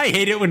 Like, I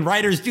hate it when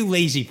writers do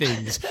lazy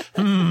things.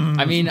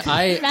 I mean, That's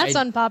I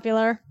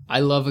unpopular.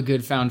 love a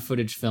good found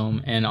footage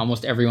film, and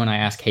almost everyone I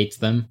ask hates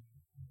them.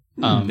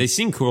 They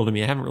seem cool to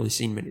me. I haven't really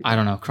seen many. I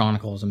don't know.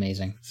 Chronicle is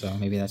amazing, so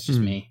maybe that's just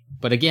me.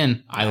 But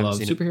again, I haven't love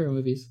seen it. superhero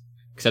movies,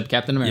 except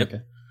Captain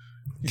America.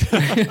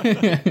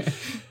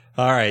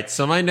 All right,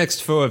 so my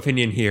next faux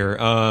opinion here.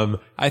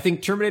 I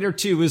think Terminator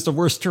 2 is the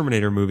worst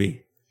Terminator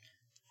movie.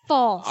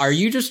 False. Are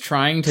you just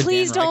trying to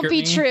Please Dan don't Reichert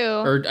be me? true.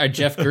 Or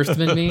Jeff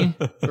Gerstmann me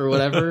or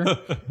whatever?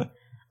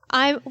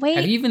 Wait.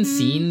 Have you even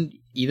seen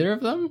either of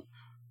them?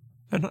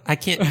 I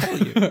can't tell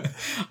you.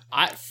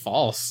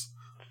 False.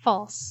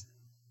 False.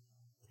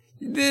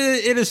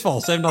 It is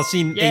false. I have not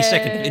seen a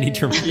second of any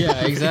Terminator.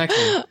 Yeah, exactly.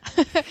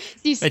 I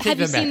take have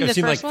you that back. seen I've the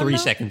seen like first one, 3 though?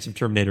 seconds of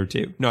Terminator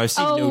 2. No, I've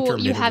seen no Terminator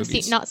you have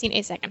movies. not seen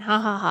a second. Ha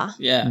ha ha.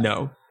 Yeah.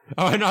 No.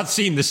 Oh, I've not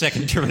seen the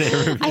second Terminator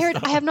movie. I heard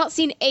I have not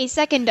seen a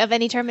second of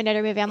any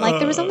Terminator movie. I'm like,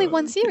 there was only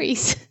one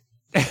series.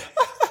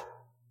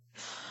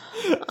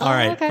 All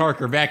right, okay.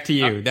 Parker, back to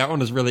you. That one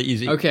was really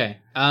easy. Okay.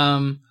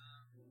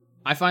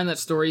 I find that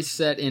stories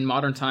set in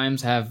modern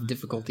times have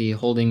difficulty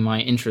holding my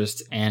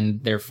interest,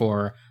 and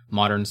therefore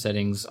modern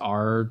settings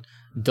are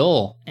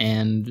dull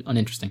and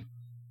uninteresting.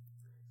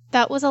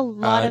 That was a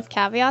lot of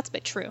caveats,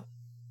 but true.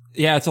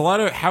 Yeah, it's a lot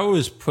of how it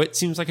was put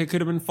seems like it could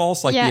have been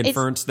false, like Yeah, the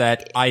inference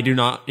that I do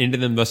not into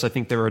them, thus I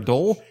think they're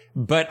dull.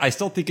 But I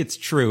still think it's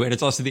true, and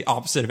it's also the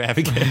opposite of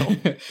Abigail.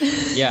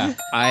 Yeah,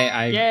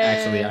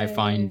 I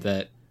find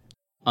that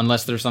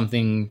unless there's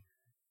something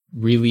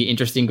really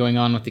interesting going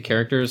on with the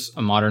characters,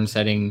 a modern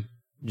setting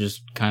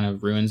just kind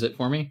of ruins it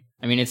for me.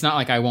 I mean, it's not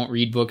like I won't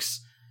read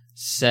books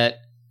set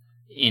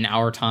in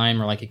our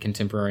time or like a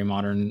contemporary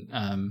modern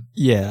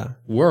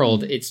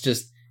world. It's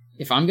just,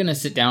 if I'm going to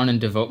sit down and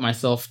devote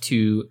myself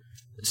to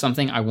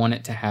something, I want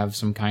it to have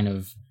some kind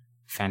of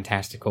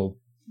fantastical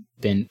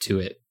bent to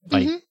it.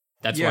 Like,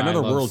 that's why another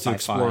I love world to sci-fi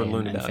explore and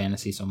learn and about.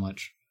 fantasy so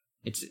much.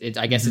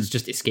 I guess it's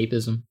just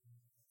escapism.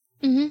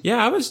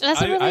 Yeah,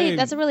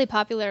 That's a really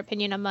popular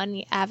opinion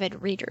among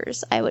avid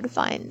readers, I would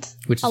find.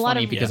 Which is a lot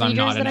funny of because I'm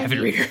not readers an that I avid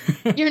meet-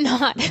 reader. You're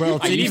not. Well,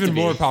 it's I an used even to be.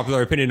 more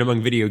popular opinion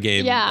among video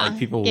game, Yeah, like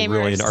people gamers.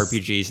 really into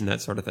RPGs and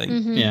that sort of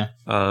thing. Yeah.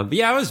 But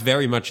yeah, I was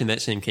very much in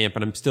that same camp,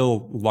 and I'm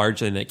still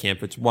largely in that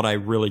camp. It's what I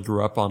really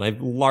grew up on.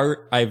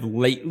 I've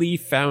lately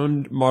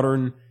found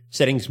modern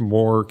settings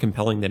more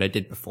compelling than I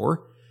did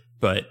before,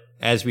 but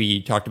as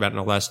we talked about in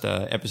our last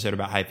episode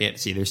about high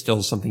fantasy, there's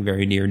still something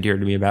very near and dear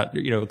to me about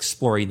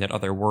exploring that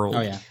other world.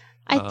 Oh, yeah.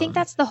 I think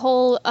that's the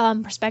whole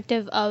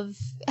perspective of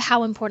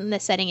how important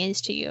this setting is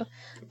to you.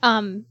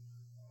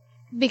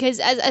 Because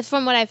as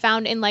from what I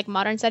found in like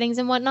modern settings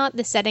and whatnot,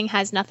 the setting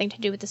has nothing to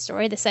do with the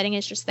story. The setting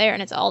is just there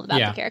and it's all about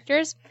Yeah. the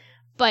characters.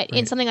 But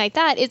in something like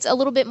that, it's a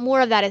little bit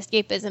more of that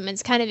escapism.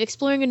 It's kind of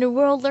exploring a new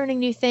world, learning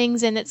new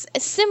things. And it's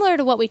similar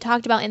to what we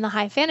talked about in the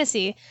high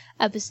fantasy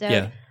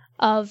episode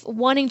of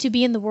wanting to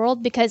be in the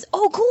world because,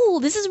 oh, cool,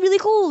 this is really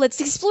cool.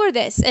 Let's explore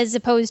this, as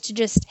opposed to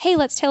just, hey,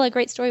 let's tell a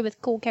great story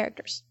with cool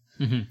characters.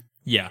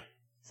 Yeah.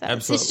 So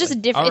Absolutely. it's just a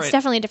different. All It's right.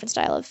 definitely a different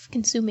style of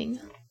consuming.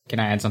 Can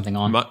I add something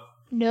on?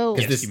 No.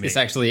 Yes. This, you may. this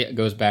actually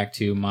goes back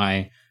to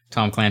my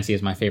Tom Clancy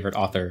is my favorite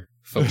author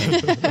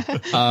focus.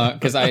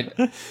 Because I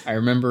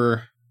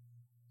remember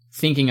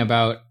thinking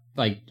about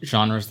like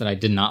genres that I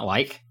did not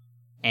like,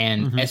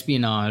 and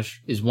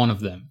espionage is one of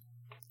them.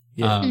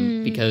 Yeah.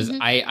 Because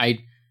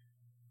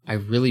I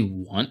really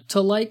want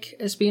to like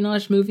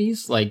espionage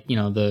movies, like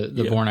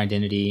the Bourne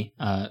Identity,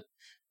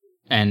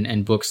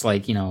 and books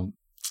like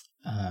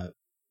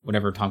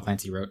whatever Tom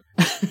Clancy wrote.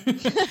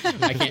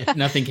 I can't.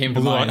 Nothing came to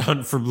mind.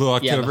 Hunt for Blue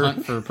Yeah, October. the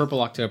Hunt for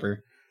Purple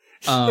October.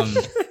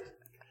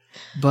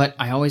 But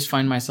I always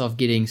find myself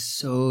getting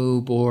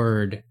so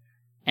bored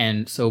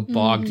and so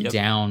bogged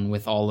down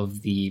with all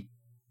of the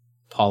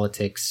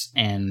politics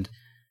and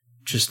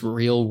just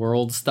real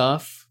world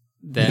stuff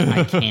that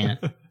I can't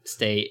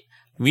stay.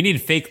 We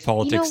need fake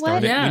politics, what?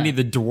 darn it. Yeah. We need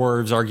the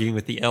dwarves arguing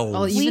with the elves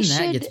Oh, even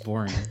that should- gets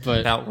boring.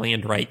 But about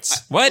land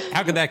rights. What?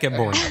 How could that get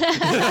boring?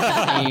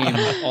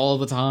 same all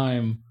the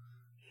time.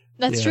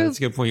 That's Yeah, true. That's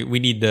a good point. We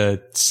need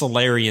the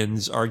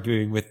Solarians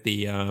arguing with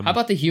the... How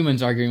about the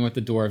humans arguing with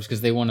the dwarves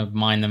because they want to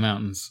mine the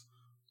mountains?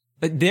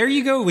 But there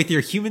you go with your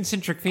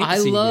human-centric I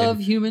fantasy. love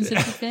again.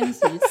 human-centric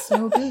fantasy. It's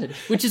so good.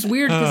 Which is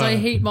weird because I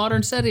hate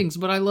modern settings,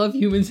 but I love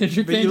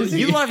human-centric But you, fantasy.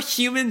 you love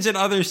humans in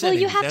other Well,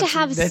 settings. you have to That's-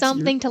 have that's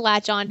something to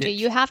latch onto.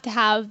 niche. You have to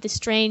have the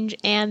strange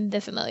and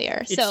the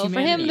familiar. So for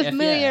him, humanity, the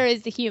familiar yeah.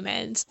 is the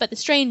humans, but the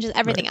strange is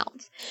everything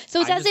else.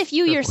 So it's I as just- if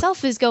you fair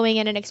yourself is going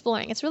in and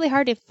exploring. It's really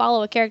hard to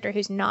follow a character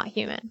who's not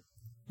human.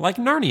 Like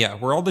Narnia,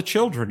 where all the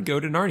children go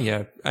to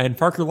Narnia, and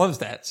Parker loves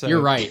that. So You're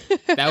right.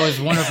 That was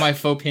one of my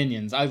faux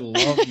opinions. I love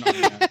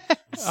Narnia.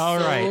 All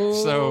right,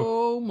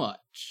 so much.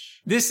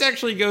 this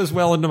actually goes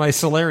well into my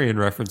Solarian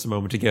reference a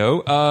moment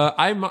ago.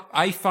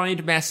 I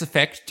find Mass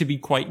Effect to be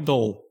quite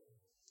dull.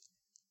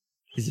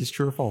 Is this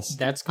true or false?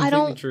 That's I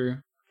completely don't- true.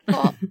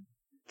 Well,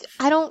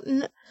 I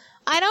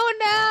don't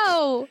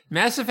know.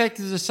 Mass Effect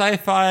is a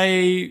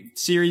sci-fi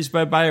series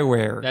by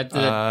BioWare. That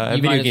a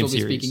you video might as game well be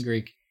series. speaking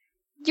Greek.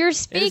 You're It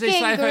speaking is a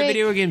sci-fi Greek.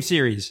 video game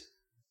series.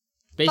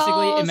 Basically,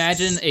 False.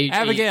 imagine a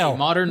Abigail,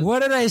 modern. What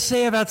did I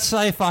say about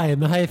sci-fi in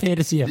the high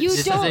fantasy You episode?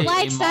 This don't is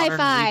like a modern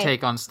sci-fi.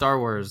 retake on Star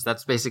Wars.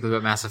 That's basically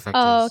what Mass Effect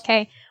Oh, is.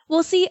 okay.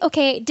 Well, see,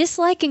 okay,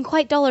 dislike and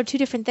quite dull are two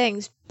different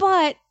things,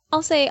 but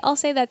I'll say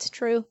that's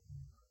true.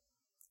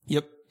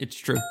 Yep, it's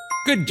true.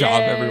 Good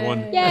job,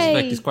 everyone. Mass Yay.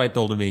 Effect is quite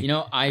dull to me. You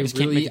know, I just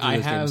can't make really, it through I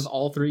those have games.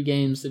 all 3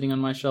 games sitting on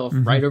my shelf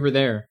right over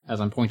there as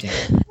I'm pointing.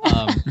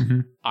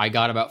 I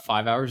got about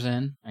 5 hours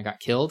in. I got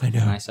killed, I know.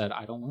 and I said,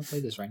 I don't want to play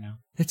this right now.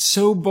 It's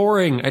so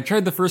boring. I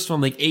tried the first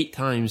one like 8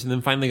 times and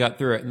then finally got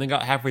through it and then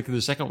got halfway through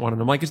the second one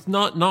and I'm like, it's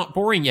not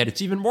boring yet.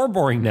 It's even more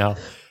boring now.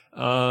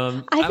 I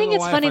don't think know it's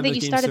why I funny find that those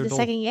you games started so the dull.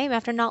 second game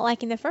after not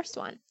liking the first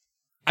one.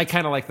 I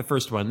kind of like the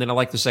first one. Then I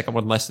like the second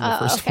one less than the Oh,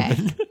 first okay.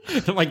 one.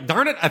 I'm like,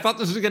 darn it. I thought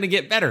this was going to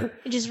get better.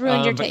 It just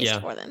ruined your but taste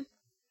yeah. for them.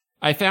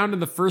 I found in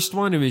the first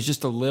one, it was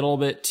just a little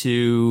bit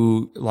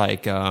too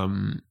like,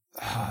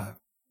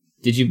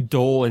 Did you?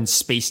 dull and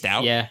spaced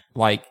out. Yeah.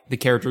 Like the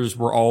characters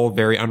were all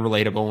very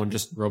unrelatable and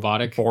just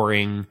Robotic?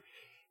 boring.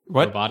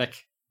 What?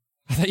 Robotic?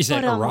 I thought you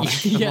said Hold on.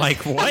 erotic. I'm Yeah.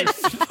 like, what?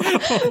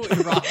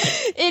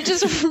 It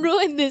just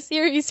ruined the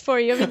series for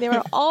you. I mean, they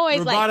were always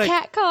Robotic.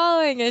 like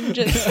catcalling and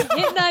just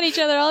hitting on each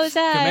other all the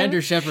time.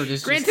 Commander Shepard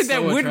is Granted, just that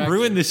so would attractive.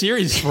 ruin the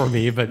series for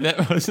me, but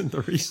that wasn't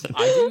the reason.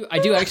 I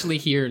do actually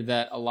hear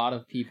that a lot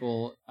of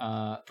people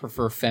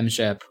prefer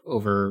FemShep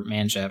over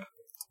Manshep.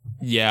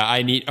 Yeah,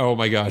 I need. Oh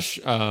my gosh,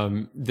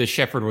 the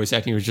Shepherd voice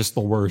acting was just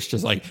the worst.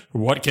 Just like,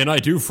 what can I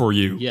do for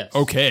you? Yes.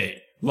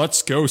 Okay,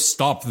 let's go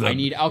stop them. I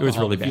need It alcohol was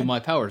really to fuel bad. my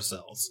power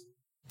cells.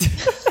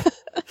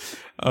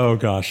 Oh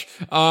gosh.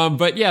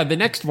 But yeah, the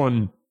next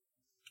one,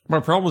 my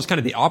problem was kind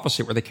of the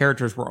opposite, where the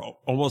characters were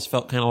almost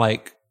felt kind of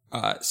like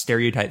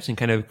stereotypes and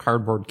kind of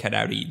cardboard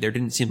cutouty. There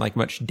didn't seem like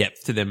much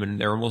depth to them,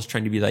 and they're almost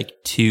trying to be like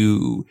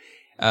too,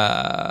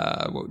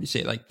 what would you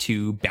say, like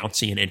too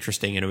bouncy and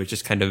interesting, and it was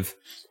just kind of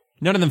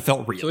none of them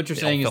felt real. So what you're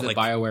They all saying is felt that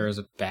like- BioWare is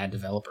a bad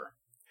developer.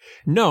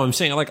 No, I'm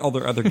saying I like all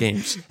their other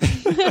games.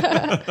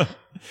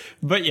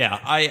 But yeah,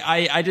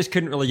 I just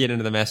couldn't really get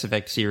into the Mass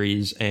Effect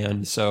series,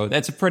 and so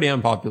that's a pretty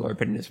unpopular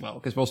opinion as well,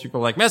 because most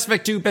people are like, Mass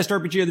Effect 2, best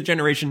RPG of the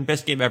generation,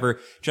 best game ever,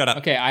 shut up.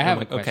 Okay, I And I'm have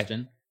like, a okay.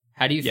 question.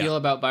 How do you Yeah. feel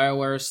about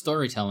BioWare's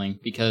storytelling?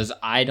 Because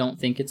I don't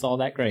think it's all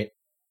that great.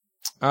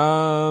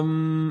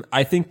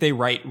 I think they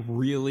write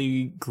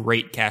really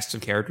great casts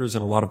of characters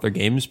in a lot of their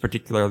games,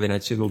 particularly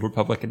Knights of the Old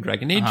Republic and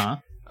Dragon Age. Uh-huh.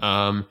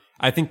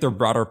 I think their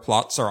broader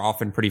plots are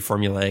often pretty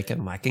formulaic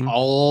and lacking.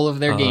 All of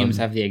their games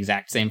have the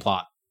exact same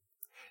plot.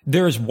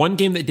 There is one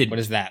game that did. What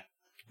is that?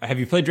 Have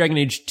you played Dragon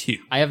Age 2?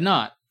 I have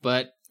not,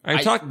 but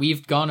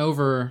we've gone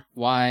over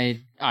why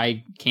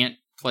I can't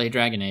play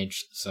Dragon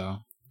Age, so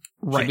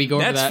should we go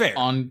over That's that fair.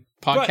 on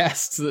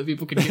podcasts so that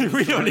people can hear the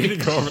We don't story? need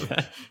to go over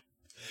that.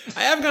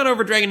 I have gone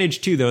over Dragon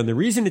Age 2 though, and the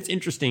reason it's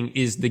interesting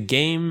is the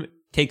game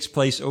takes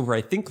place over,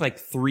 I think, like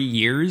 3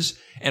 years,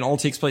 and all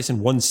takes place in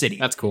one city.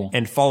 That's cool.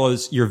 And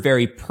follows your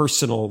very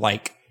personal,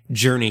 like,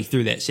 journey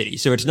through that city.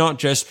 So it's not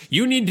just,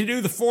 you need to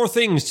do the 4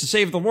 things to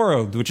save the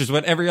world, which is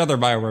what every other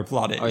BioWare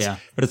plot is. Oh, yeah.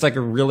 But it's like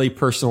a really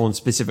personal and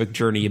specific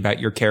journey about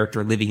your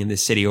character living in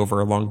this city over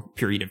a long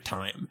period of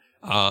time.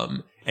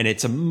 And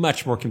it's a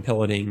much more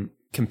compelling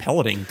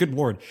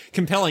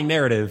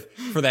narrative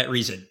for that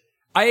reason.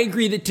 I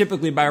agree that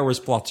typically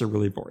BioWare's plots are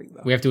really boring,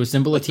 though. We have to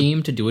assemble a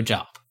team to do a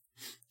job.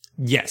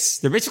 Yes,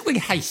 they're basically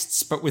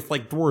heists, but with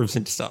like dwarves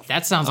and stuff.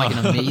 That sounds like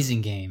an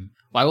amazing game.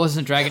 Why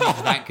wasn't Dragon Age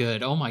that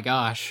good? Oh my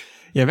gosh.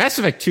 Yeah, Mass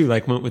Effect 2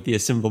 like went with the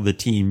assemble the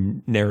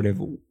team narrative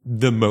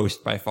the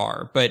most by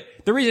far. But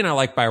the reason I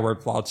like BioWare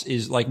plots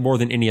is like more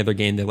than any other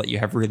game, they let you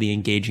have really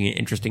engaging and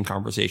interesting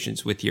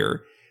conversations with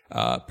your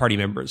party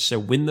members. So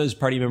when those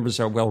party members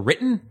are well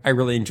written, I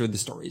really enjoy the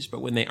stories.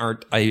 But when they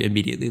aren't, I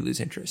immediately lose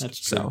interest. That's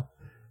true. So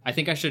I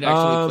think I should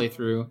actually play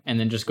through and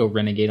then just go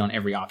Renegade on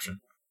every option.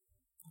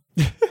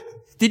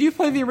 did you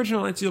play the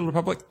original Knights of the Old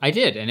Republic? I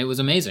did, and it was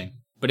amazing.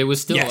 But it was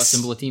still a Yes.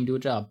 Symbiote team do a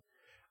job.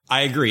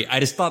 I agree.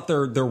 I just thought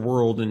their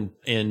world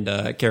and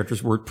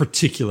characters were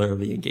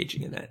particularly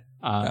engaging in that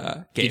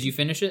game. Did you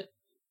finish it?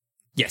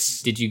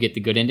 Yes. Did you get the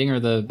good ending or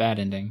the bad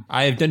ending?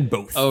 I have done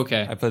both. Oh,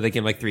 okay. I played that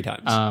game like 3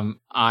 times.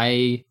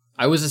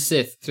 I was a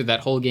Sith through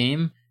that whole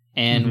game,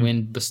 and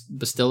when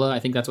Bastilla, I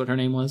think that's what her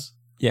name was.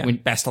 Yeah, when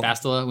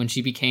Bastila. when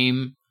she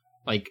became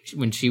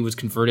when she was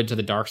converted to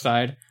the dark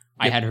side,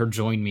 I had her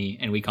join me,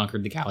 and we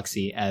conquered the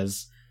galaxy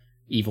as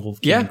evil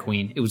king and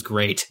queen. It was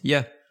great.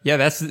 Yeah. Yeah,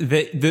 that's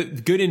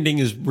the good ending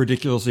is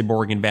ridiculously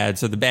boring and bad,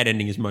 so the bad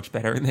ending is much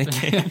better in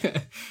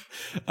that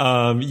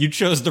game. You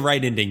chose the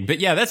right ending. But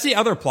yeah, that's the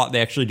other plot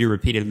they actually do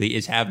repeatedly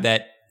is have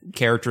that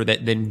character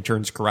that then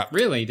turns corrupt.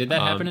 Really? Did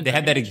that happen in They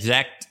had that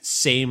exact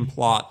same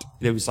plot.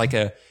 There was like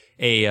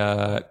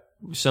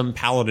some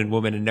paladin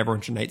woman in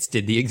Neverwinter Nights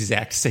did the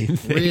exact same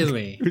thing.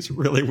 Really? It was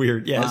really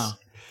weird, yes.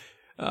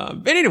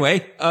 Wow. But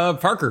anyway,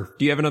 Parker,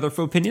 do you have another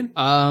faux opinion?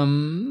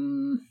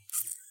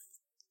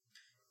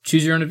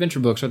 Choose Your Own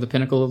Adventure books are the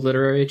pinnacle of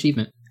literary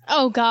achievement.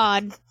 Oh,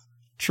 God.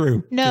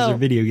 True. No. Because they're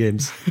video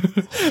games.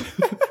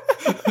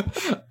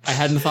 I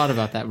hadn't thought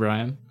about that,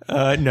 Brian.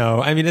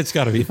 No, I mean, it's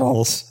got to be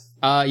false.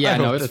 Yeah,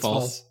 no, hope it's that's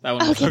false. That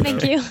one was Okay, okay.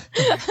 thank you.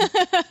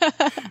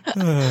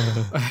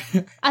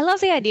 I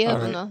love the idea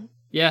of them, though.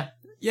 Yeah.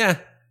 Yeah,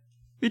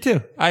 me too.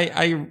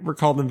 I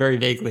recall them very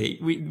vaguely.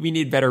 We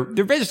need better.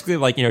 They're basically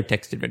like,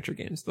 text adventure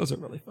games. Those are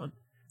really fun.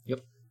 Yep.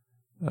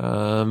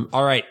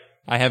 All right.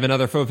 I have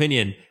another faux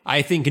opinion.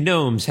 I think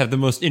gnomes have the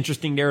most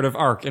interesting narrative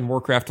arc in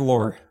Warcraft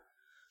lore.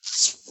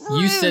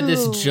 You said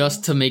this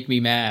just to make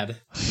me mad.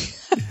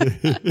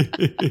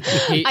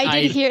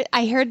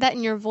 I heard that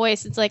in your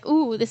voice. It's like,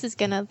 ooh, this is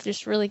gonna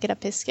just really get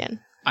up his skin.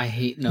 I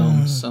hate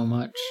gnomes so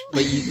much.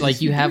 But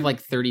you have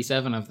like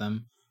 37 of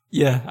them.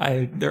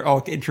 Yeah, they're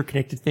all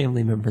interconnected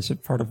family members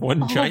of part of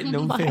one giant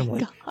gnome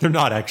family. God. They're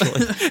not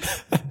actually.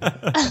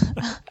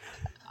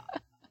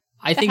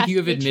 I think you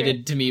have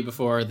admitted to me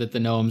before that the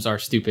gnomes are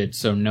stupid,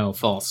 so no,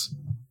 false.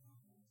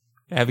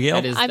 Abigail?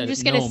 I'm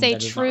just going to say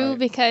true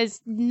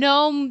because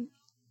gnome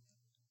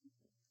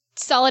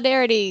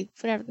solidarity,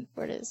 whatever the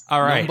word is.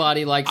 All right.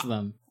 Nobody likes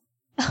them.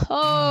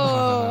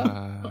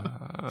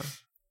 Oh.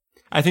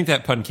 I think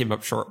that pun came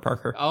up short,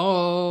 Parker.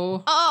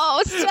 Oh,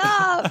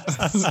 stop.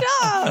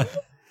 Stop.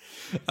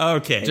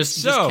 Okay.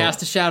 Just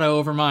cast a shadow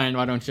over mine,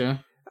 why don't you?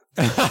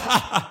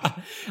 I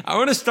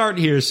want to start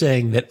here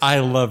saying that I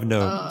love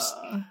gnomes.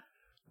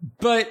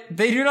 But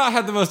they do not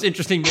have the most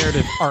interesting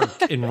narrative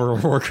arc in World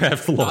of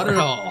Warcraft lore. Not at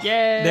all.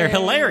 Yay. They're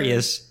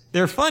hilarious.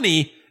 They're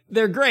funny.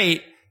 They're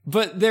great.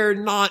 But they're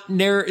not.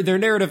 Their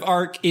narrative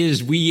arc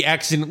is we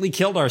accidentally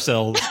killed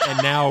ourselves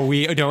and now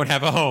we don't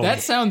have a home.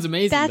 That sounds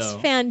amazing. That's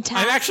fantastic.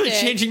 I'm actually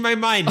changing my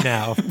mind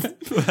now.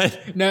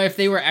 But no, if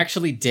they were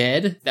actually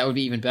dead, that would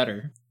be even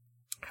better.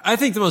 I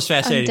think the most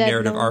fascinating Undead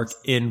narrative gnomes.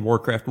 arc in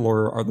Warcraft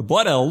lore are the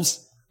Blood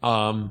Elves.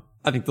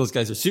 I think those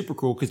guys are super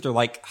cool because they're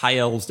like high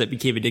elves that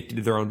became addicted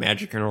to their own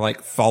magic and are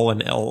like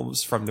fallen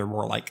elves from their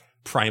more like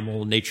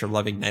primal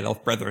nature-loving night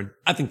elf brethren.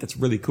 I think that's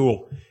really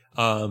cool.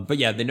 But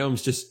yeah, the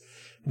gnomes just,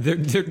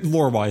 they're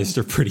lore-wise,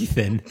 they're pretty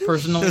thin.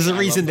 Personally, There's a I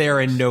reason love they are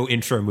in no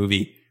intro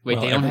movie. Wait,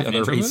 they don't have an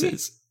intro movie?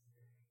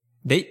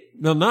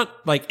 No, not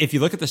like, if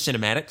you look at the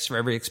cinematics for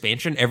every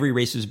expansion, every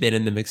race has been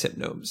in them except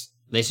gnomes.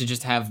 They should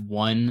just have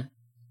one,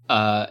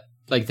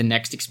 like the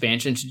next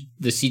expansion,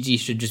 the CG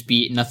should just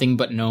be nothing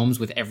but gnomes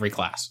with every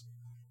class.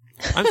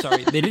 I'm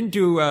sorry, they didn't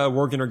do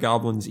Worgen or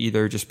Goblins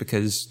either, just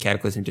because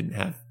Cataclysm didn't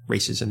have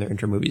races in their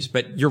intro movies.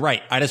 But you're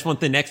right. I want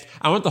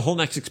the whole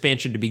next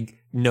expansion to be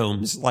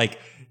gnomes. Like,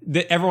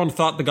 everyone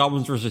thought the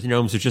Goblins versus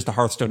Gnomes was just a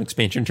Hearthstone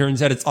expansion.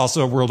 Turns out it's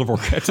also a World of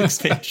Warcraft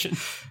expansion.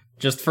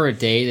 Just for a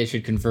day, they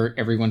should convert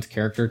everyone's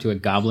character to a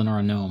goblin or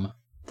a gnome.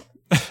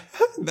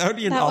 That would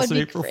be an awesome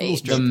April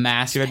Fool's joke. The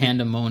mass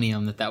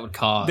pandemonium that would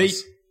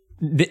cause.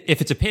 If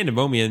it's a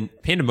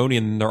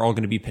pandemonium, they're all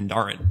going to be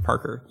Pandaren.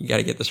 Parker, you got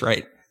to get this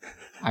right.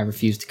 I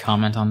refuse to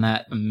comment on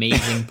that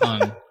amazing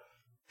pun.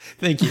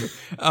 Thank you.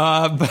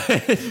 But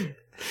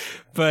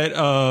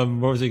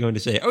what was I going to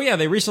say? Oh yeah,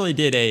 they recently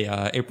did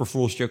a April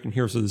Fool's joke in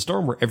Heroes of the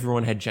Storm where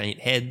everyone had giant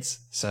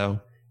heads.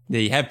 So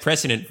they have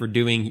precedent for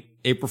doing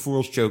April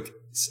Fool's jokes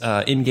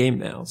in game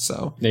now.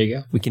 So there you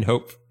go. We can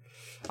hope.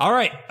 All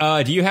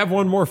right. Do you have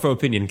one more faux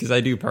opinion? Because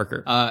I do,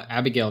 Parker.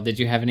 Abigail, did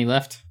you have any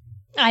left?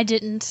 I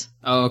didn't.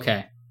 Oh,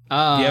 okay. Do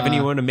you have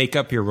anyone to make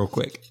up here real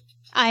quick?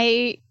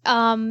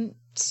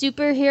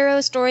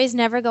 Superhero stories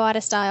never go out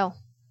of style.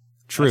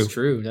 True. That's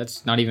true.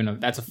 That's not even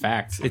that's a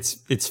fact.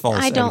 It's false.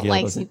 I don't Abigail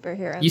like doesn't.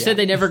 superheroes. You said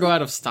they never go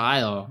out of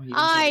style.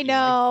 I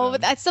know,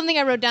 but that's something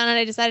I wrote down and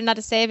I decided not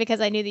to say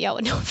because I knew that y'all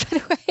would know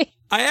right away.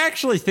 I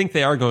actually think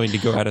they are going to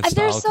go out of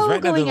style. They're so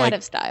right now going they're out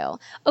of style.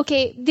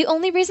 Okay, the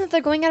only reason that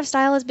they're going out of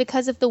style is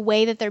because of the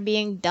way that they're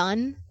being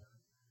done.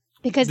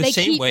 Because The they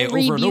same keep way over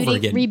and over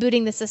again.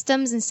 rebooting the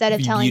systems instead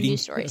of telling Rebooting, new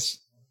stories.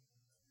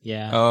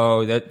 Yeah.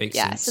 Oh, that makes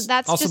Yeah, sense. so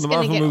that's also just the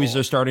gonna Marvel get movies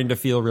old. are starting to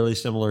feel really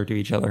similar to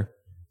each other.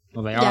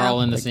 Well, they are all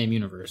in the same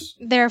universe.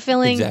 They're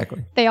feeling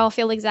Exactly. They all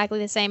feel exactly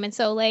the same, and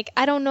so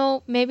I don't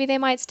know. Maybe they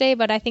might stay,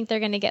 but I think they're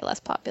going to get less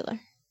popular.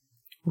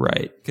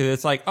 Right. Because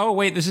it's like, oh,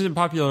 wait, this isn't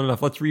popular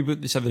enough. Let's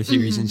reboot this other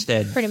series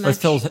instead. Pretty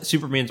Let's much. tell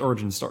Superman's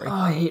origin story. Oh,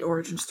 I hate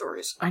origin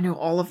stories. I know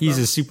all of He's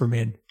them. a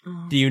Superman.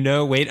 Do you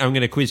know, wait, I'm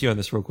going to quiz you on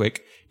this real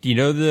quick. Do you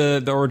know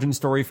the origin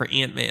story for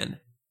Ant-Man?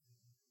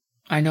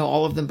 I know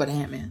all of them but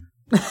Ant-Man.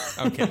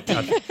 Okay,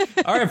 gotcha.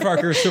 All right,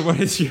 Parker, so what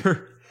is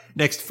your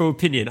next faux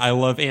opinion? I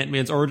love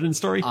Ant-Man's origin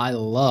story. I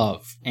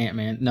love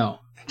Ant-Man. No.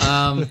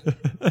 All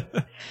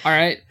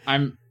right.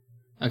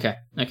 Okay.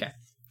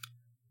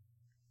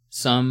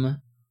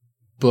 Some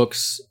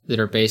books that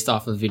are based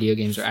off of video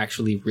games are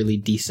actually really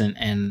decent,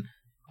 and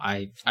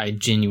I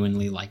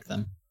genuinely like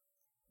them.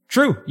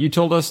 True. You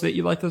told us that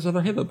you like those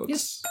other Halo books.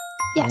 Yes.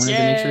 Yes. I wanted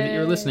to make sure that you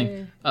were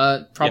listening.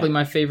 Probably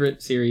my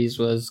favorite series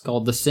was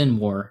called The Sin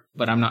War,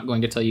 but I'm not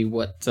going to tell you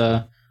what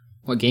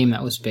game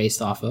that was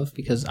based off of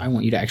because I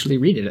want you to actually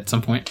read it at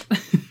some point.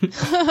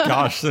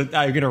 Gosh, so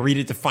I'm going to read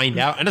it to find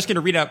out. I'm just going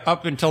to read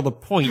up until the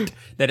point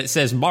that it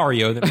says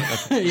Mario.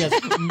 Yes,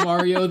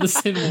 Mario the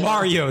Sin War.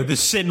 Mario, the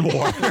Sin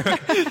War.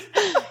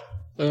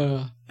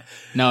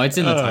 No, it's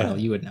in the title.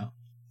 You would know.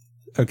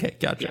 Okay,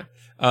 gotcha.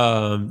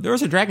 There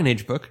was a Dragon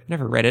Age book.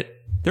 Never read it.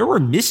 There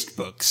were Myst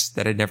books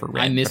that I'd never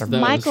read. I missed but I'm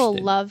those. Michael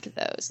interested. loved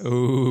those.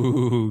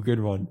 Ooh, good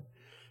one.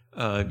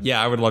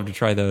 Yeah, I would love to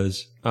try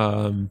those.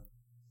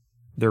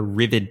 They're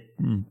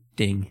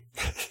riveting.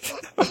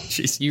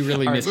 Jeez. You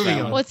really All right, missed moving that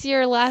on. one. What's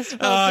your last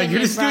opinion, You're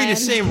just doing Brian? the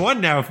same one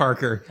now,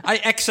 Parker. I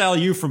exile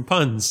you from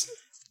puns.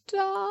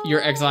 Stop.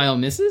 Your exile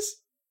misses?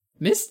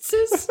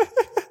 Misses?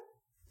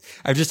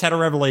 I've just had a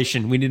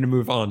revelation. We need to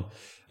move on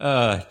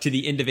to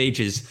the end of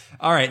ages.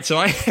 All right, so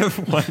I have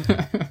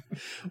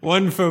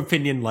one faux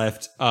opinion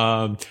left.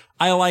 I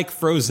like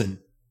Frozen.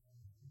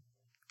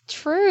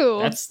 True.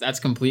 That's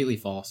completely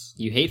false.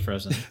 You hate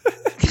Frozen.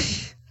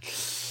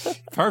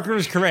 Parker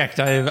is correct.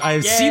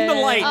 I've seen the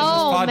light in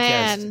oh, this podcast.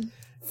 man.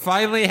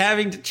 Finally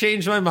having to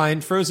change my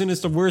mind. Frozen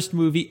is the worst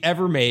movie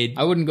ever made.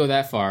 I wouldn't go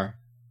that far.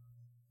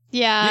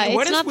 Yeah,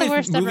 What it's is not the with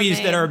worst ever movies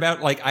made. that are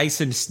about like ice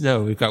and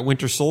snow? We've got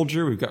Winter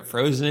Soldier, we've got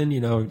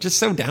Frozen, just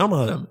so down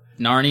on them.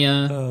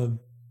 Narnia.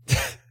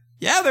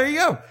 Yeah, there you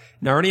go.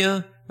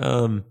 Narnia,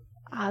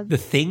 The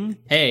Thing.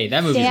 Hey,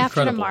 that movie's Day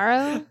After incredible.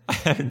 Tomorrow? I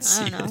haven't I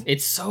seen don't know. it.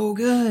 It's so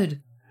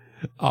good.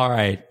 All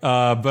right.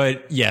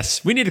 But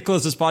yes, we need to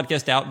close this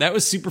podcast out. That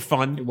was super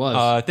fun. It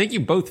was. Thank you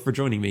both for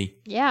joining me.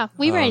 Yeah,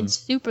 we ran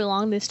super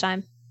long this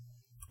time.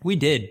 We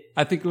did.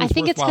 I think it was I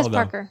think it's worthwhile, because though.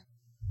 Parker.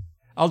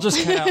 I'll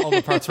just cut out all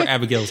the parts where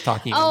Abigail's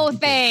talking. Oh,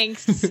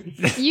 thanks.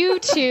 You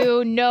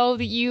two know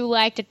that you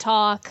like to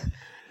talk,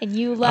 and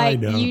you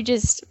know. you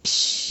just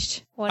psh,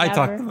 I whatever.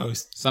 talk the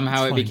most.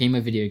 Somehow It's it fine. became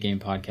a video game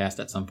podcast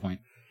at some point.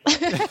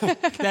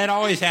 That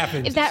always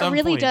happens. at That some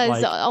really point. does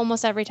Like,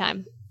 almost every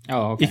time.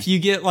 Oh, okay. if you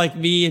get like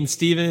me and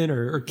Steven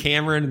or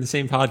Cameron in the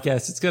same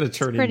podcast, it's going to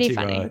turn pretty into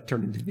funny.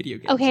 video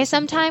games. Okay, at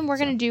some sometime point, we're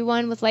so. gonna do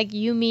one with like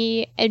you,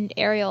 me, and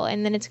Ariel,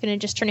 and then it's gonna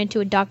just turn into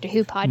a Doctor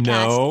Who podcast.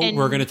 No, and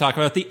we're going to talk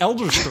about the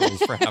Elder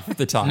Scrolls for half of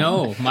the time.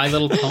 No, My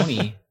Little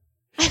Pony.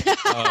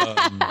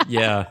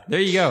 Yeah, there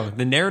you go.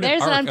 The narrative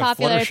There's an arc of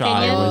unpopular Fluttershy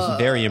opinion. was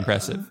very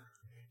impressive.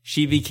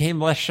 She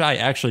became less shy. I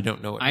actually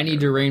don't know what. I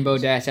need to rainbow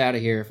dash out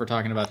of here if we're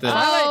talking about this.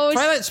 Oh,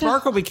 Twilight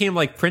Sparkle became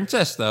like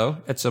princess though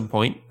at some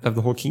point of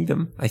the whole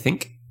kingdom. I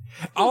think.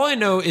 All I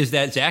know is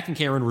that Zach and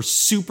Cameron were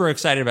super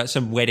excited about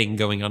some wedding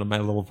going on in My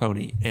Little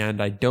Pony,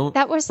 and I don't.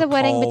 that was the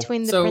wedding recall-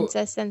 between the So-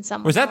 princess and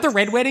someone. Was that the else.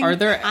 red wedding? Are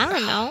there? I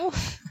don't know.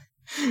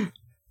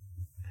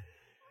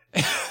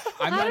 I'm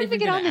How not did we even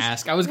get gonna on this?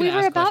 ask. I was We gonna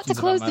were ask about to questions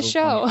close about the My show.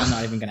 Little Pony. I'm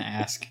not even gonna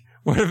ask.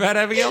 What about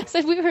Abigail?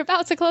 Said we were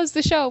about to close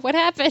the show. What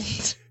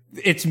happened?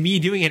 It's me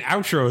doing an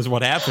outro is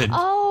what happened.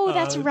 Oh,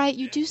 that's right.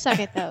 You do suck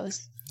at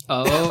those.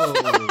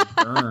 Oh,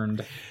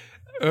 burned.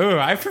 Oh,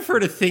 I prefer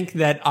to think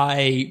that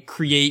I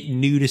create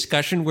new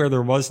discussion where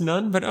there was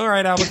none. But all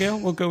right, Abigail,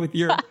 we'll go with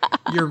your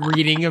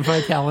reading of my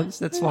talents.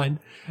 That's fine.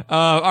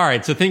 All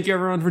right, so thank you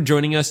everyone for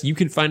joining us. You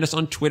can find us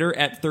on Twitter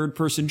at Third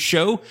Person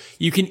Show.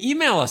 You can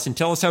email us and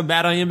tell us how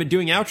bad I am at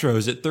doing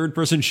outros at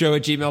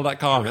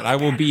thirdpersonshow@gmail.com, and I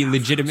will be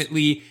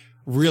legitimately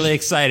really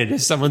excited if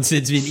someone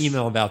sends me an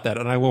email about that,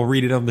 and I will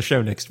read it on the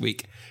show next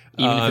week.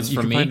 Even if it's you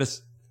from can me? find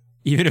us-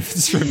 even if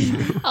it's from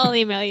you. I'll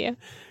email you.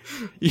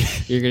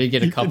 You're gonna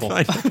get a couple.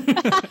 You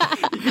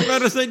can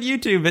find us on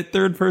YouTube at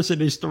Third Person,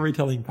 a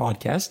storytelling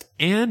podcast.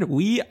 And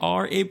we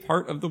are a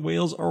part of the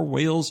Whales Are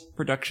Whales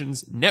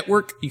Productions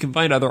Network. You can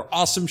find other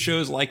awesome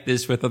shows like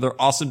this with other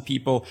awesome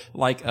people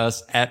like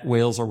us at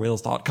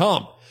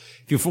whalesorewhales.com.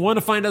 If you want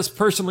to find us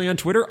personally on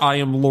Twitter, I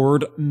am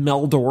Lord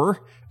Meldor.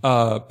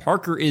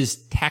 Parker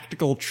is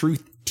Tactical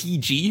Truth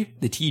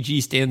TG. The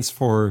TG stands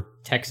for...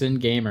 Texan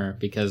Gamer,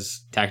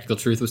 because Tactical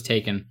Truth was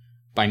taken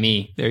by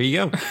me. There you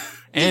go.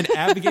 And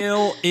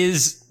Abigail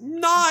is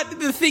not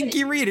the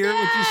Thinky Reader, which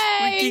is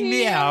freaking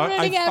me out.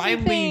 I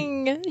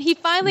finally... He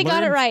finally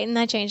got it learned- right, and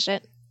I changed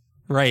it.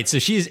 Right, so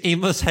she's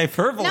aimless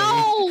hyperbole.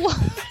 No!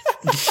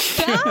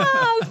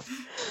 Stop!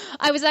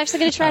 I was actually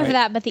going to try All for right.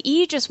 that, but the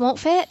E just won't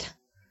fit.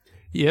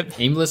 Yep.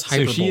 Aimless So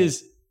hyperbole. she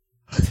is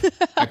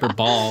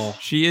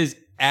Hyperball.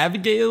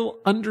 Abigail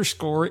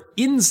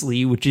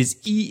 _Inslee, which is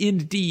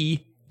END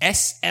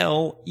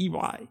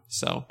Sley.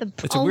 So The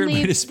it's a weird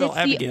way to spell it's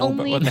the Abigail, but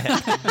only- what the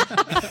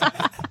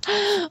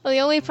heck? Well, the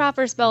only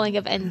proper spelling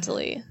of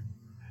Endsley.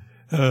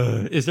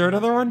 Is there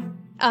another one?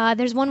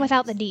 There's one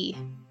without the D.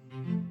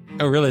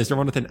 Oh, really? Is there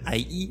one with an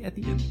IE at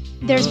the end?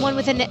 There's one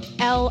with an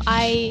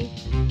L-I,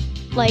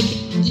 like,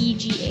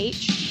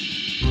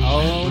 E-G-H.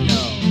 Oh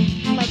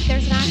no. Like,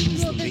 there's an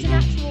actual